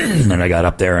 And I got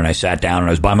up there and I sat down and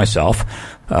I was by myself.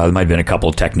 There might have been a couple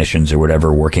of technicians or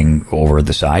whatever working over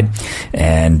the side.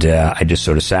 And I just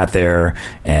sort of sat there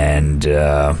and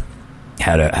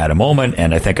had a moment,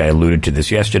 and I think I alluded to this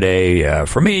yesterday.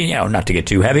 For me, not to get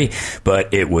too heavy,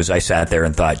 but it was, I sat there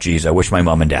and thought, geez, I wish my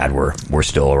mom and dad were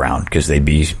still around, because they'd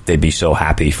be so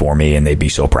happy for me and they'd be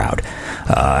so proud.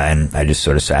 And I just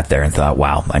sort of sat there and thought,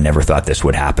 wow, I never thought this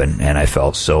would happen, and I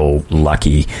felt so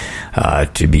lucky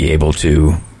to be able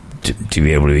to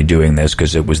be doing this,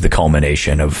 because it was the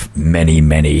culmination of many,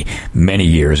 many, many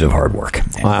years of hard work.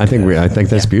 And, I think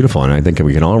that's beautiful, and I think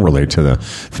we can all relate to the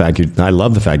fact. I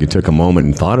love the fact you took a moment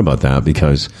and thought about that,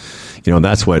 because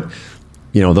that's what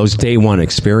those day one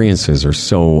experiences are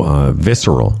so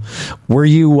visceral. Were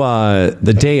you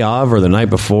the day of or the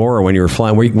night before, or when you were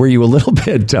flying? Were you a little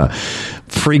bit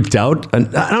freaked out?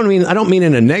 And I don't mean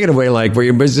in a negative way. Like, were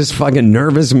you just fucking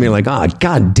nervous and be like, oh,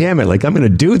 God damn it! Like, I'm going to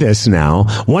do this now.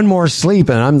 One more sleep,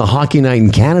 and I'm the Hockey Night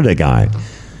in Canada guy.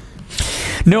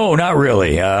 No, not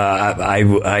really. I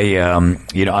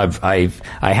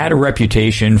had a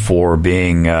reputation for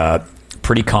being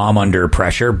pretty calm under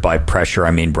pressure. By pressure,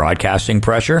 I mean broadcasting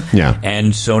pressure. Yeah.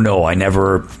 And so, no, I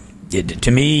never.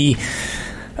 To me,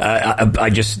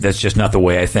 that's just not the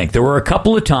way I think. There were a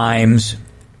couple of times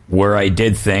where I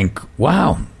did think,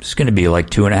 wow, it's going to be like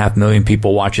 2.5 million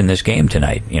people watching this game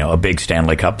tonight. A big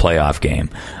Stanley Cup playoff game.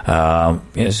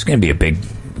 It's going to be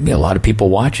a lot of people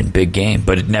watching, big game.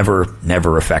 But it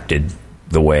never affected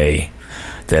the way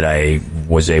that I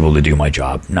was able to do my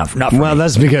job. Not for me.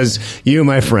 That's because you,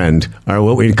 my friend, are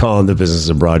what we'd call in the business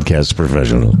a broadcast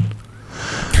professional.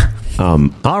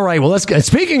 All right, well, let's get.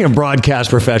 Speaking of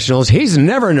broadcast professionals, he's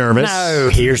never nervous. Now,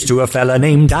 here's to a fella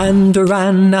named Dan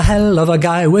Duran, a hell of a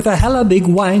guy with a hella big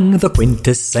wang, the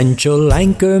quintessential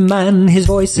anchor man. His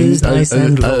voice is nice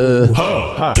and low.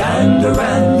 Dan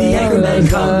Duran, the anchor man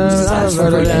comes. As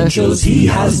for credentials, he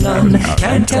has none.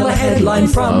 Can't tell a headline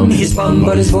from his bum,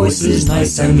 but his voice is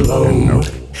nice and low.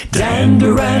 Dan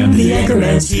Duran, the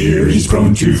anchorman's here. He's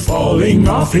prone to falling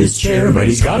off his chair, but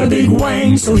he's got a big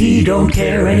wang, so he don't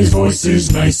care, and his voice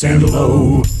is nice and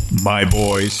low. My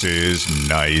voice is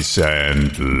nice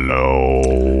and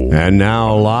low. And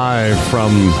now live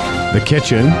from the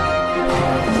kitchen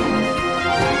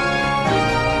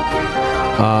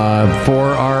for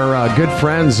our good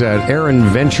friends at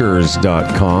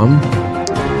AaronVentures.com.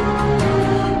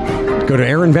 Go to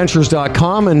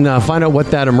AaronVentures.com and find out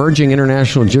what that emerging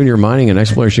international junior mining and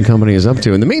exploration company is up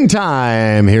to. In the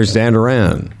meantime, here's Dan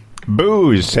Duran.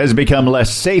 Booze has become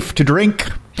less safe to drink.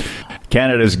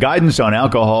 Canada's guidance on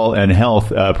alcohol and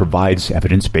health provides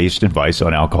evidence-based advice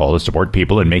on alcohol to support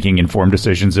people in making informed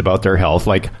decisions about their health,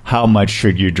 like how much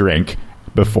should you drink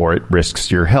before it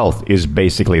risks your health, is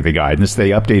basically the guidance. They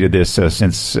updated this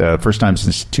first time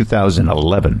since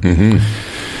 2011. Mm-hmm.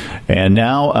 And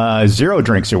now 0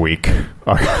 drinks a week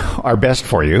are best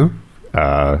for you.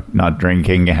 Not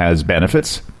drinking has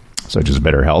benefits. such as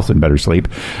better health and better sleep.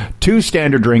 2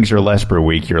 standard drinks or less per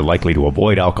week, you're likely to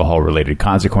avoid alcohol-related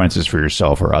consequences for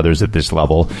yourself or others at this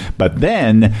level. But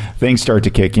then things start to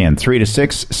kick in. 3 to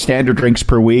 6 standard drinks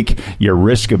per week, your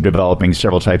risk of developing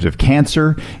several types of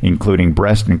cancer, including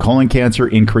breast and colon cancer,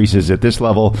 increases at this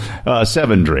level.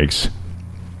 7 drinks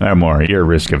or more, your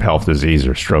risk of health disease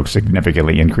or stroke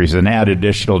significantly increases, and add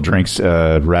additional drinks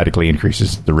radically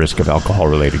increases the risk of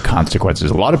alcohol-related consequences.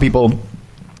 A lot of people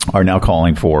are now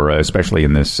calling for, especially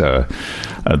in this,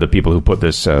 the people who put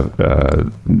this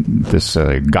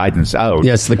guidance out.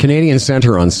 Yes, the Canadian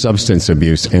Centre on Substance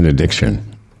Abuse and Addiction.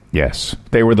 Yes,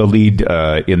 they were the lead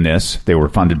in this. They were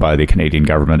funded by the Canadian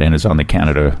government and is on the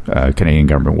Canadian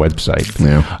government website.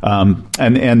 Yeah.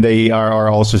 And they are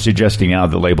also suggesting now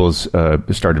that labels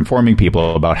start informing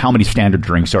people about how many standard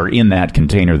drinks are in that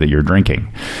container that you're drinking,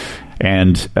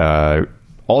 and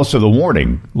also the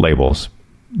warning labels,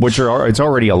 which it's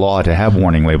already a law to have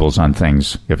warning labels on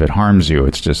things if it harms you.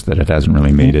 It's just that it hasn't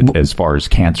really made it as far as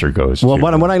cancer goes. Well,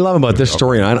 what I love about this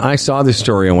story, and I saw this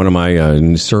story on one of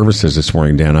my services this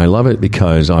morning, Dan. I love it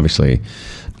because obviously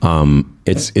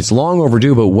it's long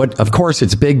overdue, but of course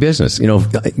it's big business. You know,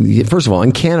 first of all,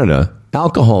 in Canada,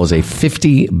 alcohol is a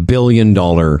 $50 billion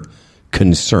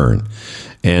concern,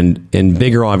 and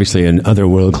bigger obviously in other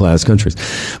world class countries,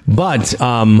 but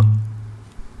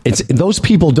those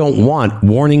people don't want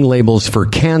warning labels for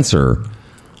cancer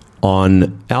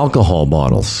on alcohol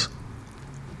bottles.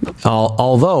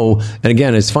 Although, and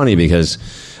again, it's funny because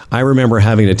I remember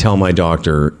having to tell my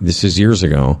doctor, this is years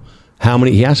ago,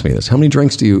 he asked me this, how many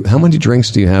drinks do you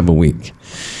have a week?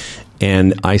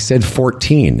 And I said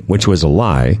 14, which was a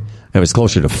lie. I was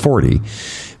closer to 40.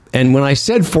 And when I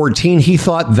said 14, he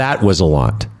thought that was a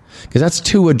lot. Because that's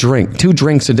 2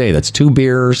 drinks a day. That's 2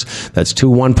 beers. That's 2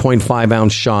 1.5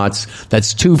 ounce shots.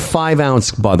 That's 2 5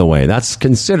 ounce, by the way. That's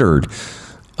considered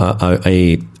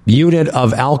a unit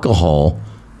of alcohol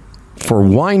for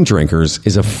wine drinkers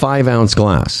is a 5 ounce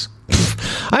glass.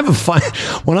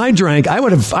 When I drank, I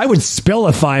would spill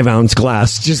a 5 ounce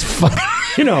glass just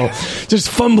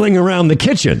fumbling around the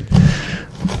kitchen.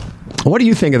 What do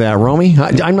you think of that, Romy?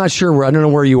 I'm not sure. I don't know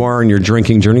where you are in your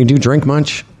drinking journey. Do you drink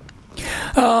much?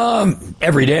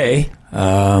 Every day,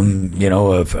 a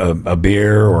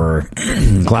beer or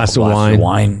glass of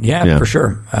wine. Yeah, for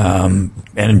sure. And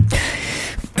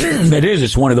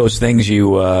it's one of those things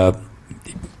you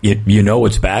know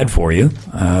it's bad for you,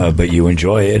 but you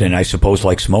enjoy it. And I suppose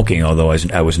like smoking, although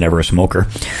I was never a smoker.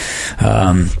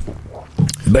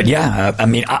 But yeah, I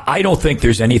mean, I don't think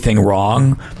there's anything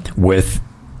wrong with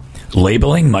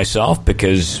labeling myself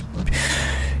because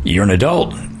you're an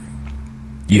adult.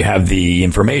 You have the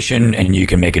information and you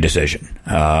can make a decision.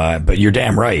 But you're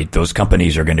damn right. Those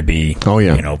companies are going to be,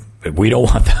 we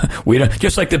don't want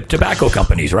just like the tobacco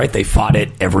companies, right? They fought it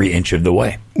every inch of the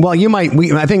way. Well,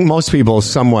 I think most people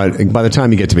somewhat, by the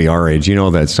time you get to be our age, you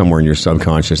know that somewhere in your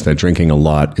subconscious that drinking a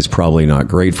lot is probably not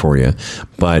great for you.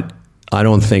 But I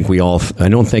don't think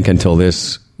until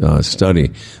this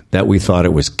study that we thought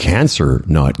it was cancer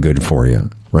not good for you.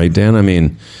 Right, Dan? I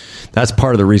mean, that's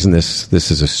part of the reason this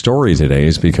is a story today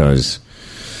is because,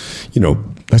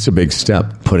 that's a big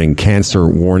step, putting cancer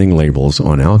warning labels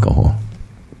on alcohol.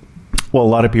 Well, a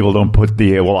lot of people don't put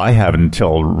I haven't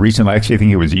until recently. I actually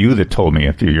think it was you that told me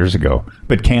a few years ago.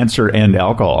 But cancer and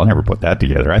alcohol, I never put that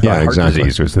together. I thought heart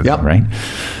disease was the thing, right?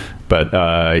 But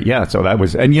so that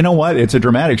was, and you know what? It's a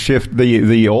dramatic shift.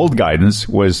 The old guidance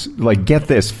was like, get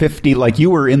this, 50, like you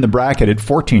were in the bracket at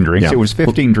 14 drinks. Yeah. It was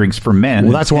 15 drinks for men.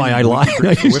 Well, that's why I lied.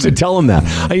 I used to tell them that.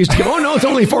 I used to go, oh no, it's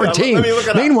only 14.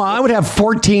 Meanwhile, I would have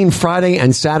 14 Friday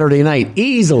and Saturday night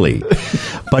easily.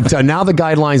 But now the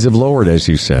guidelines have lowered, as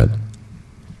you said.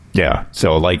 Yeah.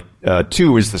 So like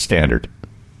 2 is the standard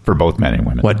for both men and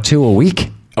women. What, 2 a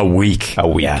week? A week.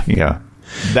 Yeah.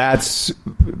 That's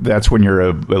when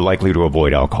you're likely to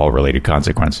avoid alcohol-related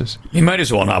consequences. You might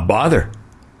as well not bother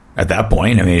at that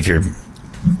point. I mean, if you're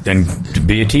then to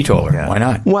be a teetotaler, why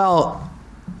not? Well,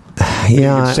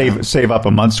 yeah, you could save up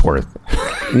a month's worth.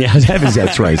 Yeah,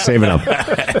 that's right. Save it up.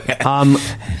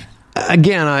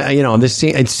 Again,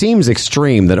 it seems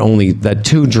extreme that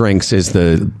 2 drinks is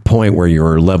the point where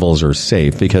your levels are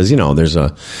safe because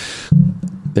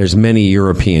there's many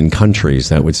European countries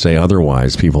that would say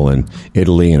otherwise. People in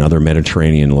Italy and other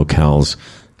Mediterranean locales,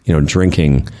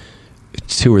 drinking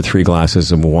 2 or 3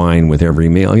 glasses of wine with every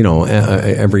meal,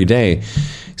 every day.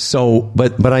 So,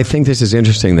 but I think this is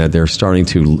interesting that they're starting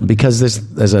to, because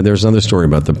there's another story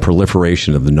about the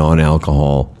proliferation of the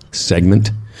non-alcohol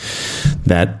segment,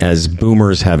 that as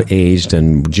boomers have aged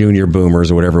and junior boomers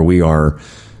or whatever we are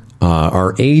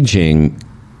aging,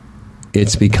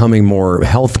 it's becoming more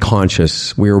health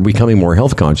conscious. We are becoming more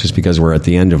health conscious because we're at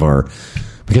the end of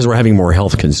because we're having more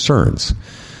health concerns.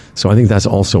 So I think that's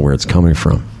also where it's coming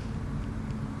from.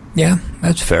 Yeah,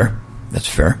 that's fair. That's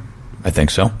fair. I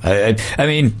think so. I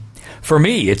mean, for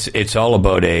me, it's all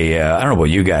about I don't know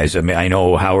about you guys. I mean, I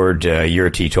know, Howard, you're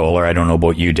a teetotaler. I don't know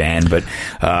about you, Dan, but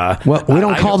well, we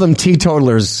don't call them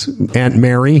teetotalers, Aunt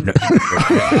Mary.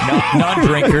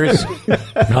 Non-drinkers.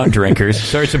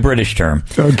 So it's a British term.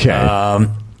 Okay.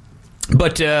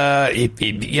 But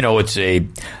it's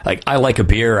I like a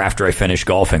beer after I finish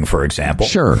golfing, for example.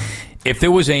 Sure. If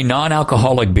there was a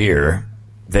non-alcoholic beer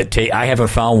that I haven't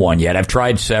found one yet. I've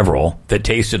tried several that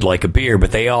tasted like a beer,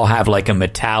 but they all have like a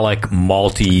metallic,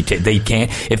 malty. They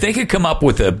can't. If they could come up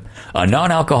with a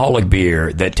non-alcoholic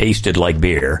beer that tasted like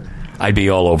beer, I'd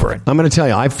be all over it. I'm going to tell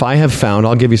you, I have found,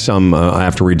 I'll give you some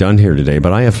after we're done here today,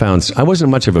 but I have found, I wasn't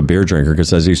much of a beer drinker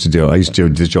because I used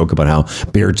to joke about how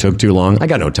beer took too long. I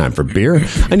got no time for beer.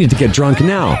 I need to get drunk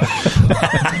now.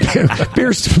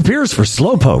 Beer's for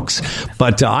slowpokes.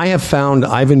 But I have found,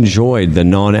 I've enjoyed the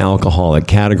non-alcoholic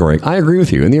category. I agree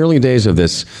with you. In the early days of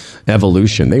this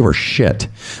evolution, they were shit.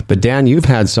 But Dan, you've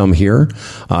had some here.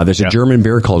 There's a German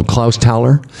beer called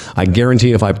Klausthaler. I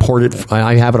guarantee if I poured it,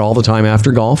 I have it all the time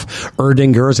after golf.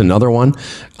 Erdinger is another one.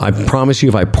 I promise you,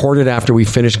 if I poured it after we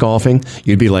finished golfing,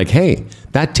 you'd be like, hey,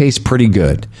 that tastes pretty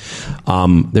good.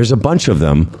 There's a bunch of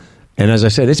them. And as I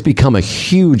said, it's become a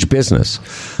huge business.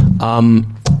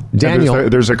 Daniel,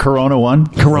 there's a Corona one.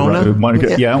 Corona?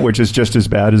 Which is just as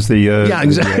bad as the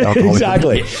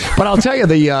exactly. But I'll tell you,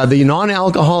 the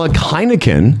non-alcoholic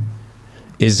Heineken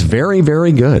is very,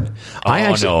 very good.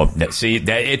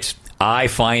 I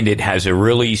find it has a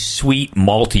really sweet,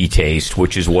 malty taste,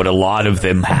 which is what a lot of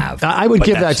them have. I would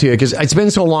give that to you because it's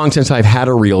been so long since I've had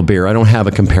a real beer. I don't have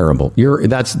a comparable.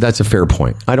 That's a fair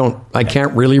point. I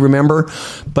can't really remember,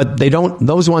 but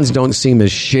those ones don't seem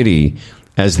as shitty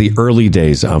as the early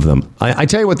days of them. I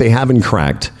tell you what they haven't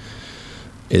cracked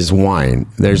is wine.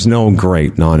 There's no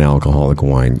great non-alcoholic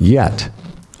wine yet.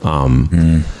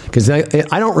 Because I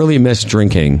don't really miss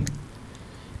drinking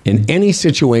in any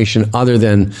situation other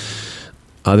than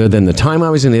the time I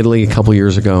was in Italy a couple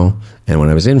years ago and when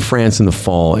I was in France in the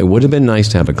fall. It would have been nice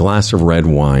to have a glass of red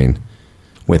wine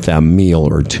with a meal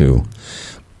or two.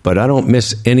 But I don't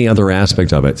miss any other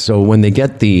aspect of it. So when they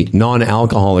get the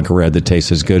non-alcoholic red that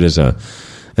tastes as good as a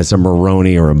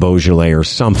Maroni or a Beaujolais or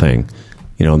something,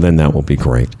 then that will be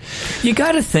great. You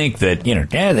got to think that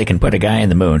they can put a guy in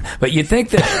the moon, but you think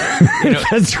that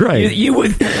that's right. You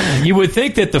would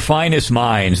think that the finest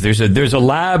minds. There's a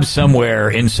lab somewhere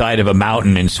inside of a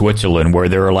mountain in Switzerland where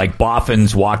there are like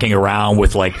boffins walking around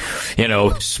with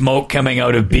smoke coming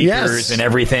out of beakers and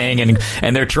everything,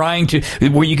 and they're trying to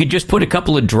where you could just put a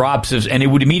couple of drops of and it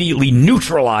would immediately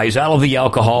neutralize all of the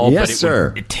alcohol. Yes, but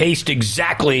sir. Would taste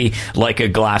exactly like a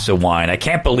glass of wine. I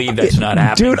can't believe that's not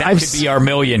happening. Dude, that could be our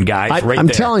million guys. I'm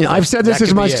telling you, I've said this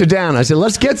as much to Dan. I said,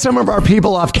 let's get some of our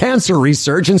people off cancer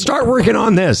research and start working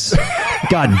on this.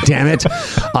 God damn it,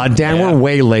 Dan, we're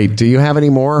way late. Do you have any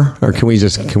more, or can we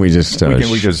just?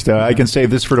 I can save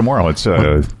this for tomorrow. It's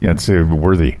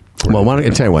worthy. Well, why don't I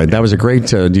tell you what? That was a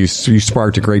great. You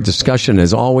sparked a great discussion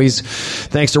as always.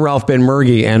 Thanks to Ralph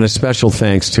Benmergui, and a special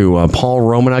thanks to Paul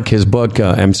Romanuk. His book.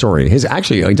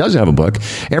 He does have a book.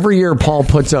 Every year, Paul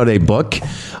puts out a book.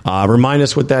 Remind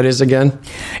us what that is again.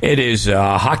 It is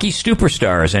Hockey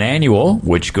Superstars, an annual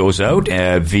which goes out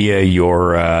via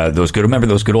your those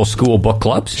good old school book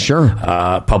clubs. Sure.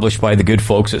 Published by the good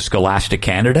folks at Scholastic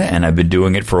Canada, and I've been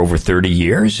doing it for over 30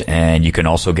 years. And you can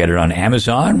also get it on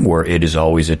Amazon, where it is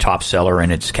always a top seller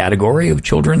in its category of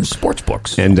children's sports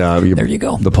books. And there you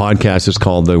go. The podcast is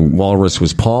called The Walrus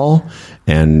Was Paul.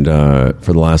 And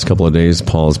for the last couple of days,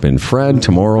 Paul's been Fred.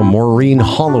 Tomorrow, Maureen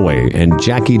Holloway and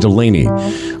Jackie Delaney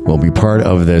will be part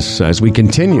of this as we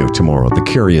continue tomorrow the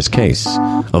curious case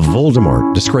of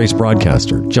Voldemort, disgraced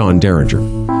broadcaster John Derringer.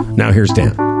 Now here's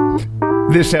Dan.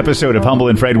 This episode of Humble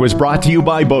and Fred was brought to you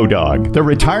by Bodog, the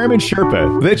Retirement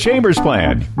Sherpa, The Chambers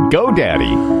Plan,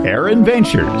 GoDaddy, Aaron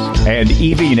Ventures, and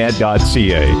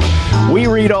evnet.ca. We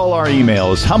read all our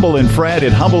emails, Humble and Fred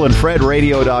at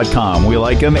humbleandfredradio.com. We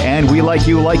like them, and we like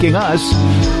you liking us.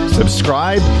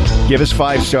 Subscribe, give us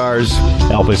 5 stars,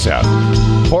 help us out.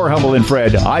 For Humble and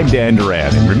Fred, I'm Dan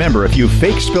Duran. And remember, if you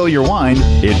fake spill your wine,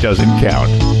 it doesn't count.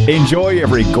 Enjoy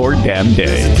every goddamn day.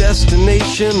 There's a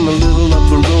destination a little up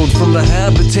the road from the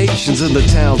habitations of the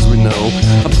towns we know.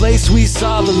 A place we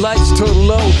saw the lights turn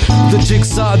low, the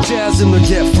jigsaw jazz and the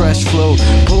get fresh flow.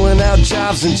 Pulling out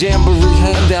jobs and jamboree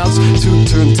handouts, 2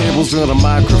 turntables and a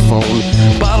microphone.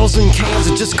 Bottles and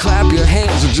cans, or just clap your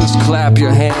hands, or just clap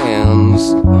your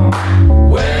hands.